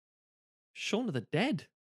of the Dead.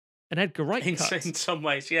 An Edgar Wright cut. In some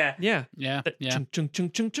ways, yeah. Yeah. Yeah. Chung, chung, chung,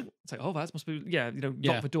 chung, chung. It's like, oh, that must be,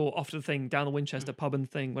 knock the door, off to the thing, down the Winchester pub and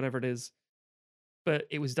thing, whatever it is. But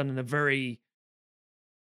it was done in a very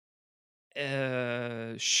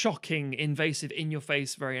shocking, invasive, in your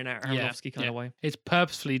face, very Aronofsky kind of way. It's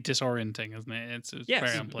purposefully disorienting, isn't it? It's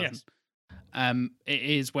very unpleasant. Yes. It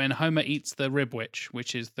is when Homer eats the rib witch,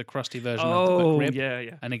 which is the crusty version of the quick rib.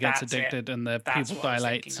 Yeah. And he gets That's addicted, and the That's pupil what I was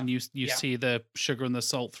dilates, and thinking you see the sugar and the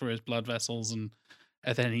salt through his blood vessels, and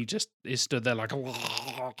then he just is stood there like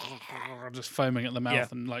just foaming at the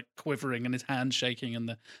mouth and like quivering, and his hands shaking,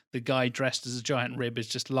 and the guy dressed as a giant rib is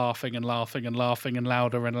just laughing and laughing and laughing and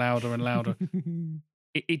louder and louder and louder.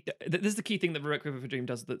 This is the key thing that Requiem for a Dream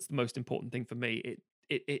does. That's the most important thing for me.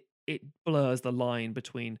 It blurs the line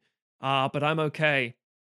between but I'm okay,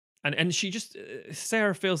 and she just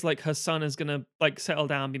Sarah feels like her son is gonna like settle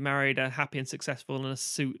down, be married, happy and successful in a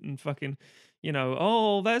suit and fucking,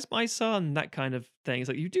 oh, there's my son, that kind of thing. It's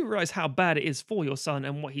like, you do realize how bad it is for your son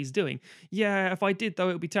and what he's doing. Yeah, if I did though,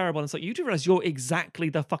 it would be terrible. And it's like, you do realize you're exactly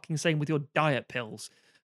the fucking same with your diet pills.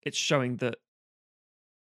 It's showing that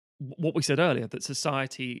what we said earlier, that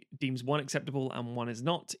society deems one acceptable and one is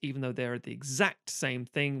not, even though they're the exact same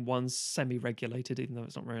thing. One's semi-regulated, even though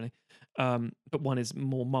it's not really, but one is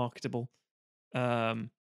more marketable,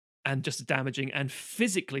 and just as damaging and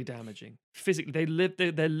physically damaging. Physically,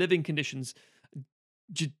 their living conditions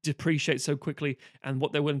depreciate so quickly, and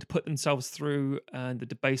what they're willing to put themselves through, and the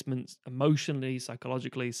debasement emotionally,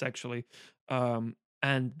 psychologically, sexually, and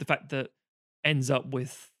the fact that it ends up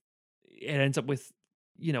with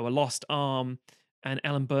a lost arm, and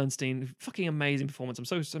Ellen Bernstein, fucking amazing performance.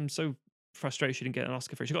 I'm so frustrated she didn't get an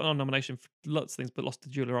Oscar for it. She got a nomination for lots of things, but lost to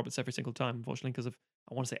Julia Roberts every single time, unfortunately, because of,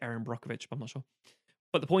 I want to say Erin Brockovich, but I'm not sure.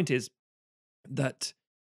 But the point is that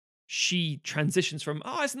she transitions from,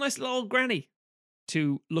 it's a nice little old granny,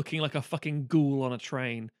 to looking like a fucking ghoul on a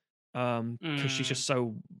train, because she's just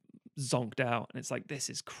so zonked out, and it's like, this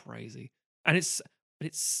is crazy. And it's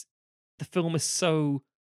the film is so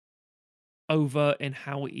over in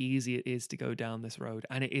how easy it is to go down this road,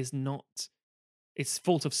 and it is not. It's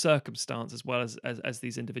fault of circumstance as well as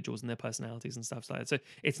these individuals and their personalities and stuff like that. So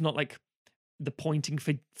it's not like the pointing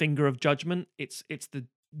finger of judgment. It's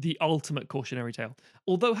the ultimate cautionary tale.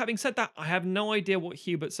 Although, having said that, I have no idea what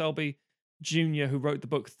Hubert Selby Jr., who wrote the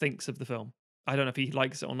book, thinks of the film. I don't know if he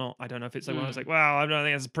likes it or not. I don't know if it's like, I was like, well, I don't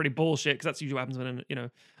think that's pretty bullshit, because that's usually what happens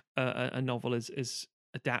when a novel is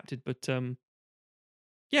adapted. But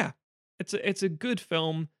yeah. It's a good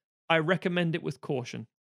film. I recommend it with caution.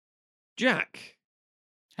 Jack.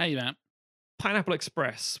 Hey, Matt. Pineapple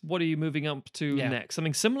Express. What are you moving up to next?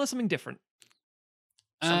 Something similar, something different?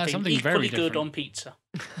 Something very equally good different. on pizza.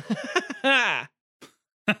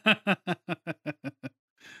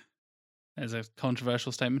 There's a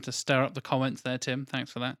controversial statement to stir up the comments there, Tim.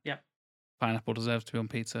 Thanks for that. Yeah. Pineapple deserves to be on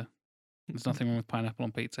pizza. There's nothing wrong with pineapple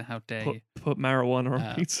on pizza. How dare you? Put marijuana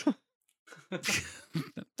on pizza.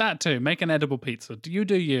 That too. Make an edible pizza. You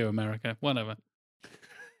do you, America. Whatever.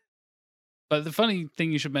 But the funny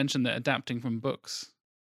thing you should mention that adapting from books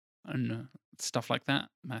and stuff like that,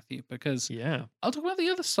 Matthew, because I'll talk about the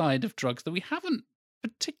other side of drugs that we haven't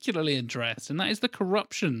particularly addressed, and that is the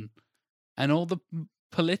corruption and all the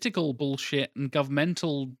political bullshit and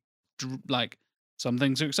governmental, like, some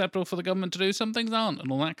things are acceptable for the government to do, some things aren't,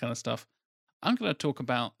 and all that kind of stuff. I'm going to talk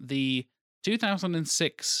about the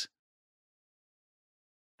 2006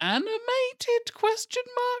 animated ?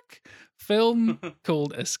 Film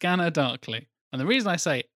called A Scanner Darkly. And the reason I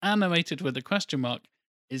say animated with a question mark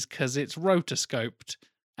is because it's rotoscoped,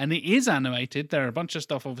 and it is animated. There are a bunch of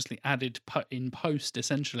stuff obviously added in post,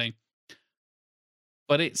 essentially.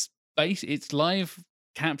 But it's live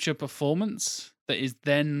capture performance that is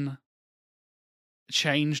then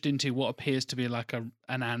changed into what appears to be like an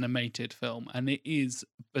animated film, and it is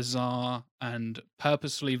bizarre and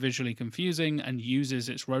purposefully visually confusing and uses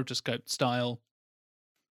its rotoscope style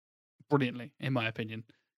brilliantly, in my opinion.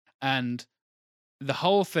 And the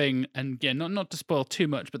whole thing, and yeah, not to spoil too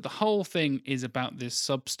much, but the whole thing is about this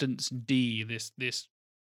substance D, this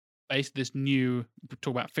new,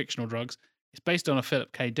 talk about fictional drugs. It's based on a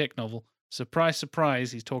Philip K. Dick novel. Surprise,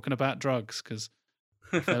 surprise, he's talking about drugs because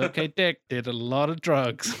Philip K. Dick did a lot of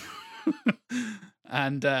drugs.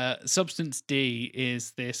 And substance D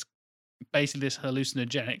is basically this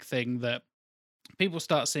hallucinogenic thing that people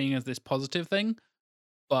start seeing as this positive thing,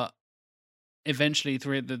 but eventually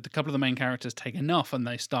the couple of the main characters take enough and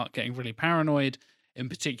they start getting really paranoid. In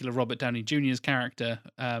particular, Robert Downey Jr.'s character,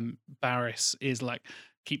 Barris, is like,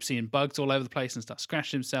 keeps seeing bugs all over the place and starts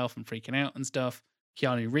scratching himself and freaking out and stuff.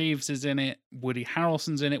 Keanu Reeves is in it. Woody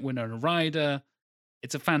Harrelson's in it. Winona Ryder.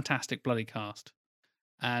 It's a fantastic bloody cast.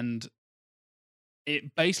 And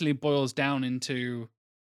it basically boils down into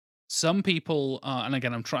some people are, and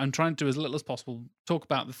again, I'm trying to do as little as possible, talk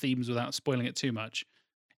about the themes without spoiling it too much,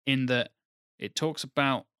 in that it talks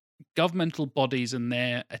about governmental bodies and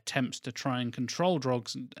their attempts to try and control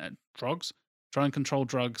drugs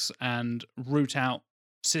and root out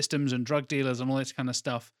systems and drug dealers and all this kind of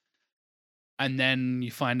stuff. And then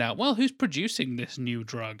you find out, well, who's producing this new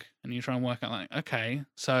drug? And you try and work out, like, okay,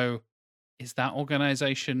 so is that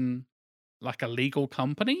organization like a legal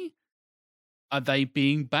company? Are they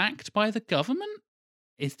being backed by the government?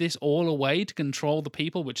 Is this all a way to control the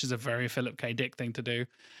people, which is a very Philip K. Dick thing to do?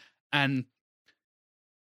 And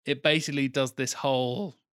it basically does this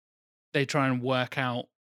whole, they try and work out,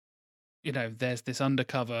 there's this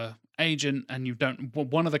undercover agent and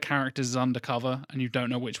one of the characters is undercover and you don't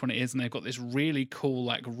know which one it is. And they've got this really cool,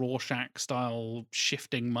 like Rorschach style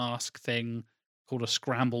shifting mask thing called a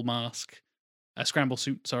scramble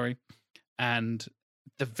suit, sorry. And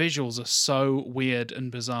the visuals are so weird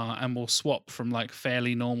and bizarre and will swap from like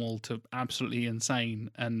fairly normal to absolutely insane.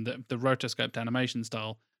 And the rotoscoped animation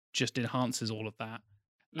style just enhances all of that.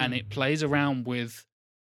 And it plays around with,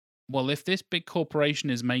 well, if this big corporation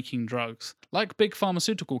is making drugs, like big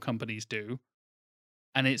pharmaceutical companies do,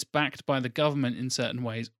 and it's backed by the government in certain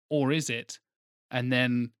ways, or is it? And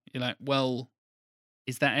then you're like, well,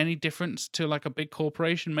 is that any different to like a big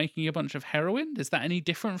corporation making a bunch of heroin? Is that any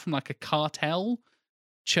different from like a cartel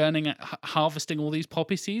harvesting all these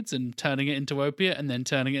poppy seeds and turning it into opiate and then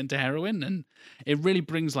turning it into heroin? And it really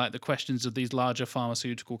brings like the questions of these larger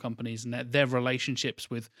pharmaceutical companies and their relationships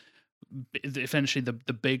with essentially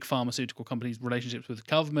the big pharmaceutical companies' relationships with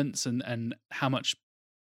governments and how much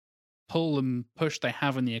pull and push they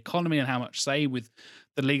have in the economy and how much say with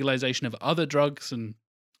the legalization of other drugs. And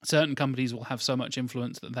certain companies will have so much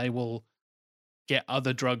influence that they will get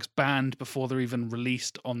other drugs banned before they're even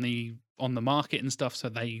released on the market and stuff, so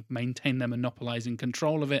they maintain their monopolizing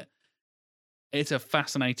control of it. It's a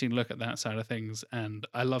fascinating look at that side of things, and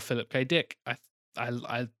I love Philip K. Dick.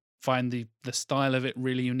 I find the style of it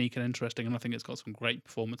really unique and interesting, and I think it's got some great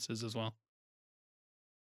performances as well.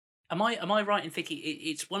 Am I right in thinking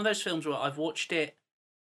it's one of those films where I've watched it?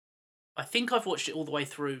 I think I've watched it all the way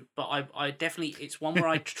through, but I definitely, it's one where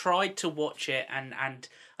I tried to watch it and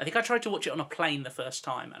I think I tried to watch it on a plane the first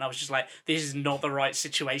time and I was just like, this is not the right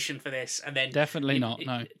situation for this. And then definitely no.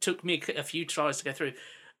 It took me a few tries to go through.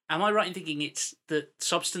 Am I right in thinking it's the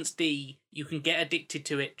Substance D, you can get addicted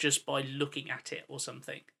to it just by looking at it or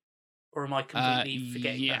something? Or am I completely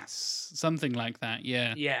forgetting that? Yes, something like that,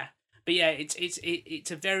 yeah. Yeah. But yeah,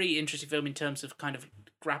 it's a very interesting film in terms of kind of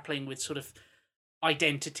grappling with sort of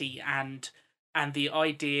identity and the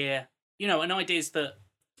idea, and ideas that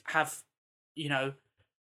have,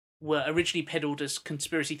 were originally peddled as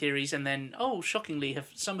conspiracy theories and then, shockingly,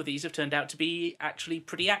 some of these have turned out to be actually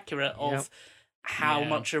pretty accurate of how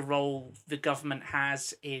much a role the government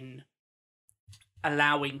has in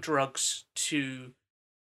allowing drugs to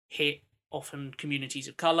hit often communities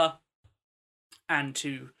of colour and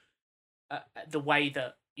to the way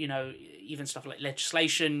that, even stuff like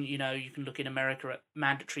legislation, you can look in America at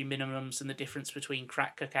mandatory minimums and the difference between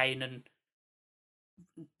crack cocaine and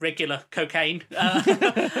regular cocaine,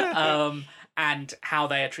 and how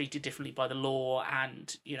they are treated differently by the law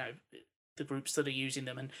and, the groups that are using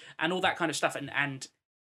them and all that kind of stuff. And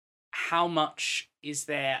how much is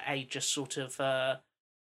there a just sort of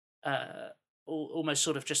almost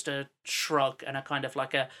sort of just a shrug and a kind of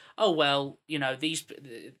like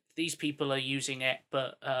these people are using it,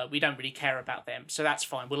 but we don't really care about them, so that's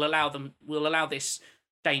fine. We'll allow this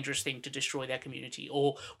dangerous thing to destroy their community,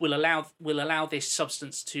 or we'll allow this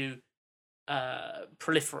substance to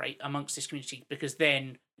proliferate amongst this community because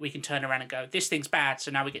then we can turn around and go, this thing's bad,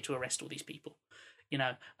 so now we get to arrest all these people,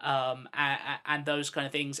 and those kind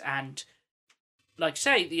of things. And like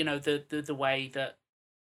say, the way that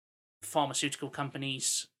pharmaceutical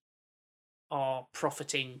companies are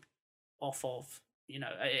profiting off of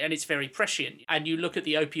and it's very prescient. And you look at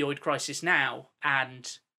the opioid crisis now, and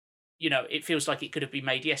it feels like it could have been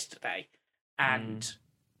made yesterday. And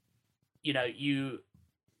you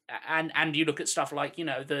look at stuff like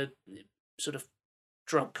the sort of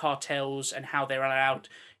drug cartels and how they're allowed,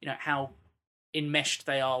 how enmeshed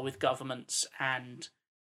they are with governments, and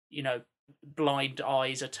blind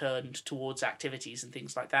eyes are turned towards activities and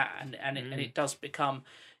things like that, and it does become,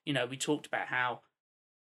 we talked about how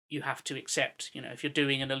you have to accept, if you're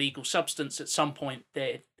doing an illegal substance, at some point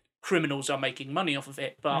criminals are making money off of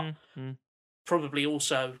it, but probably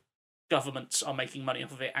also governments are making money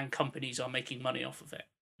off of it, and companies are making money off of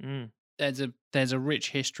it. There's a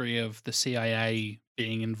rich history of the CIA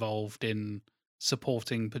being involved in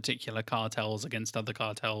supporting particular cartels against other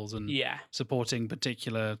cartels, and supporting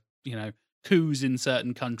particular coups in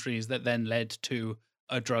certain countries that then led to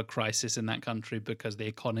a drug crisis in that country because the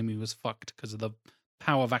economy was fucked because of the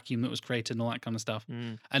power vacuum that was created and all that kind of stuff.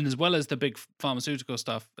 And as well as the big pharmaceutical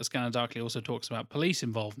stuff, A Scanner Darkly also talks about police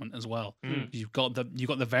involvement as well. You've got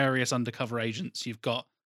the various undercover agents, you've got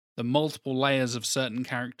the multiple layers of certain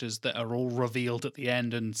characters that are all revealed at the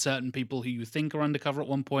end, and certain people who you think are undercover at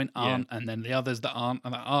one point aren't, and then the others that aren't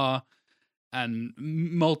and that are, and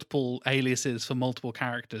multiple aliases for multiple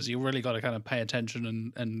characters. You really got to kind of pay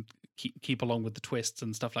attention and keep along with the twists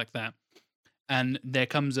and stuff like that. And there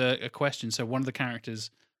comes a question. So one of the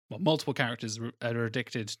characters, multiple characters are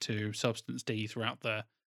addicted to substance D throughout the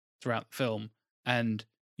film, and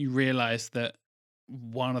you realize that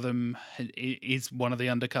one of them is one of the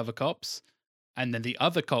undercover cops, and then the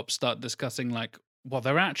other cops start discussing like, well,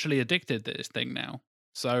 they're actually addicted to this thing now.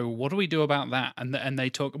 So what do we do about that? And they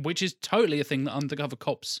talk, which is totally a thing that undercover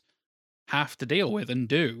cops have to deal with and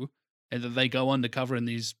do, is that they go undercover in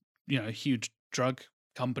these huge drug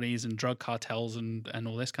companies and drug cartels and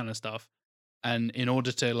all this kind of stuff. And in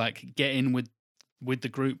order to like get in with the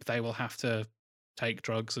group, they will have to take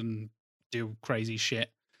drugs and do crazy shit.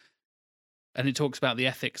 And it talks about the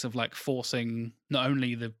ethics of like forcing not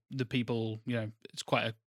only the people, it's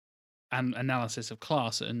quite an analysis of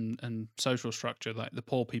class and social structure, like the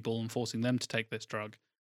poor people, and forcing them to take this drug,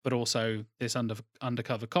 but also this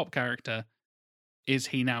undercover cop character. Is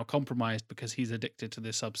he now compromised because he's addicted to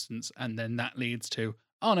this substance? And then that leads to,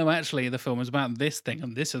 oh no, actually the film is about this thing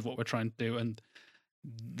and this is what we're trying to do. And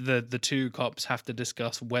the two cops have to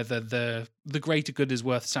discuss whether the greater good is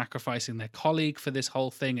worth sacrificing their colleague for this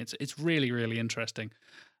whole thing. It's really, really interesting.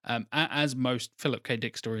 As most Philip K.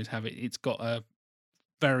 Dick stories have, it's got a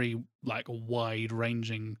very like wide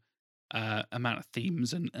ranging amount of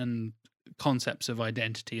themes and concepts of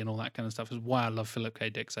identity and all that kind of stuff. Is why I love Philip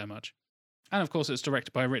K. Dick so much. And of course, it's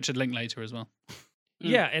directed by Richard Linklater as well.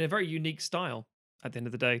 Yeah, in a very unique style. At the end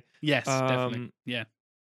of the day, yes, definitely. Yeah,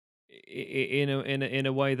 in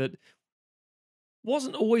a way that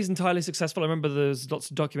wasn't always entirely successful. I remember there's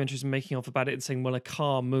lots of documentaries making off about it and saying, well, a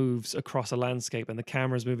car moves across a landscape and the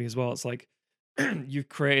camera's moving as well. It's like you've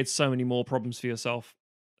created so many more problems for yourself.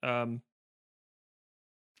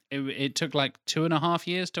 It took like 2.5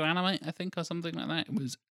 years to animate, I think, or something like that. It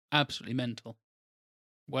was absolutely mental.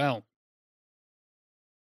 Well,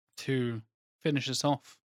 to finish us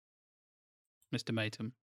off, Mr.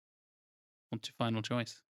 Matum, what's your final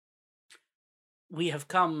choice? We have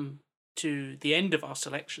come to the end of our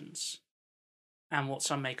selections, and what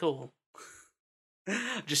some may call.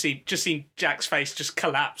 just seen Jack's face just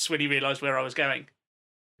collapse when he realised where I was going.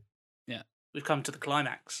 Yeah, we've come to the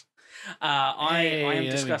climax. I am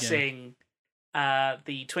discussing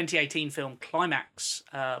the 2018 film Climax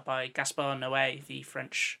by Gaspar Noé, the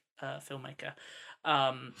French filmmaker.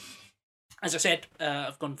 As I said,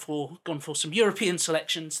 I've gone for some European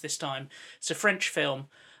selections this time. It's a French film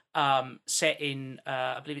set in,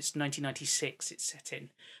 I believe it's 1996. It's set in,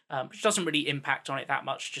 which doesn't really impact on it that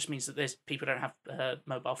much. Just means that there's people don't have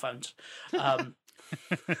mobile phones.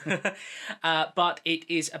 But it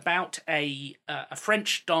is about a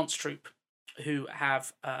French dance troupe who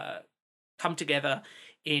have come together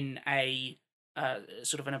in a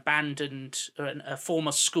sort of an abandoned, a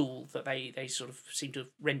former school that they sort of seem to have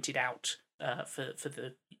rented out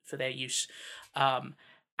for their use,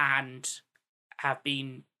 and have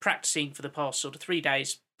been practicing for the past sort of 3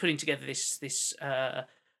 days, putting together this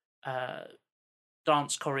dance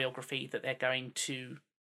choreography that they're going to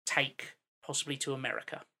take possibly to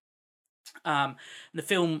America. The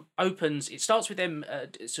film opens. It starts with them,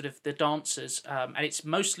 sort of the dancers, and it's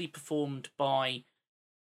mostly performed by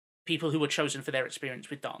people who were chosen for their experience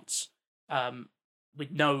with dance, with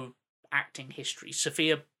no acting history.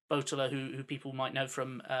 Sophia Boutella, who people might know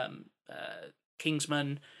from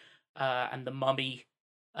Kingsman and The Mummy,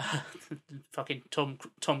 Fucking Tom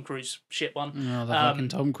Cruise shit one. Oh, the fucking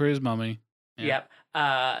Tom Cruise mummy. Yeah.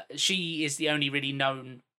 She is the only really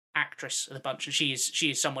known actress of the bunch, and she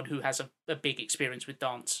is someone who has a big experience with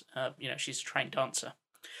dance. She's a trained dancer.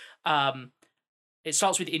 It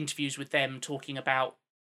starts with interviews with them talking about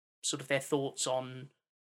sort of their thoughts on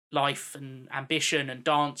life and ambition and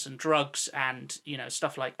dance and drugs and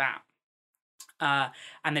stuff like that.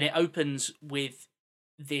 And then it opens with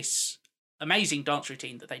this amazing dance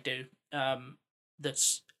routine that they do.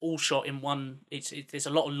 That's all shot in one. There's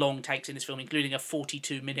a lot of long takes in this film, including a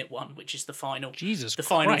 42-minute one, which is the final. Jesus Christ.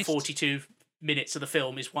 Final 42 minutes of the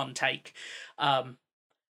film is one take.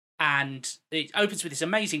 And it opens with this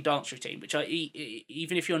amazing dance routine, which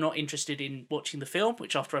even if you're not interested in watching the film,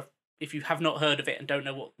 which if you have not heard of it and don't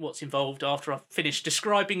know what's involved after I've finished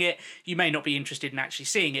describing it, you may not be interested in actually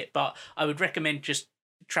seeing it, but I would recommend just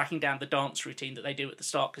tracking down the dance routine that they do at the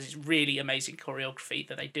start, because it's really amazing choreography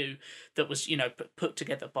that they do that was, put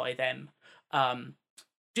together by them.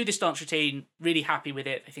 Do this dance routine, really happy with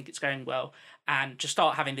it. I think it's going well, and just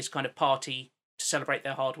start having this kind of party to celebrate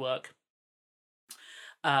their hard work.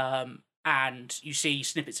 And you see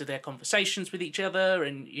snippets of their conversations with each other,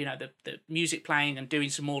 and the music playing and doing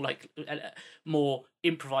some more more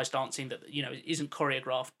improvised dancing that isn't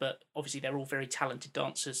choreographed, but obviously they're all very talented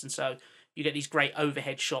dancers, and so you get these great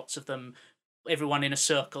overhead shots of them, everyone in a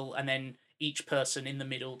circle, and then each person in the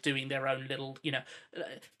middle doing their own little,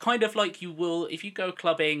 kind of like you will if you go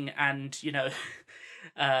clubbing and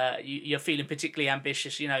you're feeling particularly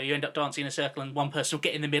ambitious, you end up dancing in a circle and one person will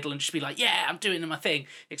get in the middle and just be like, yeah, I'm doing my thing,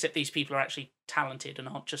 except these people are actually talented and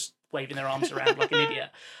aren't just waving their arms around like an idiot,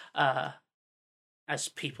 as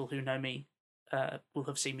people who know me will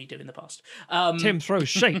have seen me do in the past. Tim throws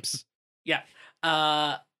shapes. Yeah.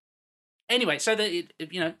 Anyway, so that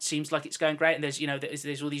it seems like it's going great, and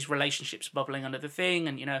there's all these relationships bubbling under the thing,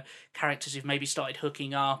 and characters who've maybe started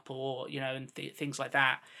hooking up, or and things like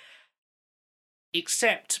that.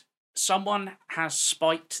 Except someone has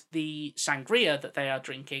spiked the sangria that they are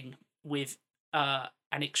drinking with an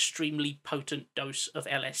extremely potent dose of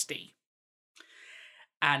LSD.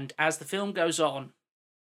 And as the film goes on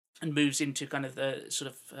and moves into kind of the sort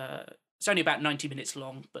of it's only about 90 minutes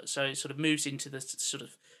long, but so it sort of moves into the sort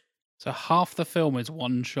of. So half the film is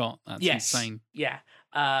one shot. That's yes, insane. Yeah.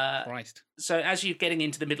 Christ. So as you're getting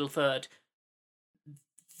into the middle third,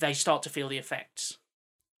 they start to feel the effects.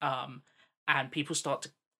 And people start to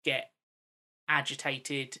get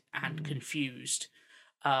agitated and confused.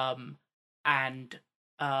 And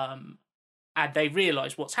they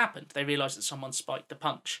realise what's happened. They realise that someone spiked the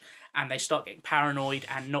punch. And they start getting paranoid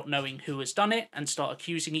and not knowing who has done it and start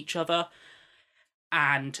accusing each other.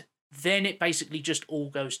 And then it basically just all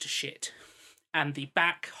goes to shit. And the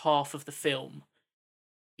back half of the film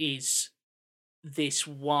is this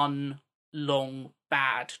one long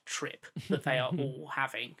bad trip that they are all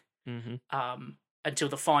having. Mm-hmm. Until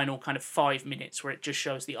the final kind of 5 minutes where it just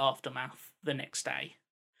shows the aftermath the next day.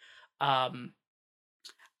 And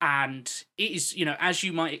it is, as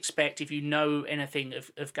you might expect, if you know anything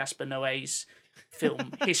of Gaspar Noé's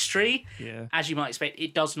film history, yeah, as you might expect,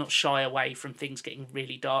 it does not shy away from things getting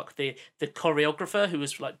really dark. The choreographer who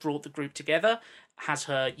has brought the group together has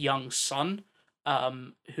her young son,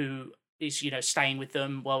 who is staying with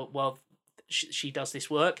them while she does this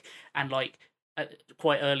work, and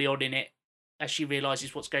quite early on in it, as she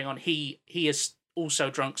realizes what's going on, he has also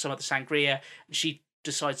drunk some of the sangria, and she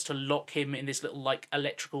decides to lock him in this little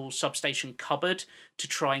electrical substation cupboard to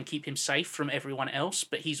try and keep him safe from everyone else.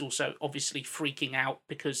 But he's also obviously freaking out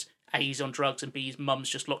because A, he's on drugs, and B, his mum's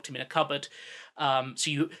just locked him in a cupboard. So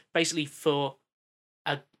you basically, for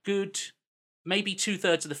a good maybe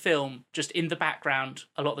 2/3 of the film, just in the background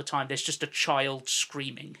a lot of the time, there's just a child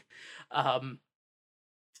screaming.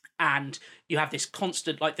 And you have this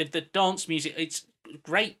constant, the dance music, it's a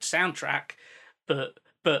great soundtrack, but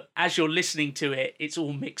as you're listening to it, it's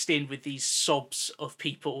all mixed in with these sobs of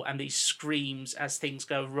people and these screams as things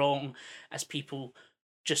go wrong, as people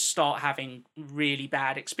just start having really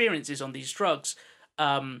bad experiences on these drugs.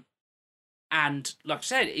 And like I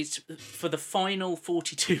said, it's for the final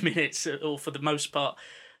 42 minutes, or for the most part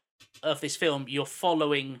of this film, you're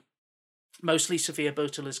following mostly Sofia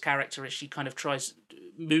Boutela's character as she kind of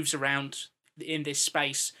moves around in this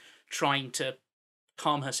space, trying to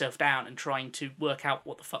calm herself down and trying to work out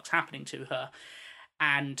what the fuck's happening to her.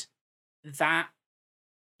 And that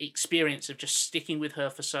experience of just sticking with her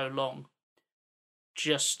for so long,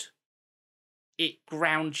 it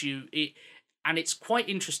grounds you. And it's quite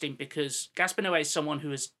interesting because Gaspar Noé is someone who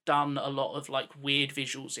has done a lot of weird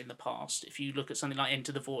visuals in the past. If you look at something like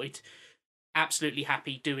Enter the Void, absolutely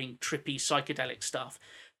happy doing trippy psychedelic stuff.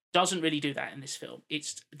 Doesn't really do that in this film.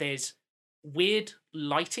 There's weird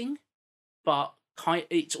lighting, but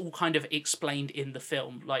it's all kind of explained in the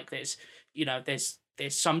film. Like there's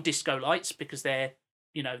some disco lights because they've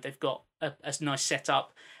got a nice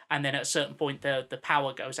setup, and then at a certain point the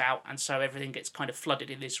power goes out, and so everything gets kind of flooded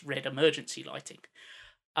in this red emergency lighting.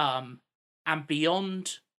 And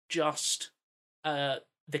beyond just the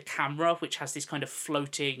camera, which has this kind of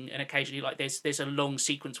floating, and occasionally like there's a long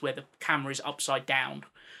sequence where the camera is upside down,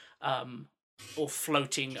 or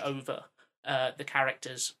floating over the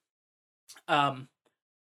characters.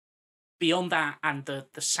 Beyond that, and the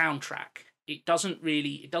soundtrack, it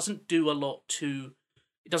doesn't do a lot to.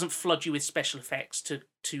 It doesn't flood you with special effects to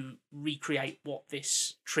recreate what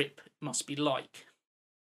this trip must be like.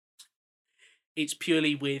 It's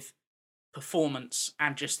purely with performance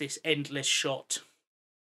and just this endless shot.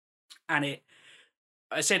 And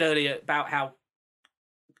I said earlier about how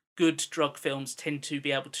good drug films tend to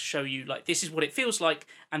be able to show you, like, this is what it feels like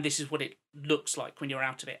and this is what it looks like when you're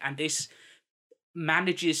out of it. And this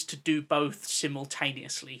manages to do both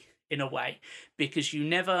simultaneously in a way, because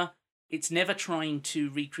it's never trying to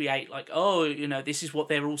recreate like, oh, this is what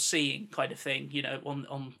they're all seeing kind of thing,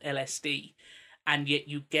 on LSD. And yet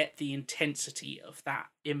you get the intensity of that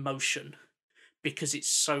emotion because it's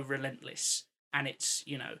so relentless and it's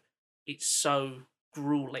so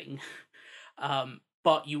grueling.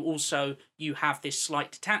 But you have this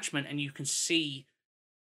slight detachment, and you can see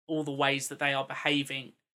all the ways that they are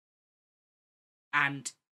behaving,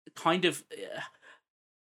 and kind of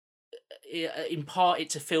in part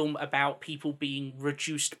it's a film about people being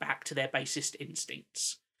reduced back to their basest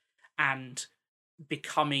instincts and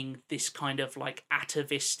becoming this kind of like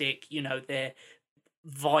atavistic, their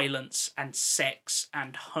violence and sex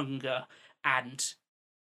and hunger and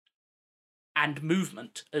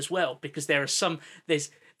movement as well, because there's and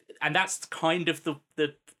that's kind of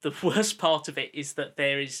the worst part of it, is that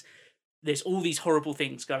there's all these horrible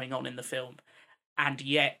things going on in the film, and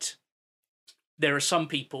yet there are some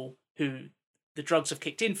people who the drugs have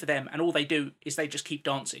kicked in for them, and all they do is they just keep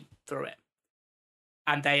dancing through it.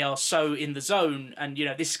 And they are so in the zone, and,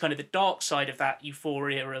 this is kind of the dark side of that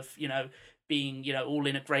euphoria of, being, all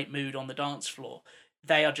in a great mood on the dance floor.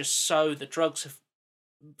 They are just the drugs have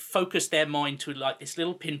focused their mind to like this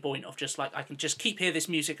little pinpoint of just like, I can just keep hear this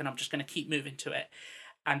music and I'm just going to keep moving to it.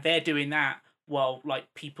 And they're doing that while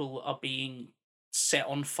like people are being set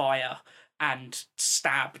on fire and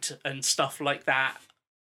stabbed and stuff like that,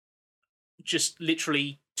 just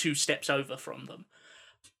literally 2 steps over from them.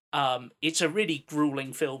 It's a really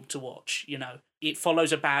grueling film to watch. It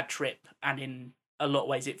follows a bad trip, and in a lot of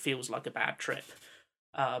ways it feels like a bad trip,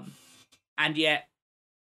 and yet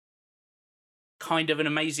kind of an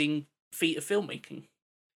amazing feat of filmmaking.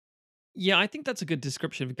 Yeah, I think that's a good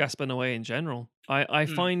description of Gaspar Noé in general. I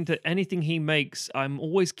find that anything he makes, I'm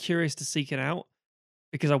always curious to seek it out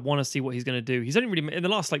because I want to see what he's going to do. He's only really, in the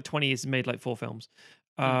last like 20 years, he's made like 4 films.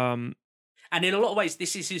 And in a lot of ways,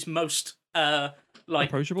 this is his most like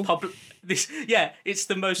approachable. It's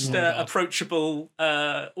the most approachable,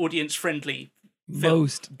 audience-friendly film.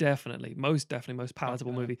 Most definitely, most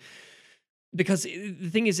palatable movie. Because the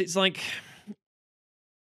thing is, it's like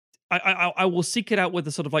I will seek it out with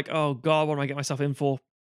the sort of like, oh God, what am I getting myself in for?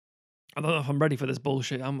 I don't know if I'm ready for this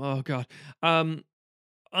bullshit. Oh God.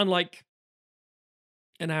 Unlike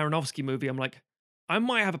an Aronofsky movie, I'm like, I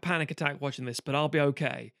might have a panic attack watching this, but I'll be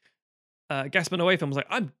okay. Gaspar Noé film was like,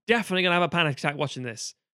 I'm definitely gonna have a panic attack watching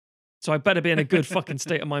this, so I better be in a good fucking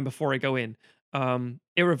state of mind before I go in.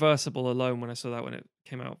 Irreversible alone, when I saw that when it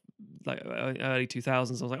came out like early 2000s,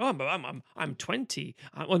 I was like, oh, I'm 20.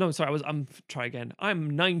 Well, no, sorry, try again.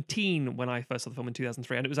 I'm 19 when I first saw the film in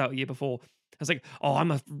 2003, and it was out a year before. I was like, oh,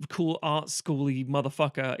 I'm a cool art schooly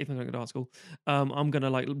motherfucker. Even though I go to art school, I'm gonna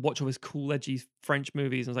like watch all these cool edgy French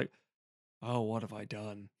movies. And I was like, oh, what have I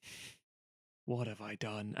done? What have I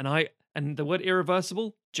done? And the word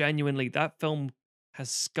irreversible, genuinely, that film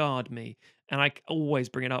has scarred me. And I always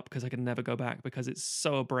bring it up because I can never go back because it's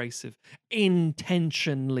so abrasive,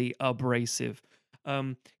 intentionally abrasive.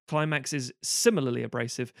 Climax is similarly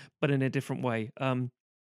abrasive, but in a different way.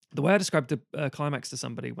 The way I described the Climax to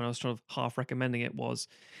somebody when I was sort of half recommending it was,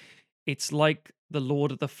 it's like The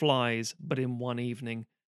Lord of the Flies, but in one evening.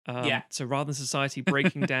 So rather than society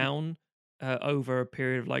breaking down over a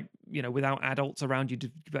period of like, without adults around you to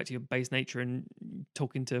get back to your base nature and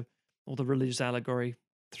talking to all the religious allegory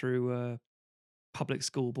through public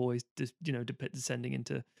school boys, descending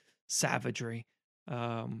into savagery.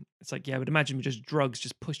 It's like, yeah, I would imagine just drugs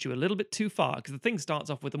just pushed you a little bit too far, because the thing starts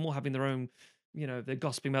off with them all having their own they're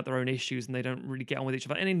gossiping about their own issues and they don't really get on with each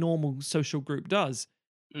other. Any normal social group does.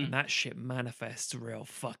 And that shit manifests real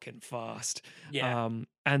fucking fast. Yeah.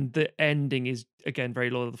 And the ending is, again, very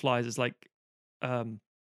Lord of the Flies. It's like,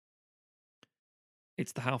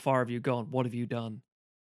 it's the how far have you gone? What have you done?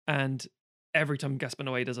 And every time Gaspar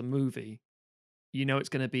Noé does a movie, it's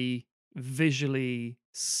going to be visually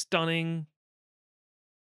stunning,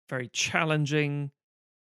 very challenging,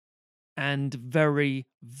 and very,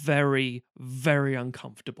 very, very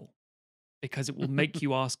uncomfortable, because it will make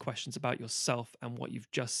you ask questions about yourself and what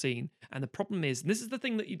you've just seen. And the problem is, and this is the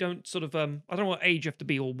thing that you don't sort of, I don't know what age you have to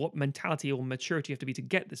be or what mentality or maturity you have to be to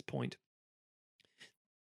get this point.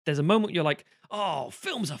 There's a moment you're like, oh,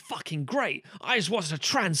 films are fucking great. I just watched a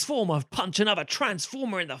Transformer punch another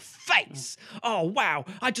Transformer in the face. Oh, wow.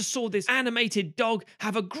 I just saw this animated dog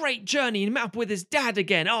have a great journey and map with his dad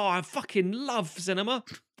again. Oh, I fucking love cinema.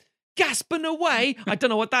 Gaspar Noé. I don't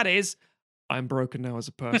know what that is. I'm broken now as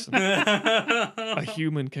a person. A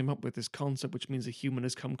human came up with this concept, which means a human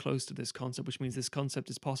has come close to this concept, which means this concept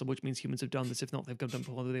is possible, which means humans have done this. If not, they've done it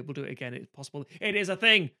before, they will do it again. It's possible. It is a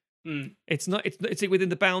thing. It's not. It's within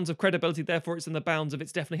the bounds of credibility. Therefore, it's in the bounds of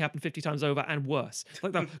it's definitely happened 50 times over and worse.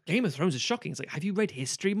 Like the Game of Thrones is shocking. It's like, have you read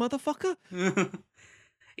history, motherfucker?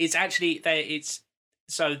 It's actually it's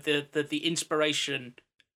so the inspiration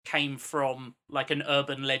came from like an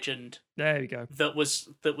urban legend. There you go. That was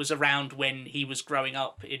around when he was growing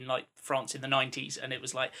up in like France in the 90s, and it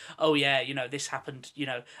was like, oh yeah, this happened,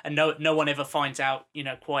 and no one ever finds out,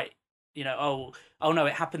 quite. Oh no,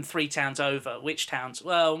 it happened 3 towns over. Which towns?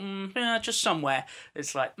 Well, just somewhere.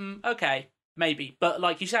 It's like, okay, maybe. But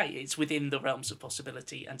like you say, it's within the realms of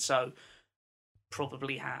possibility, and so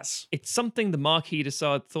probably has. It's something the Marquis de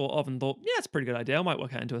Sade thought of and thought, yeah, it's a pretty good idea. I might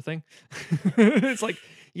work out into a thing. It's like,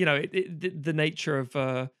 the nature of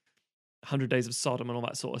 100 Days of Sodom and all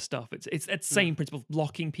that sort of stuff. It's that same principle of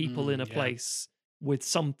locking people in a place with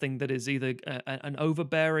something that is either an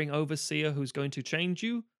overbearing overseer who's going to change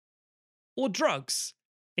you, or drugs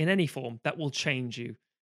in any form that will change you.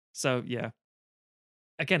 So, yeah.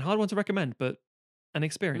 Again, hard one to recommend, but an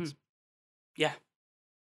experience. Yeah.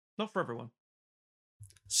 Not for everyone.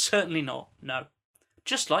 Certainly not, no.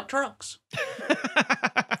 Just like drugs.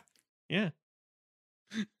 Yeah.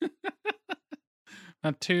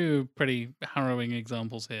 Had 2 pretty harrowing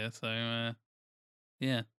examples here, so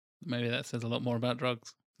yeah, maybe that says a lot more about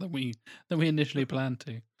drugs than we initially planned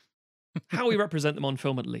to. How we represent them on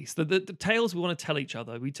film, at least. The tales we want to tell each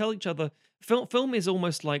other. We tell each other. Film is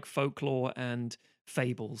almost like folklore and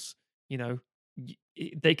fables.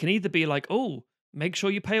 They can either be like, oh, make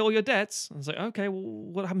sure you pay all your debts. And it's like, okay, well,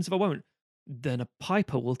 what happens if I won't? Then a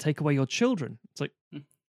piper will take away your children. It's like,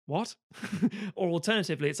 what? Or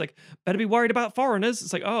alternatively, it's like, better be worried about foreigners.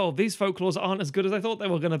 It's like, oh, these folklores aren't as good as I thought they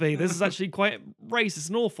were going to be. This is actually quite racist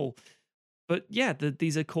and awful. But yeah,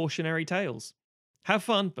 these are cautionary tales. Have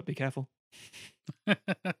fun, but be careful.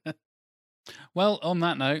 Well, on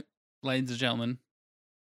that note, ladies and gentlemen,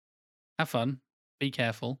 have fun, be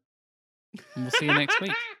careful, and we'll see you next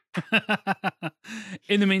week.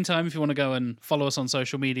 In the meantime, if you want to go and follow us on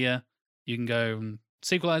social media, you can go and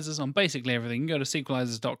Sequelizers on basically everything. You can go to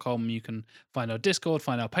sequelizers.com. You can find our Discord,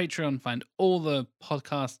 find our Patreon, find all the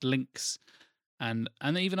podcast links, and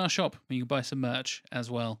even our shop where you can buy some merch as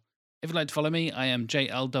well. If you'd like to follow me, I am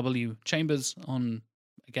JLW Chambers on,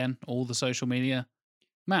 again, all the social media.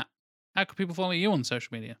 Matt, how can people follow you on social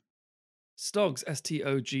media? Stogs,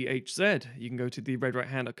 STOGHZ. You can go to the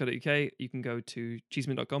redrighthand.co.uk. You can go to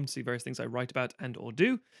cheeseman.com to see various things I write about and or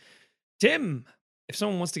do. Tim, if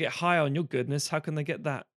someone wants to get high on your goodness, how can they get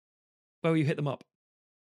that? Where will you hit them up?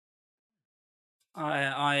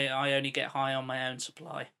 I only get high on my own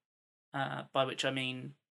supply, by which I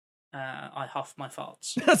mean I huff my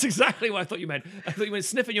farts. That's exactly what I thought you meant. I thought you meant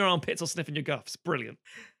sniffing your armpits or sniffing your guffs. Brilliant.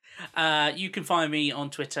 You can find me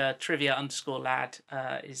on Twitter. Trivia_lad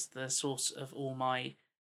is the source of all my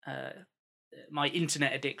my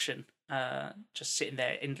internet addiction. Just sitting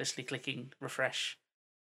there endlessly clicking refresh,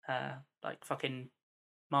 like fucking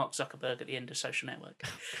Mark Zuckerberg at the end of Social Network.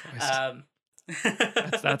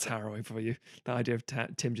 That's harrowing for you. The idea of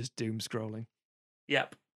Tim just doom scrolling.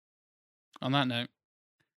 Yep. On that note,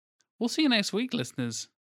 we'll see you next week, listeners,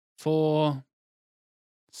 for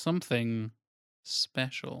something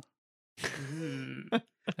special.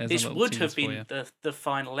 This would have been the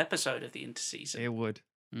final episode of the interseason. It would.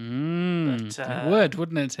 It would,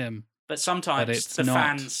 wouldn't it, Tim? But sometimes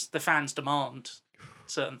the fans demand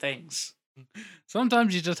certain things.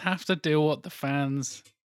 Sometimes you just have to do what the fans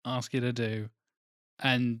ask you to do,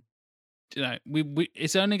 and we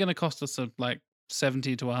it's only going to cost us like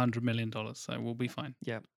 $70 to $100 million, so we'll be fine.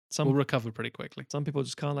 Yeah. We'll recover pretty quickly. Some people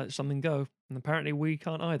just can't let something go, and apparently we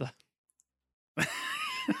can't either.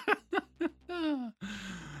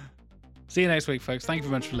 See you next week, folks. Thank you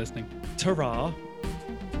very much for listening. Ta-ra!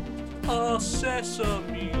 A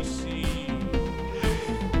sesame seed.